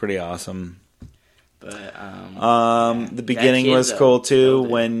 That was pretty awesome. But the beginning was cool too.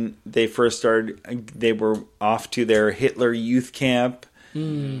 When they first started, they were off to their Hitler youth camp,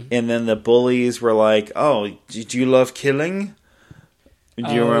 and then the bullies were like, "Oh, do you love killing?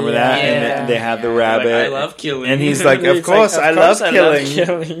 Do you remember that?" And then they had the rabbit. Like, I love killing, and he's like, "Of course, I love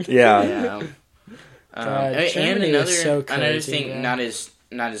killing." Yeah. And another thing, not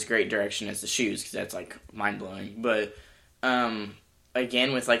as great direction as the shoes, because that's like mind blowing. But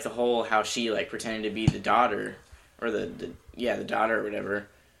again, with like the whole how she like pretended to be the daughter or the daughter or whatever,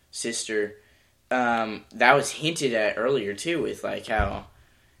 sister. That was hinted at earlier too, with like how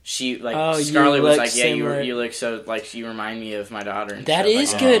she like Scarlett was like, you look so like you remind me of my daughter. And that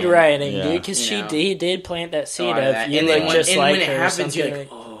is like good writing, dude, because he did plant that seed of you look just like her. And when it happens, you're like,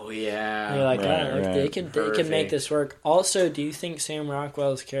 yeah. You're like, they could make this work. Also, do you think Sam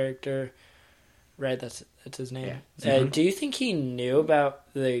Rockwell's character, right? That's his name. Yeah. Do you think he knew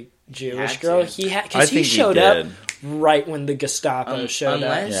about the Jewish girl? Because he showed up right when the Gestapo showed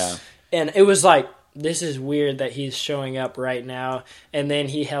up. Yeah. And it was like, this is weird that he's showing up right now. And then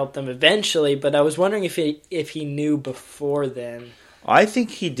he helped them eventually. But I was wondering if he knew before then. I think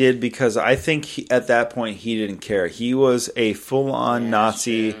he did, because I think at that point he didn't care. He was a full-on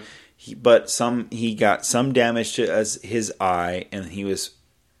Nazi, but he got some damage to his eye, and he was,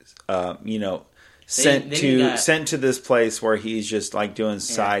 sent to this place where he's just like doing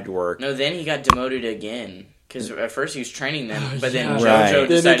side work. No, then he got demoted again. Because at first he was training them, but then JoJo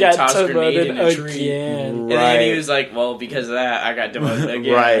decided to toss a grenade in a tree. And then he was like, well, because of that, I got demoted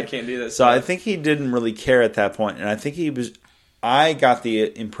again. I can't do this. So I think he didn't really care at that point. And I think I got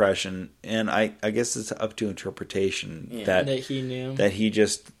the impression, and I guess it's up to interpretation, that he knew. That he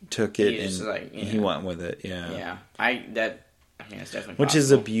just took it he went with it. Yeah. Yeah. It's definitely Which is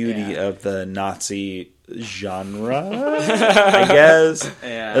the beauty of the Nazi genre, I guess.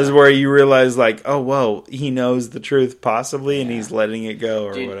 Is where you realize, like, oh, whoa, he knows the truth possibly, and he's letting it go or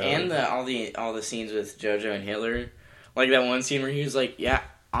whatever. And all the scenes with JoJo and Hitler, like that one scene where he was like, yeah,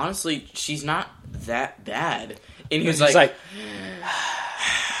 honestly, she's not that bad. And he was like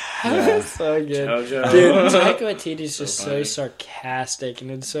so good. JoJo. Dude, Taika Waititi's just so sarcastic, and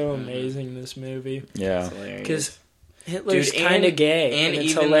it's so amazing in this movie. Yeah. Because Hitler's kind of gay, and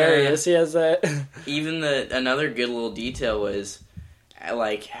it's hilarious. He has that. Even another good little detail was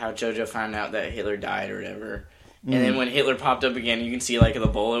like how JoJo found out that Hitler died or whatever, and then when Hitler popped up again, you can see like the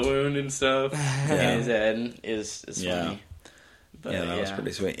bullet wound and stuff in his head. Is funny. But, that was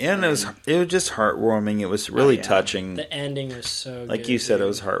pretty sweet, and it was just heartwarming. It was really touching. The ending was so like good, you said, it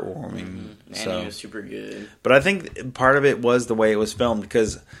was heartwarming. And it was super good. But I think part of it was the way it was filmed,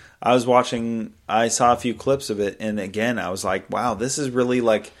 because I saw a few clips of it, and again, I was like, wow, this is really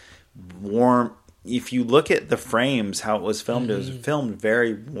like warm. If you look at the frames, how it was filmed, it was filmed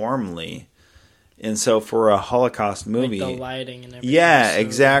very warmly. And so for a Holocaust movie, like the lighting and everything. Yeah,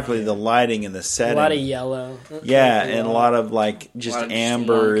 exactly. The lighting and the setting. A lot of yellow. Yeah, and a lot of like just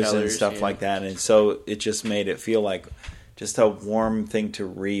ambers and stuff like that. And so it just made it feel like just a warm thing to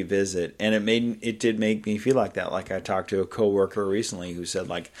revisit. And it did make me feel like that. Like I talked to a coworker recently who said,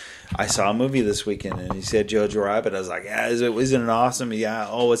 like, I saw a movie this weekend and he said Jojo Rabbit. I was like, yeah, isn't it awesome? Yeah,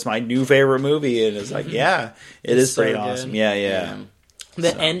 oh, it's my new favorite movie. And it's like, yeah, it's pretty awesome. Yeah.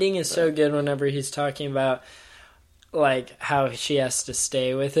 The ending is so good whenever he's talking about like how she has to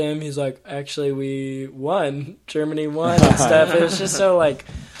stay with him. He's like, actually, we won. Germany won and stuff. It was just so like,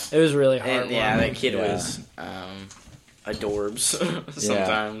 it was really hard. Yeah, that kid was adorbs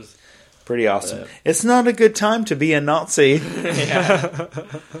sometimes. Pretty awesome. But it's not a good time to be a Nazi. Yeah.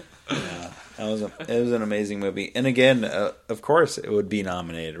 It was an amazing movie. And again, of course, it would be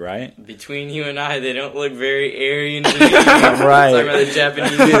nominated, right? Between you and I, they don't look very Aryan to me. Right. Talking about the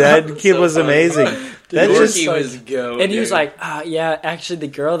Japanese. Dude, that kid was amazing. That just was go. And he was like, yeah, actually, the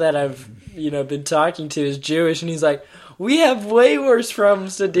girl that I've been talking to is Jewish. And he's like, we have way worse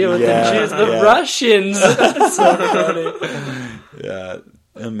problems to deal with than Jews. The Russians. That's so funny. Yeah.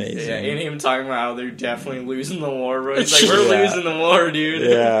 Amazing. Yeah, and him talking about how they're definitely losing the war, bro. He's like, we're losing the war, dude.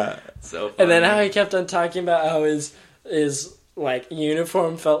 Yeah. So funny. And then how he kept on talking about how his like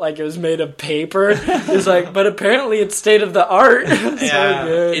uniform felt like it was made of paper. He's like, but apparently it's state of the art. So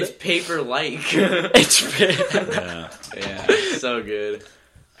good. It's paper-like. It's paper. Yeah, so good.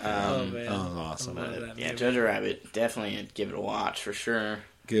 Oh man, that was awesome. Yeah, Jojo Rabbit, definitely I'd give it a watch for sure.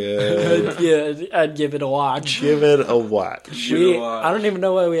 Good. Yeah, I'd give it a watch. Give it a watch. I don't even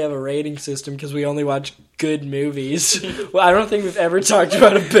know why we have a rating system because we only watch good movies. Well, I don't think we've ever talked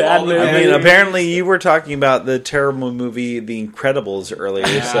about a bad movie. I mean, apparently you were talking about the terrible movie The Incredibles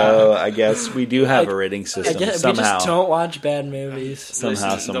earlier, so I guess we do have a rating system somehow. We just don't watch bad movies.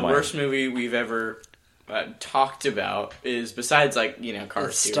 Somehow, the worst movie we've ever talked about is, besides like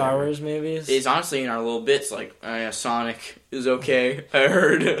Cars, Star Wars movies, is honestly in our little bits like Sonic is okay. I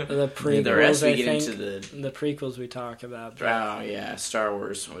heard the prequels. The rest we get into the prequels we talk about. But, oh yeah, Star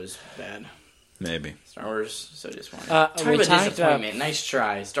Wars was bad. Maybe Star Wars so disappointing. Talk about disappointment. Nice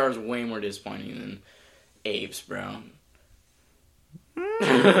try. Star Wars way more disappointing than Apes, bro.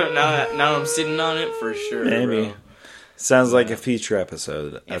 now I'm sitting on it for sure. Maybe. Bro. Sounds like a future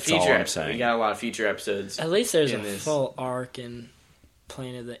episode. That's all I'm saying. We got a lot of future episodes. At least there's a full arc in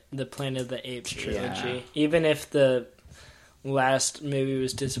Planet of the Apes trilogy. Yeah. Even if the last movie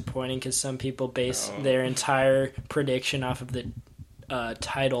was disappointing, because some people base their entire prediction off of the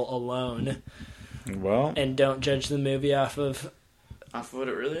title alone. Well, and don't judge the movie off of what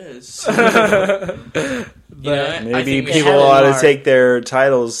it really is. But maybe people ought to take their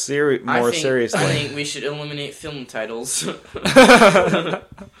titles more seriously. I think we should eliminate film titles.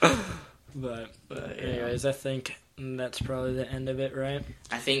 But anyways, I think that's probably the end of it, right?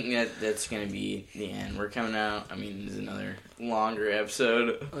 I think that's going to be the end. We're coming out. I mean, this is another longer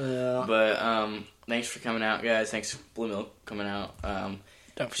episode. Yeah. But thanks for coming out, guys. Thanks for Blue Milk coming out.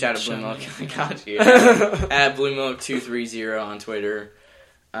 Shout out Blue Milk. I got you. At Blue Milk 230 on Twitter.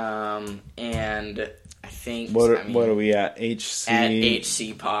 And I think what are we at? HC at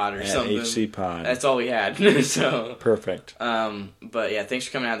HC Pod or something. HC Pod. That's all we had. So perfect. But yeah, thanks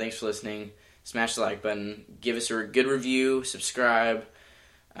for coming out. Thanks for listening. Smash the like button. Give us a good review. Subscribe.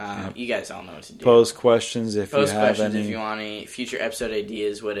 You guys all know what to do. Post questions if you have any. If you want any future episode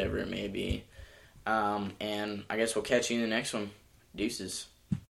ideas, whatever it may be. And I guess we'll catch you in the next one. Deuces.